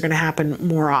tantrums are going to happen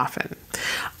more often.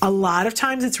 A lot of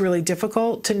times it's really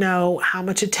difficult to know how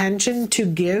much attention to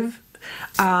give,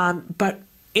 but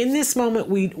in this moment,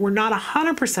 we're not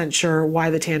 100% sure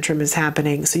why the tantrum is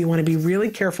happening, so you want to be really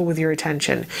careful with your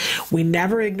attention. We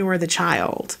never ignore the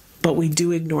child, but we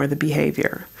do ignore the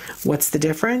behavior. What's the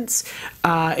difference?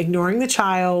 Ignoring the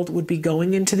child would be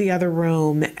going into the other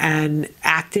room and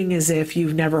acting as if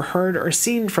you've never heard or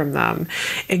seen from them.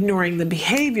 Ignoring the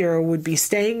behavior would be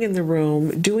staying in the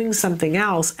room, doing something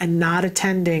else, and not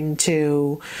attending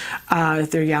to,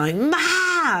 if they're yelling,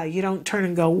 "Ma!" you don't turn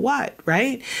and go, "What?"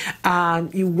 right?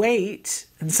 You wait,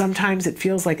 and sometimes it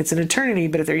feels like it's an eternity,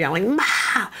 but if they're yelling,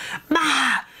 "Ma!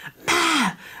 Ma!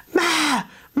 Ma! Ma!"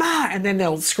 Ma, and then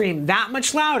they'll scream that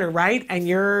much louder, right? And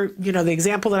the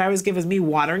example that I always give is me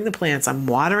watering the plants. I'm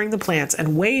watering the plants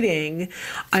and waiting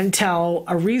until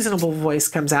a reasonable voice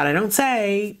comes out. I don't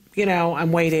say,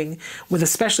 I'm waiting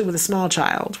especially with a small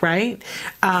child, right?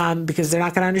 Because they're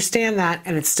not going to understand that,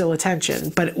 and it's still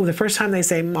attention. But the first time they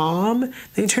say, "Mom," then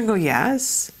you turn and go,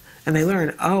 "Yes." And they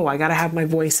learn, oh, I got to have my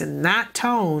voice in that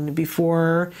tone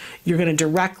before you're going to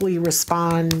directly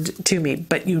respond to me.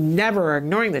 But you never are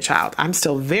ignoring the child. I'm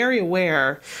still very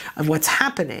aware of what's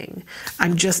happening.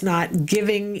 I'm just not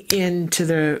giving in to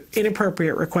the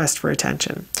inappropriate request for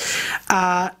attention.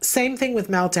 Same thing with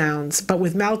meltdowns. But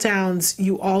with meltdowns,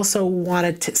 you also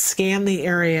want to scan the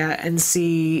area and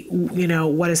see,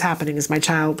 what is happening. Is my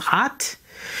child hot?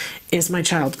 Is my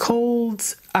child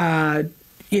cold?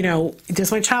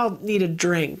 Does my child need a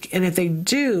drink? And if they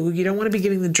do, you don't want to be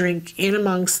giving the drink in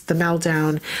amongst the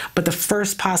meltdown, but the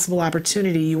first possible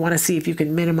opportunity, you want to see if you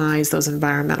can minimize those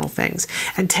environmental things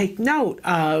and take note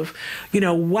of,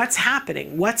 what's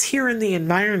happening, what's here in the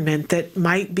environment that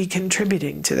might be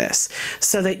contributing to this,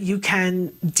 so that you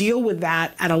can deal with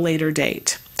that at a later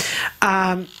date.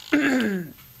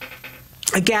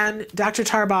 Again, Dr.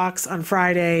 Tarbox on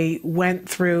Friday went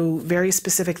through very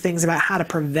specific things about how to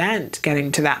prevent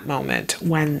getting to that moment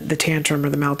when the tantrum or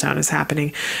the meltdown is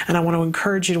happening. And I want to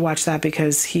encourage you to watch that,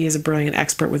 because he is a brilliant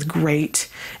expert with great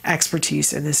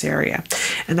expertise in this area.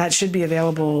 And that should be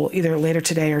available either later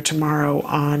today or tomorrow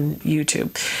on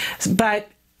YouTube. But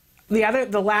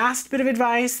the last bit of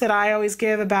advice that I always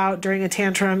give about during a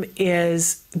tantrum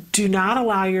is, do not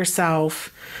allow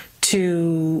yourself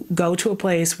to go to a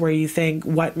place where you think,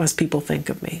 what must people think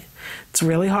of me? It's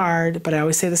really hard, but I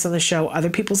always say this on the show, other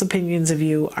people's opinions of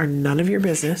you are none of your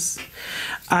business.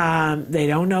 They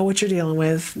don't know what you're dealing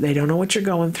with. They don't know what you're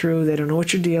going through. They don't know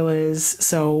what your deal is.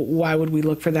 So why would we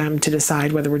look for them to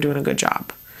decide whether we're doing a good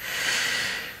job?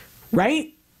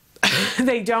 Right?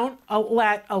 They don't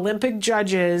let Olympic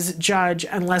judges judge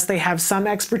unless they have some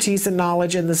expertise and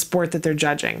knowledge in the sport that they're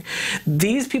judging.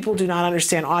 These people do not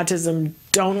understand autism.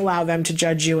 Don't allow them to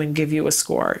judge you and give you a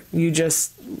score. You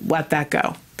just let that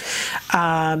go.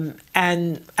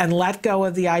 And let go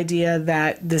of the idea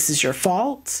that this is your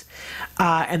fault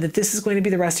and that this is going to be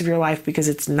the rest of your life, because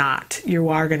it's not. You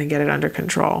are going to get it under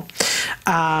control.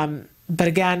 But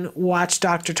again, watch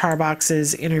Dr.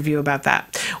 Tarbox's interview about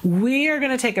that. We are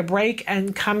going to take a break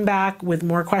and come back with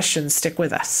more questions. Stick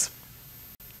with us.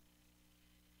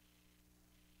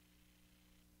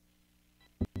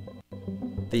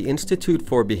 The Institute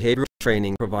for Behavioral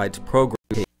Training provides programs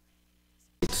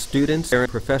to students and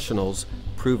professionals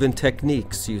proven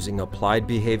techniques using applied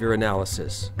behavior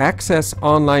analysis. Access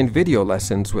online video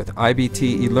lessons with IBT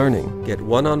e-learning. Get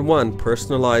one-on-one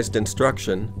personalized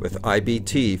instruction with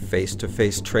IBT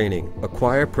face-to-face training.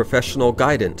 Acquire professional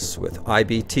guidance with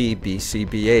IBT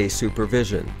BCBA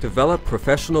supervision. Develop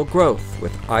professional growth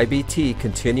with IBT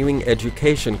continuing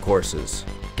education courses.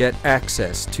 Get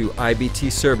access to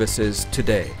IBT services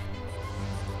today.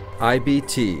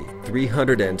 IBT,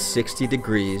 360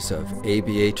 degrees of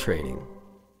ABA training.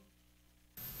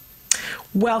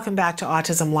 Welcome back to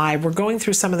Autism Live. We're going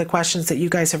through some of the questions that you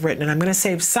guys have written, and I'm going to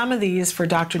save some of these for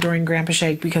Dr. Doreen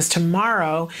Grampeche, because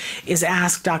tomorrow is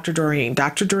Ask Dr. Doreen.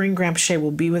 Dr. Doreen Grampeche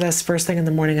will be with us first thing in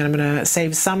the morning, and I'm going to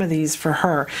save some of these for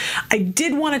her. I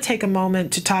did want to take a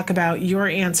moment to talk about your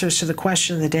answers to the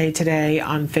question of the day today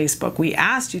on Facebook. We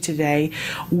asked you today,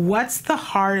 what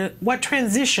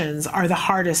transitions are the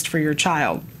hardest for your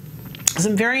child?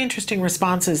 Some very interesting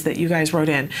responses that you guys wrote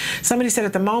in. Somebody said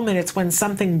at the moment it's when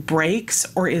something breaks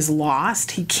or is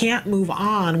lost. He can't move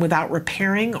on without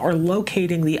repairing or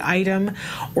locating the item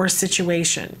or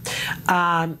situation.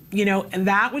 You know, and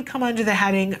that would come under the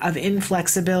heading of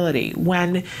inflexibility.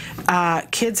 When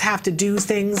kids have to do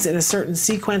things in a certain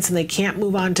sequence and they can't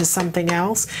move on to something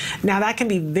else. Now that can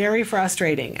be very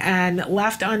frustrating, and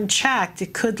left unchecked,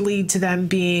 it could lead to them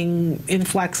being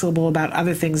inflexible about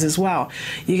other things as well.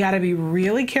 You got to be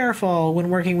really careful when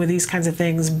working with these kinds of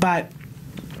things, but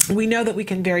we know that we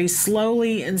can very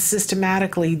slowly and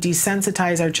systematically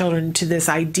desensitize our children to this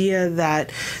idea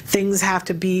that things have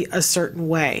to be a certain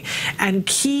way. And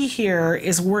key here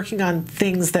is working on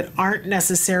things that aren't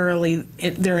necessarily,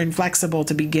 they're inflexible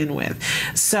to begin with.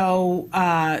 So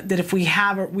that if we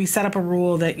set up a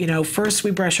rule that, you know, first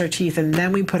we brush our teeth and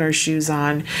then we put our shoes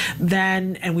on,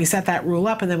 and we set that rule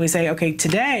up, and then we say, okay,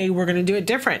 today we're going to do it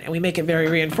different, and we make it very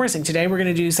reinforcing. Today we're going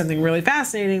to do something really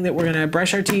fascinating, that we're going to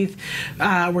brush our teeth,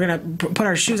 we're going to put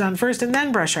our shoes on first and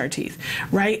then brush our teeth,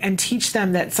 right? And teach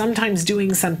them that sometimes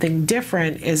doing something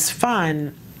different is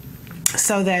fun,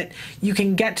 so that you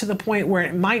can get to the point where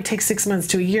it might take 6 months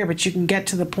to a year, but you can get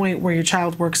to the point where your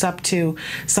child works up to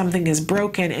something is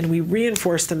broken, and we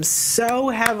reinforce them so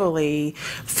heavily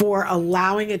for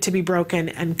allowing it to be broken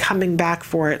and coming back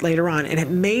for it later on. And it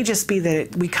may just be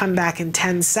that we come back in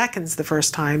 10 seconds the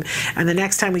first time, and the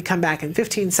next time we come back in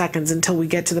 15 seconds, until we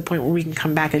get to the point where we can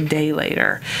come back a day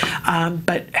later.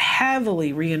 But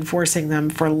heavily reinforcing them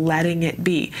for letting it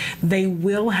be. They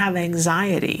will have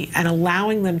anxiety, and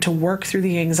allowing them to work through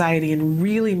the anxiety in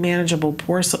really manageable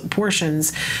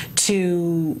portions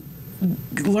to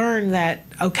learn that,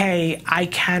 okay, I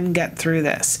can get through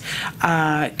this,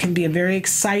 can be a very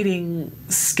exciting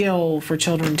skill for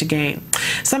children to gain.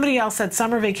 Somebody else said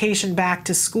summer vacation, back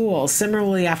to school.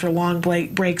 Similarly, after long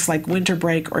breaks like winter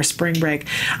break or spring break.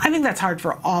 I think that's hard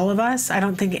for all of us. I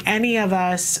don't think any of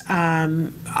us,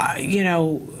 you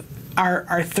know,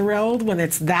 are thrilled when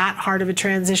it's that hard of a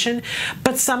transition.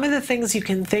 But some of the things you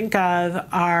can think of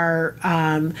are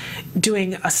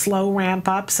doing a slow ramp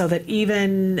up, so that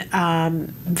even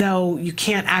though you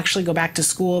can't actually go back to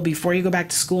school, before you go back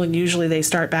to school, and usually they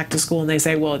start back to school and they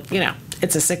say, well, you know,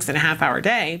 it's a 6.5-hour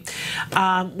day.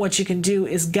 What you can do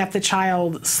is get the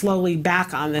child slowly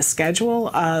back on this schedule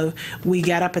of, we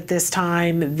get up at this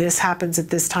time, this happens at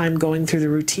this time, going through the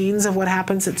routines of what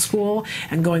happens at school,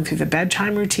 and going through the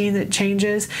bedtime routine that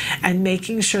changes, and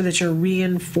making sure that you're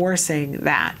reinforcing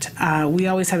that. We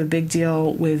always have a big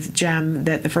deal with Jem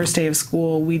that the first day of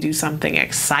school we do something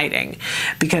exciting,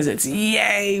 because it's,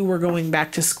 yay, we're going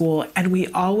back to school. And we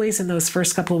always, in those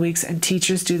first couple of weeks, and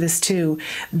teachers do this too,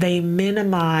 they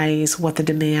minimize what the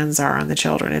demands are on the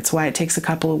children. It's why it takes a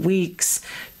couple of weeks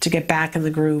to get back in the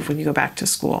groove when you go back to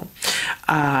school,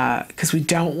 because we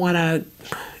don't want to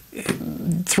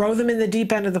throw them in the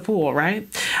deep end of the pool, right?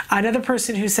 Another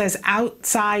person who says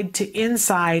outside to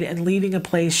inside and leaving a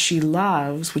place she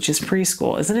loves, which is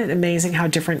preschool. Isn't it amazing how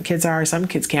different kids are? Some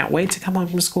kids can't wait to come home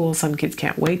from school. Some kids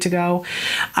can't wait to go.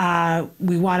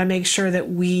 We want to make sure that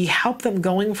we help them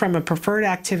going from a preferred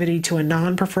activity to a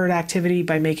non-preferred activity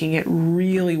by making it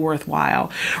really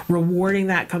worthwhile, rewarding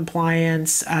that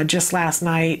compliance. Just last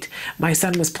night, my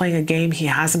son was playing a game he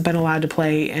hasn't been allowed to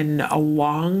play in a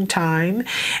long time,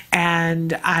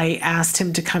 and I asked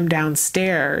him to come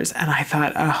downstairs, and I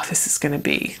thought, oh, this is going to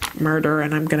be murder,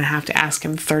 and I'm going to have to ask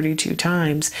him 32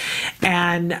 times.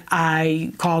 And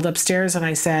I called upstairs and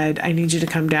I said, I need you to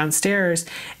come downstairs.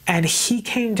 And he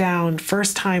came down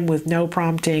first time with no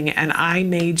prompting, and I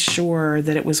made sure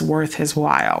that it was worth his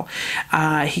while.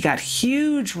 He got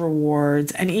huge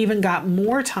rewards and even got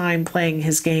more time playing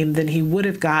his game than he would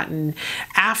have gotten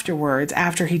afterwards,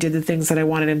 after he did the things that I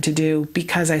wanted him to do,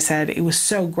 because I said it was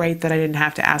so great that I didn't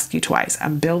have to ask you twice.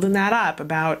 I'm building that up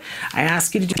about, I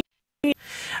ask you to do.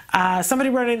 Somebody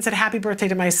wrote in and said, happy birthday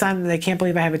to my son. They can't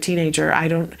believe I have a teenager.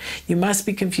 You must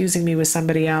be confusing me with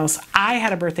somebody else. I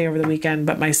had a birthday over the weekend,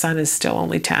 but my son is still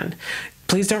only 10.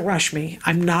 Please don't rush me.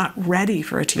 I'm not ready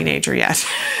for a teenager yet.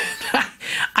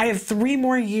 I have 3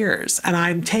 more years and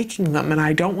I'm taking them, and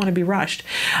I don't want to be rushed.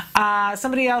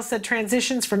 Somebody else said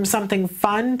transitions from something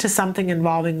fun to something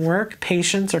involving work,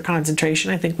 patience, or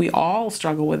concentration. I think we all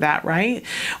struggle with that, right?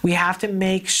 We have to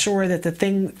make sure that the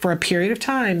thing, for a period of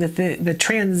time, that the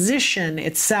transition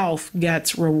itself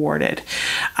gets rewarded.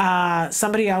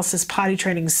 Somebody else says potty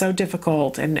training is so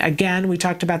difficult. And again, we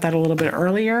talked about that a little bit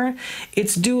earlier.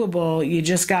 It's doable. You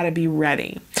just got to be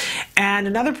ready. And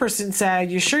another person said,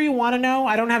 you sure you want to know?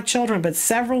 I don't have children, but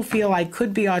several feel I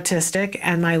could be autistic,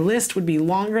 and my list would be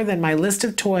longer than my list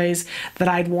of toys that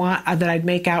I'd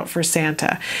make out for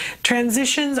Santa.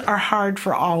 Transitions are hard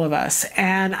for all of us,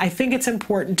 and I think it's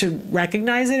important to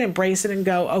recognize it, embrace it, and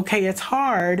go, okay, it's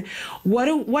hard.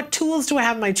 What tools do I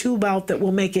have in my tool belt that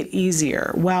will make it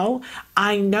easier? Well,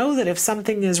 I know that if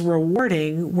something is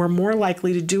rewarding, we're more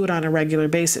likely to do it on a regular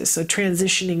basis. So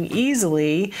transitioning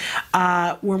easily,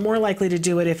 we're more likely to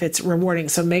do it if it's rewarding.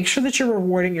 So make sure that you're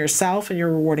rewarding yourself and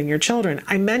you're rewarding your children.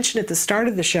 I mentioned at the start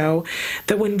of the show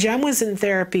that when Jem was in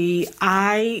therapy,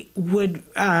 I would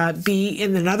be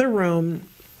in another room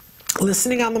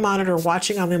listening on the monitor,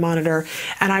 watching on the monitor,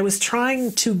 and I was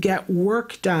trying to get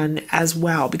work done as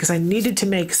well because I needed to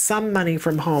make some money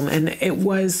from home, and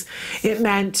it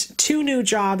meant 2 new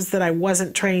jobs that I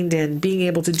wasn't trained in, being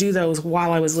able to do those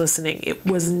while I was listening. It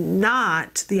was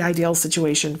not the ideal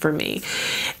situation for me,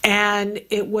 and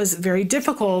it was very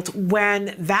difficult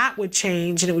when that would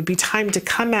change and it would be time to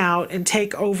come out and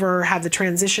take over, have the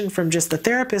transition from just the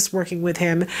therapist working with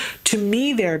him to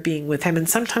me there being with him, and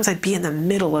sometimes I'd be in the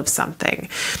middle of something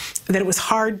that it was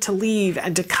hard to leave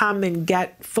and to come and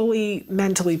get fully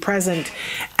mentally present.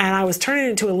 And I was turning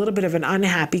into a little bit of an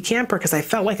unhappy camper because I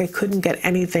felt like I couldn't get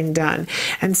anything done.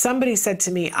 And somebody said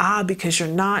to me, because you're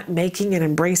not making and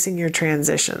embracing your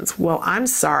transitions. Well, I'm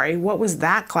sorry. What was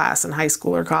that class in high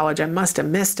school or college? I must have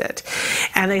missed it.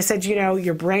 And they said,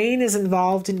 your brain is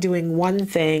involved in doing one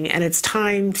thing and it's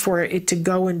time for it to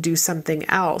go and do something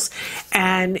else.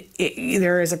 And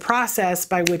there is a process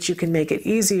by which you can make it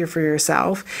easier for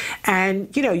yourself.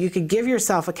 And, you could give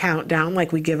yourself a countdown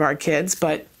like we give our kids,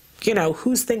 but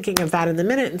who's thinking of that in the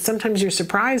minute? And sometimes you're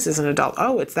surprised as an adult,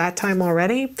 it's that time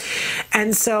already.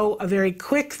 And so a very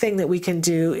quick thing that we can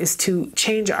do is to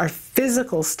change our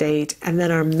physical state, and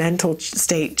then our mental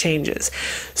state changes.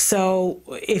 So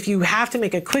if you have to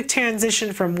make a quick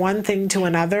transition from one thing to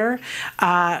another,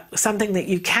 something that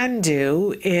you can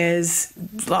do is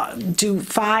do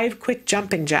 5 quick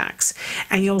jumping jacks.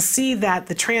 And you'll see that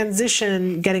the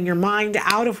transition, getting your mind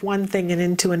out of one thing and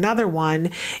into another one,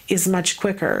 is much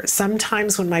quicker.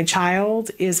 Sometimes when my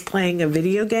child is playing a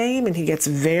video game and he gets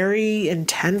very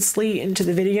intensely into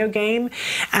the video game,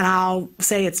 and I'll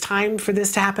say it's time for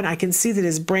this to happen, I can see that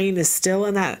his brain is still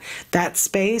in that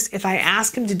space. If I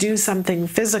ask him to do something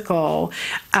physical,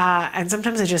 and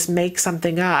sometimes I just make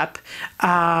something up,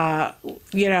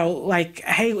 like,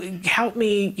 hey, help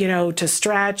me, to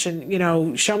stretch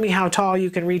and, show me how tall you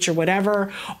can reach or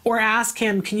whatever, or ask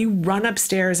him, can you run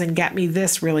upstairs and get me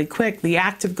this really quick? The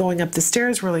act of going up the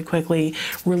stairs really quickly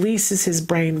releases his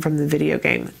brain from the video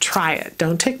game. Try it.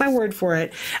 Don't take my word for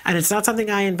it. And it's not something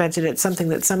I invented. It's something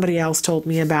that somebody else told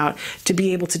me about, to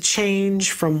be able to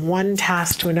change from one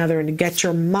task to another and to get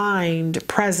your mind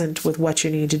present with what you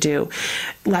need to do.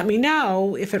 Let me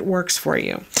know if it works for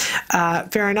you.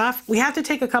 Fair enough. We have to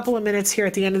take a couple of minutes here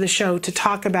at the end of the show to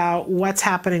talk about what's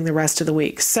happening the rest of the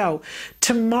week. So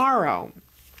tomorrow,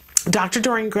 Dr.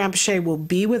 Doreen Grampiche will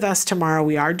be with us tomorrow.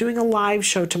 We are doing a live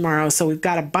show tomorrow, so we've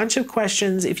got a bunch of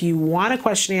questions. If you want a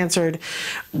question answered,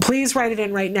 please write it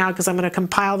in right now because I'm going to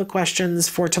compile the questions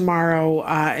for tomorrow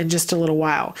in just a little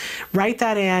while. Write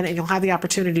that in and you'll have the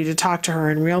opportunity to talk to her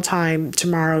in real time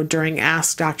tomorrow during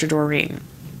Ask Dr. Doreen.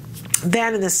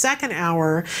 Then in the second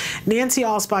hour, Nancy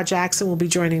Allspaw-Jackson will be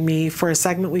joining me for a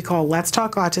segment we call Let's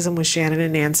Talk Autism with Shannon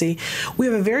and Nancy. We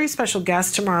have a very special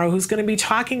guest tomorrow who's going to be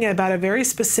talking about a very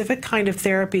specific kind of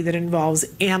therapy that involves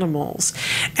animals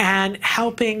and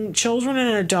helping children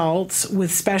and adults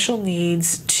with special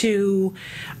needs to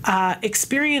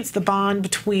experience the bond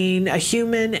between a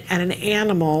human and an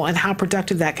animal and how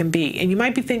productive that can be. And you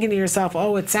might be thinking to yourself,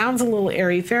 oh, it sounds a little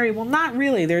airy-fairy. Well, not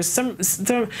really. There's some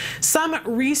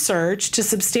research to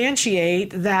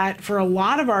substantiate that for a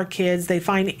lot of our kids, they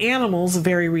find animals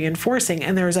very reinforcing.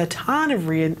 And there's a ton of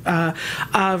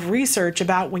research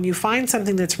about when you find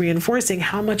something that's reinforcing,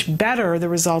 how much better the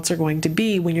results are going to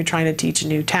be when you're trying to teach a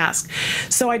new task.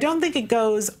 So I don't think it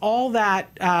goes all that,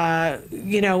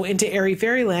 into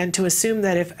airy-fairy land to assume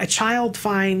that if a child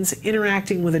finds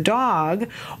interacting with a dog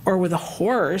or with a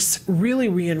horse really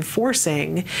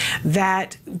reinforcing,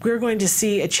 that we're going to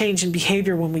see a change in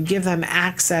behavior when we give them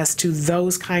access to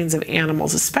those kinds of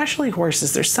animals, especially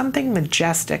horses. There's something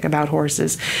majestic about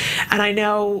horses. And I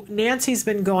know Nancy's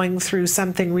been going through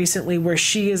something recently where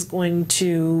she is going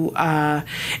to,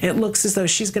 it looks as though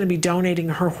she's going to be donating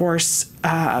her horse,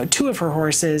 two of her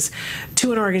horses,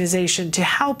 to an organization to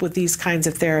help with these kinds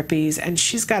of therapies. And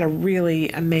she's got a really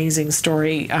amazing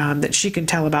story that she can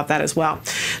tell about that as well.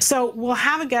 So we'll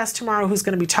have a guest tomorrow who's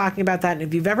going to be talking about that. And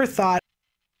if you've ever thought,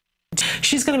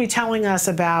 she's going to be telling us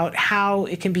about how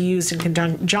it can be used in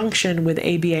conjunction with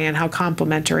ABA and how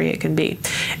complementary it can be.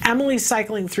 Emily's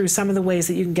cycling through some of the ways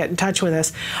that you can get in touch with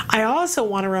us. I also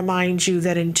want to remind you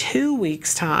that in 2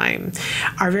 weeks' time,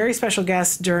 our very special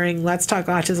guest during Let's Talk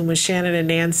Autism with Shannon and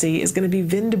Nancy is going to be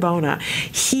Vin DeBona.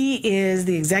 He is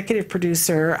the executive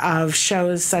producer of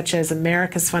shows such as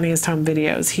America's Funniest Home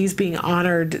Videos. He's being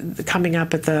honored coming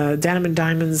up at the Denim and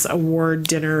Diamonds Award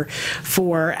dinner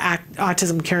for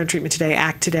Autism Care and Treatment Today,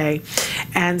 ACT Today.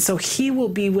 And so he will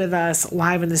be with us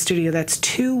live in the studio. That's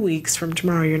 2 weeks from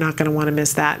tomorrow. You're not going to want to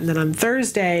miss that. And then on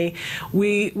Thursday,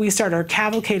 we start our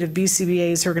cavalcade of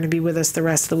BCBAs who are going to be with us the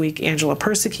rest of the week. Angela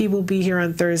Persicki will be here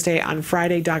on Thursday. On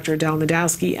Friday, Dr. Adele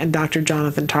Nadowski and Dr.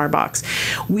 Jonathan Tarbox.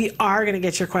 We are going to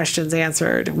get your questions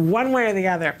answered one way or the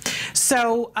other.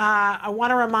 So I want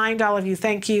to remind all of you,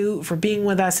 thank you for being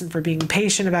with us and for being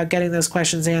patient about getting those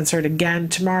questions answered. Again,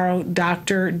 tomorrow,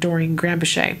 Dr. Doreen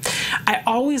Grampiche. I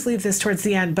always leave this towards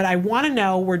the end, but I want to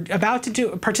know, we're about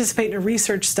to participate in a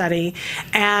research study,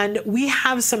 and we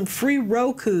have some free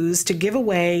Rokus to give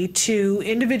away to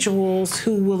individuals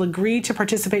who will agree to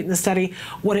participate in the study.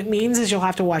 What it means is you'll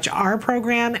have to watch our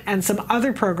program and some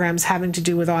other programs having to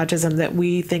do with autism that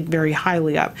we think very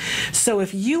highly of. So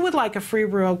if you would like a free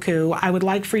Roku, I would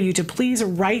like for you to please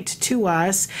write to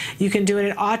us. You can do it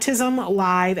at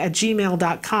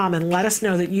autism-live@gmail.com and let us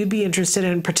know that you'd be interested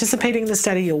in participating in the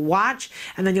study. You'll watch,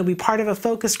 and then you'll be part of a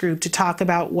focus group to talk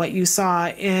about what you saw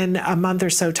in a month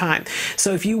or so time.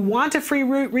 So if you want a free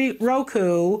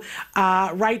Roku,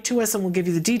 write to us and we'll give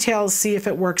you the details, see if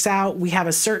it works out. We have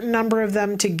a certain number of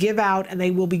them to give out, and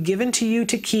they will be given to you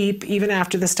to keep even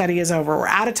after the study is over. We're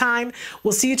out of time.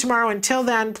 We'll see you tomorrow. Until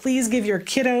then, please give your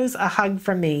kiddos a hug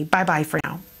from me. Bye-bye for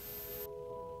now.